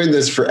been doing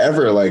this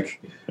forever. Like,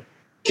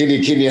 can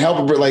you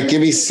help, like, give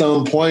me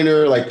some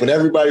pointer? Like, but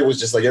everybody was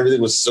just like,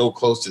 everything was so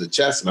close to the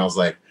chest. And I was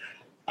like,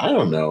 I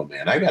don't know,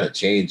 man, I got to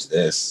change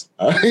this.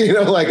 You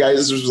know, like, I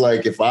just was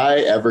like, if I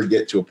ever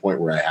get to a point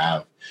where I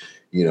have,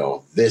 you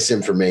know, this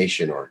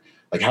information, or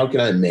like, how can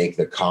I make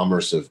the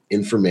commerce of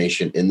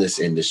information in this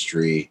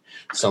industry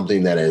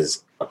something that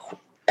is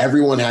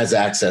everyone has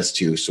access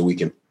to, so we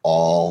can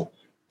all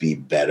be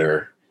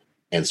better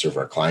and serve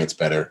our clients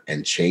better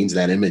and change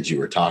that image you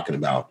were talking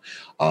about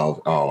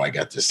of, oh, I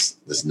got this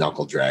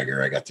knuckle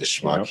dragger, I got this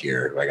schmuck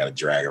here, I got to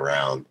drag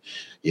around,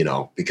 you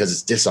know, because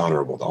it's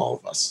dishonorable to all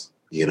of us,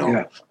 you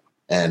know,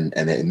 and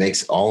it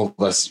makes all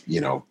of us,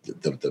 you know,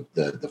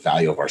 the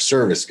value of our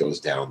service goes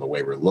down, the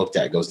way we're looked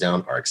at goes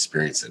down, our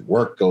experience at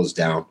work goes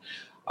down.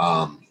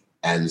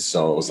 And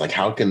so it was like,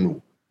 how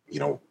can, you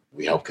know,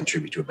 we help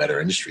contribute to a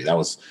better industry?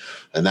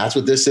 And that's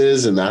what this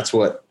is. And that's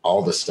what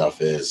all this stuff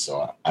is.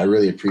 So I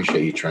really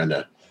appreciate you trying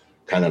to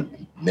kind of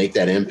make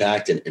that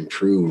impact and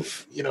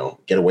improve, you know,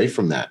 get away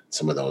from that,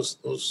 some of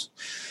those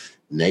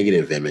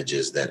negative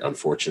images that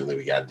unfortunately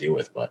we got to deal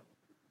with, but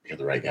we have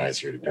the right guys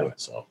here to do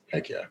it. So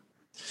heck yeah.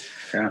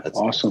 Yeah. That's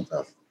awesome.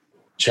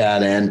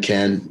 Chad and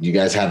Ken, you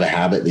guys have a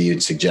habit that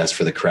you'd suggest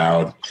for the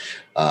crowd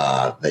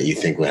that you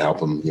think would help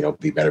them, you know,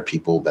 be better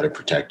people, better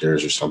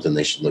protectors, or something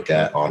they should look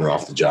at on or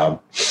off the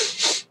job?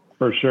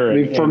 For sure. I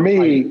mean, for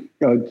me,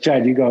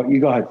 Chad, you go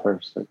ahead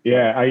first.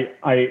 Yeah,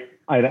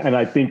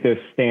 I think this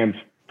stands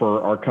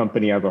for our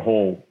company as a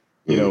whole.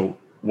 You know,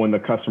 when the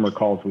customer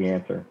calls, we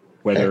answer.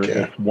 whether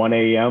it's 1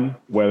 a.m.,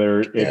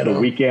 whether it's a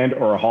weekend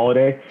or a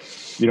holiday.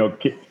 You know,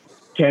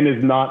 Ken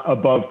is not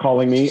above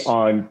calling me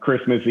on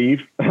Christmas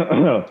Eve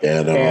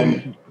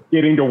and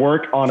getting to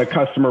work on a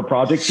customer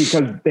project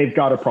because they've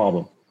got a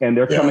problem and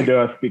they're coming to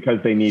us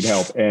because they need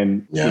help.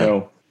 And, you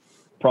know,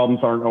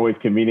 problems aren't always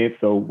convenient.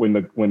 So when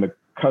the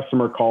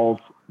customer calls,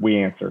 we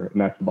answer,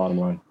 and that's the bottom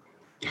line.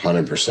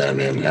 100%,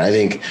 man. I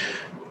think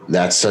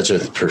that's such a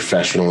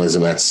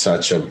professionalism.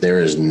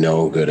 There is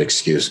no good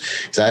excuse.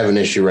 Because I have an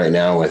issue right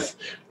now with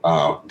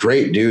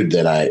great dude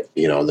that I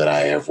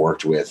have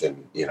worked with.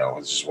 And, you know,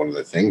 it's just one of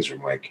the things where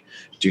I'm like,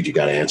 dude, you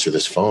got to answer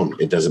this phone.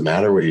 It doesn't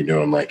matter what you're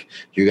doing. Like,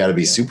 you got to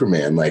be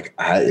Superman. Like,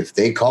 if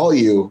they call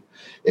you,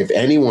 if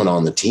anyone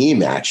on the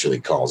team actually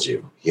calls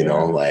you, you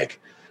know, like,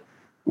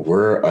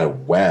 we're a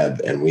web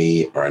and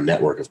we are a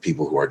network of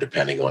people who are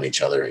depending on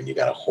each other, and you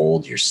got to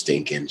hold your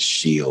stinking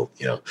shield,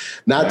 you know,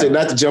 not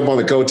to jump on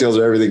the coattails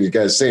of everything you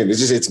guys are saying. It's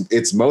just,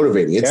 it's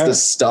motivating. It's the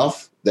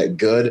stuff that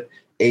good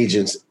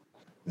agents,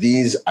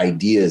 these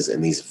ideas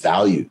and these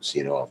values,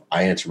 you know,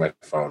 I answer my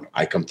phone,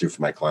 I come through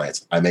for my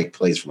clients, I make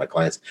plays for my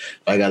clients.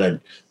 If I got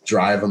to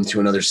drive them to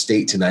another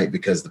state tonight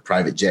because the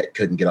private jet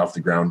couldn't get off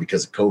the ground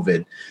because of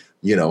COVID,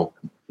 you know,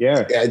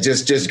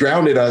 just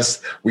grounded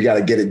us. We got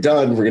to get it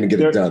done. We're going to get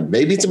it done.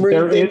 Maybe it's a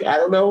Marine thing. I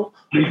don't know.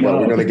 But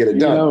we're going to get it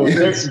done. My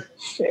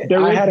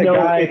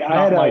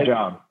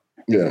job.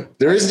 Yeah,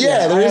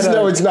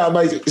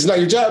 it's not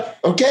your job.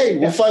 Okay,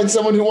 we'll find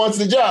someone who wants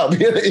the job.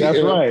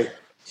 That's right.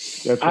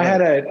 I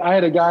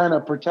had a guy on a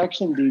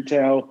protection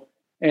detail,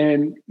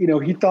 and, you know,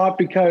 he thought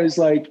because,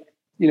 like,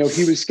 you know,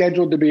 he was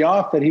scheduled to be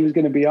off that he was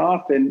going to be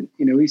off, and,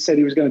 you know, he said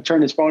he was going to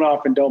turn his phone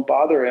off and don't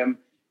bother him.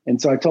 And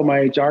so I told my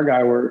HR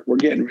guy, we're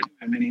getting rid of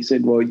him. And he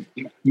said, well,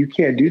 you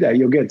can't do that.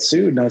 You'll get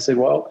sued. And I said,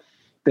 well,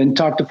 then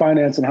talk to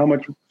finance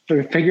and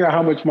figure out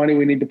how much money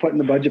we need to put in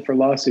the budget for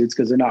lawsuits,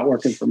 because they're not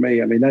working for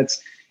me. I mean,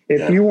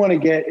 if you want to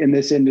get in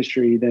this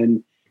industry,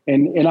 then,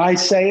 and I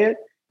say it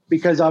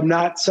because I'm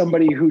not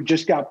somebody who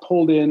just got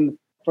pulled in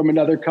from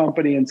another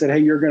company and said, hey,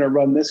 you're going to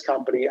run this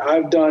company.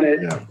 I've done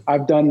it. Yeah.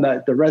 I've done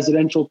the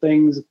residential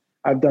things.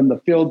 I've done the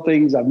field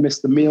things. I've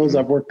missed the meals.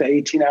 I've worked the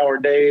 18-hour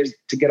days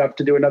to get up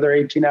to do another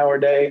 18-hour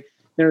day.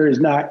 There is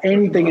not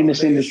anything in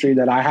this industry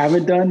that I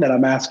haven't done that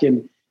I'm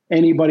asking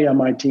anybody on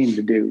my team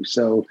to do.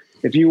 So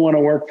if you want to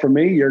work for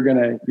me, you're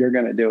gonna do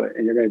it,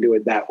 and you're gonna do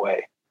it that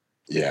way.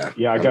 Yeah.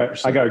 Yeah.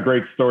 I got a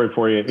great story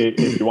for you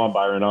if you want,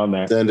 Byron, on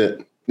that. Send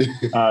it.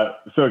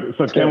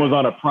 So Ken was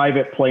on a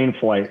private plane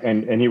flight,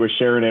 and he was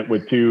sharing it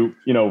with two,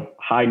 you know,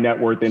 high net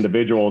worth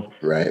individuals.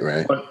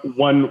 Right. But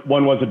one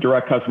was a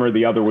direct customer.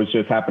 The other was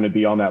just happened to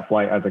be on that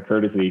flight as a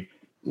courtesy.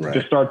 Right.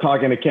 Just start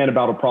talking to Ken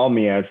about a problem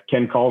he has.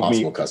 Ken calls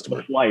me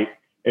the flight.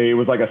 It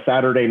was like a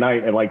Saturday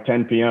night at like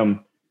 10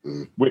 p.m.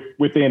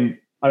 Within,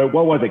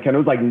 what was it, Ken? It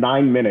was like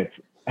 9 minutes.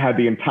 Had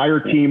the entire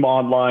team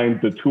online.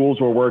 The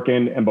tools were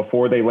working. And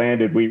before they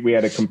landed, we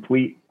had a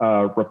complete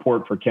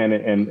report for Ken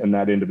and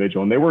that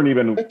individual. And they weren't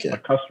even a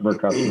customer.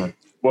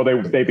 Well,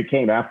 they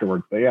became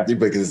afterwards. But yeah.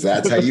 Because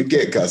that's how you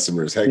get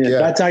customers. Heck yeah.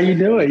 That's how you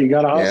do it. You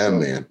got to hustle. Yeah,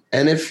 man.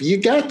 And if you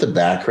got the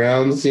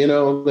backgrounds, you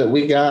know, that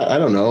we got, I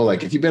don't know,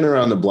 like if you've been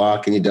around the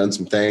block and you've done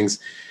some things,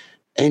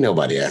 ain't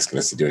nobody asking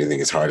us to do anything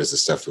as hard as the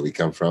stuff that we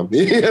come from.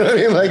 You know what I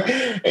mean? Like,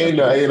 and,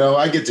 you know,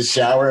 I get to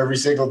shower every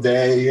single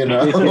day, you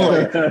know,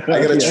 like,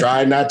 I got to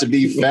try not to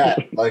be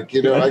fat. Like,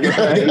 you know,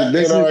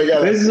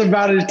 this is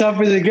about as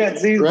tough as it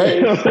gets. Right.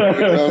 You know,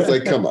 it's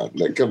like, come on,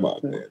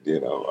 man,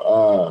 you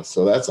know?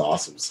 So that's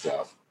awesome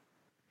stuff.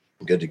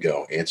 Good to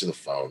go. Answer the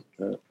phone.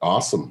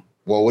 Awesome.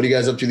 Well, what are you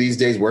guys up to these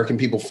days? Where can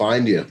people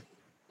find you?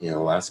 You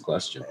know, last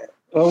question.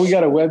 Well, we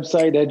got a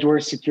website,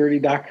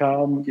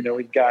 edgeworthsecurity.com. You know,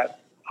 we've got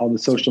all the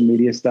social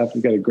media stuff.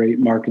 We've got a great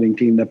marketing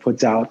team that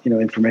puts out, you know,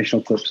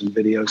 informational clips and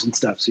videos and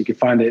stuff. So you can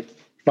find it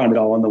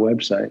all on the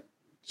website.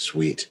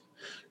 Sweet.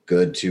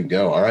 Good to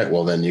go. All right.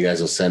 Well, then you guys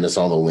will send us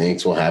all the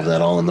links. We'll have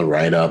that all in the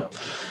write-up.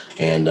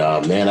 And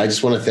man, I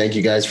just want to thank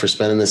you guys for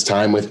spending this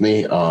time with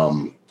me.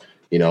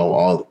 You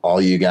know,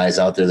 all you guys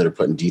out there that are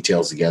putting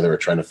details together or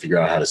trying to figure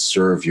out how to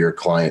serve your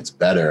clients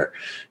better.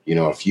 You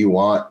know, if you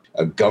want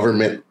a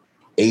government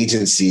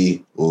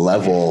agency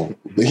level,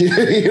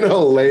 you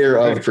know, layer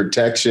of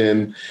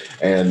protection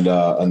and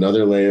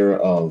another layer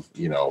of,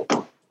 you know,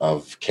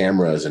 of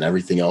cameras and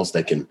everything else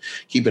that can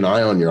keep an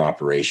eye on your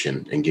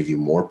operation and give you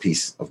more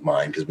peace of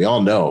mind. Because we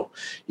all know,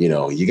 you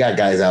know, you got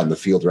guys out in the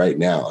field right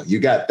now. You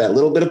got that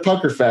little bit of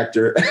pucker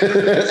factor.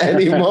 At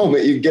any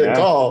moment you get a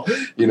call,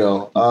 you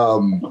know.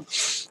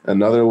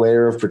 Another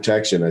layer of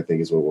protection, I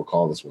think, is what we'll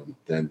call this one.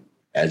 Then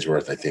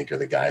Edgeworth, I think, are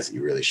the guys that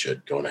you really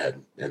should go ahead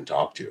and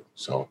talk to.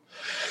 So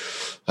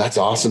that's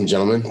awesome,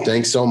 gentlemen.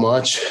 Thanks so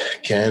much,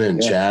 Ken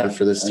and Chad,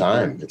 for this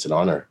time. It's an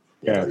honor.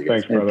 Yeah,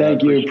 thanks, brother.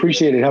 Thank you.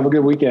 Appreciate it. Have a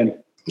good weekend.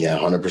 Yeah,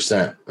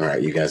 100%. All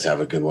right, you guys have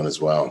a good one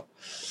as well.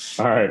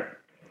 All right.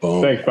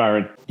 Boom. Thanks,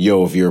 Byron.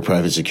 Yo, if you're a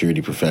private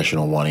security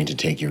professional wanting to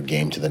take your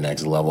game to the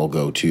next level,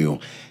 go to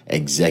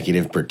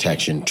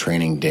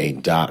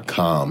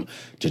executiveprotectiontrainingday.com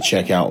to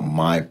check out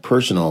my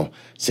personal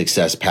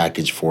success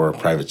package for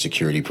private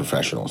security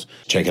professionals.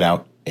 Check it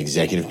out,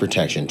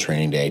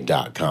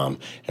 executiveprotectiontrainingday.com.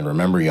 And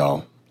remember,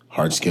 y'all,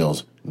 hard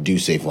skills do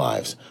save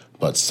lives,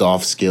 but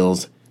soft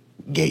skills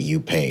get you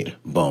paid.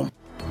 Boom.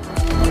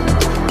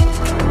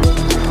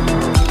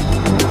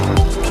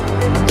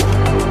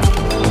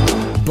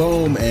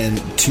 Boom.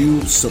 And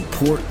to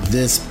support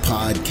this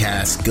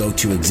podcast, go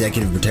to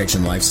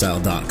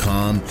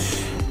executiveprotectionlifestyle.com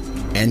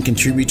and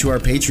contribute to our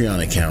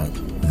Patreon account.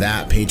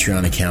 That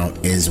Patreon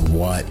account is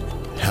what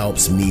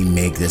helps me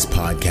make this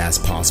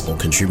podcast possible,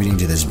 contributing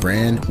to this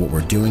brand, what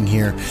we're doing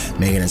here,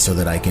 making it so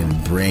that I can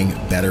bring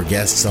better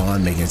guests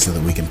on, making it so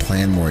that we can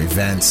plan more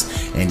events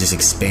and just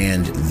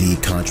expand the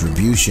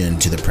contribution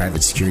to the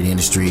private security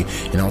industry,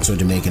 and also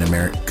to making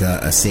America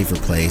a safer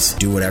place.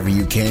 Do whatever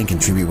you can,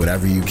 contribute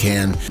whatever you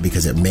can,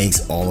 because it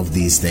makes all of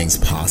these things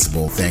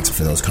possible. Thanks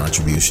for those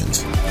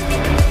contributions.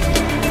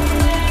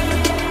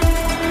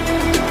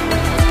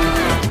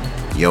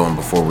 Yo, and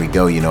before we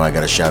go, I got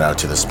to shout out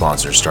to the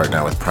sponsors, starting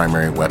out with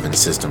Primary Weapon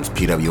Systems,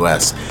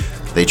 PWS.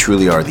 They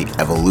truly are the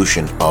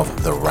evolution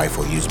of the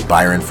rifle. Use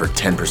Byron for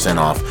 10%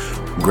 off.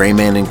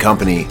 Grayman &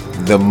 Company,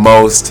 the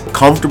most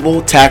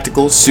comfortable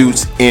tactical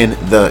suits in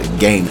the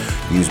game.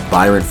 Use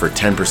Byron for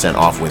 10%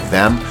 off with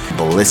them.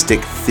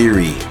 Ballistic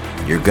Theory.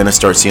 You're going to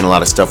start seeing a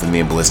lot of stuff with me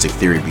in Ballistic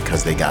Theory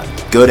because they got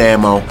good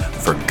ammo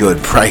for good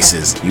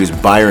prices. Use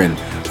Byron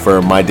for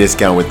my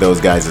discount with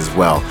those guys as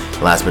well.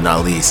 Last but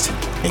not least,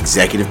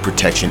 Executive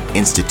Protection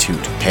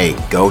Institute. Hey,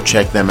 go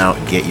check them out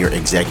and get your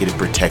executive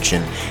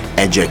protection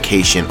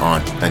education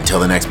on. Until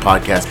the next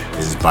podcast,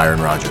 this is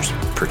Byron Rogers,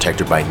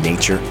 protector by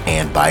nature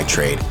and by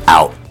trade.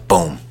 Out.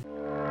 Boom.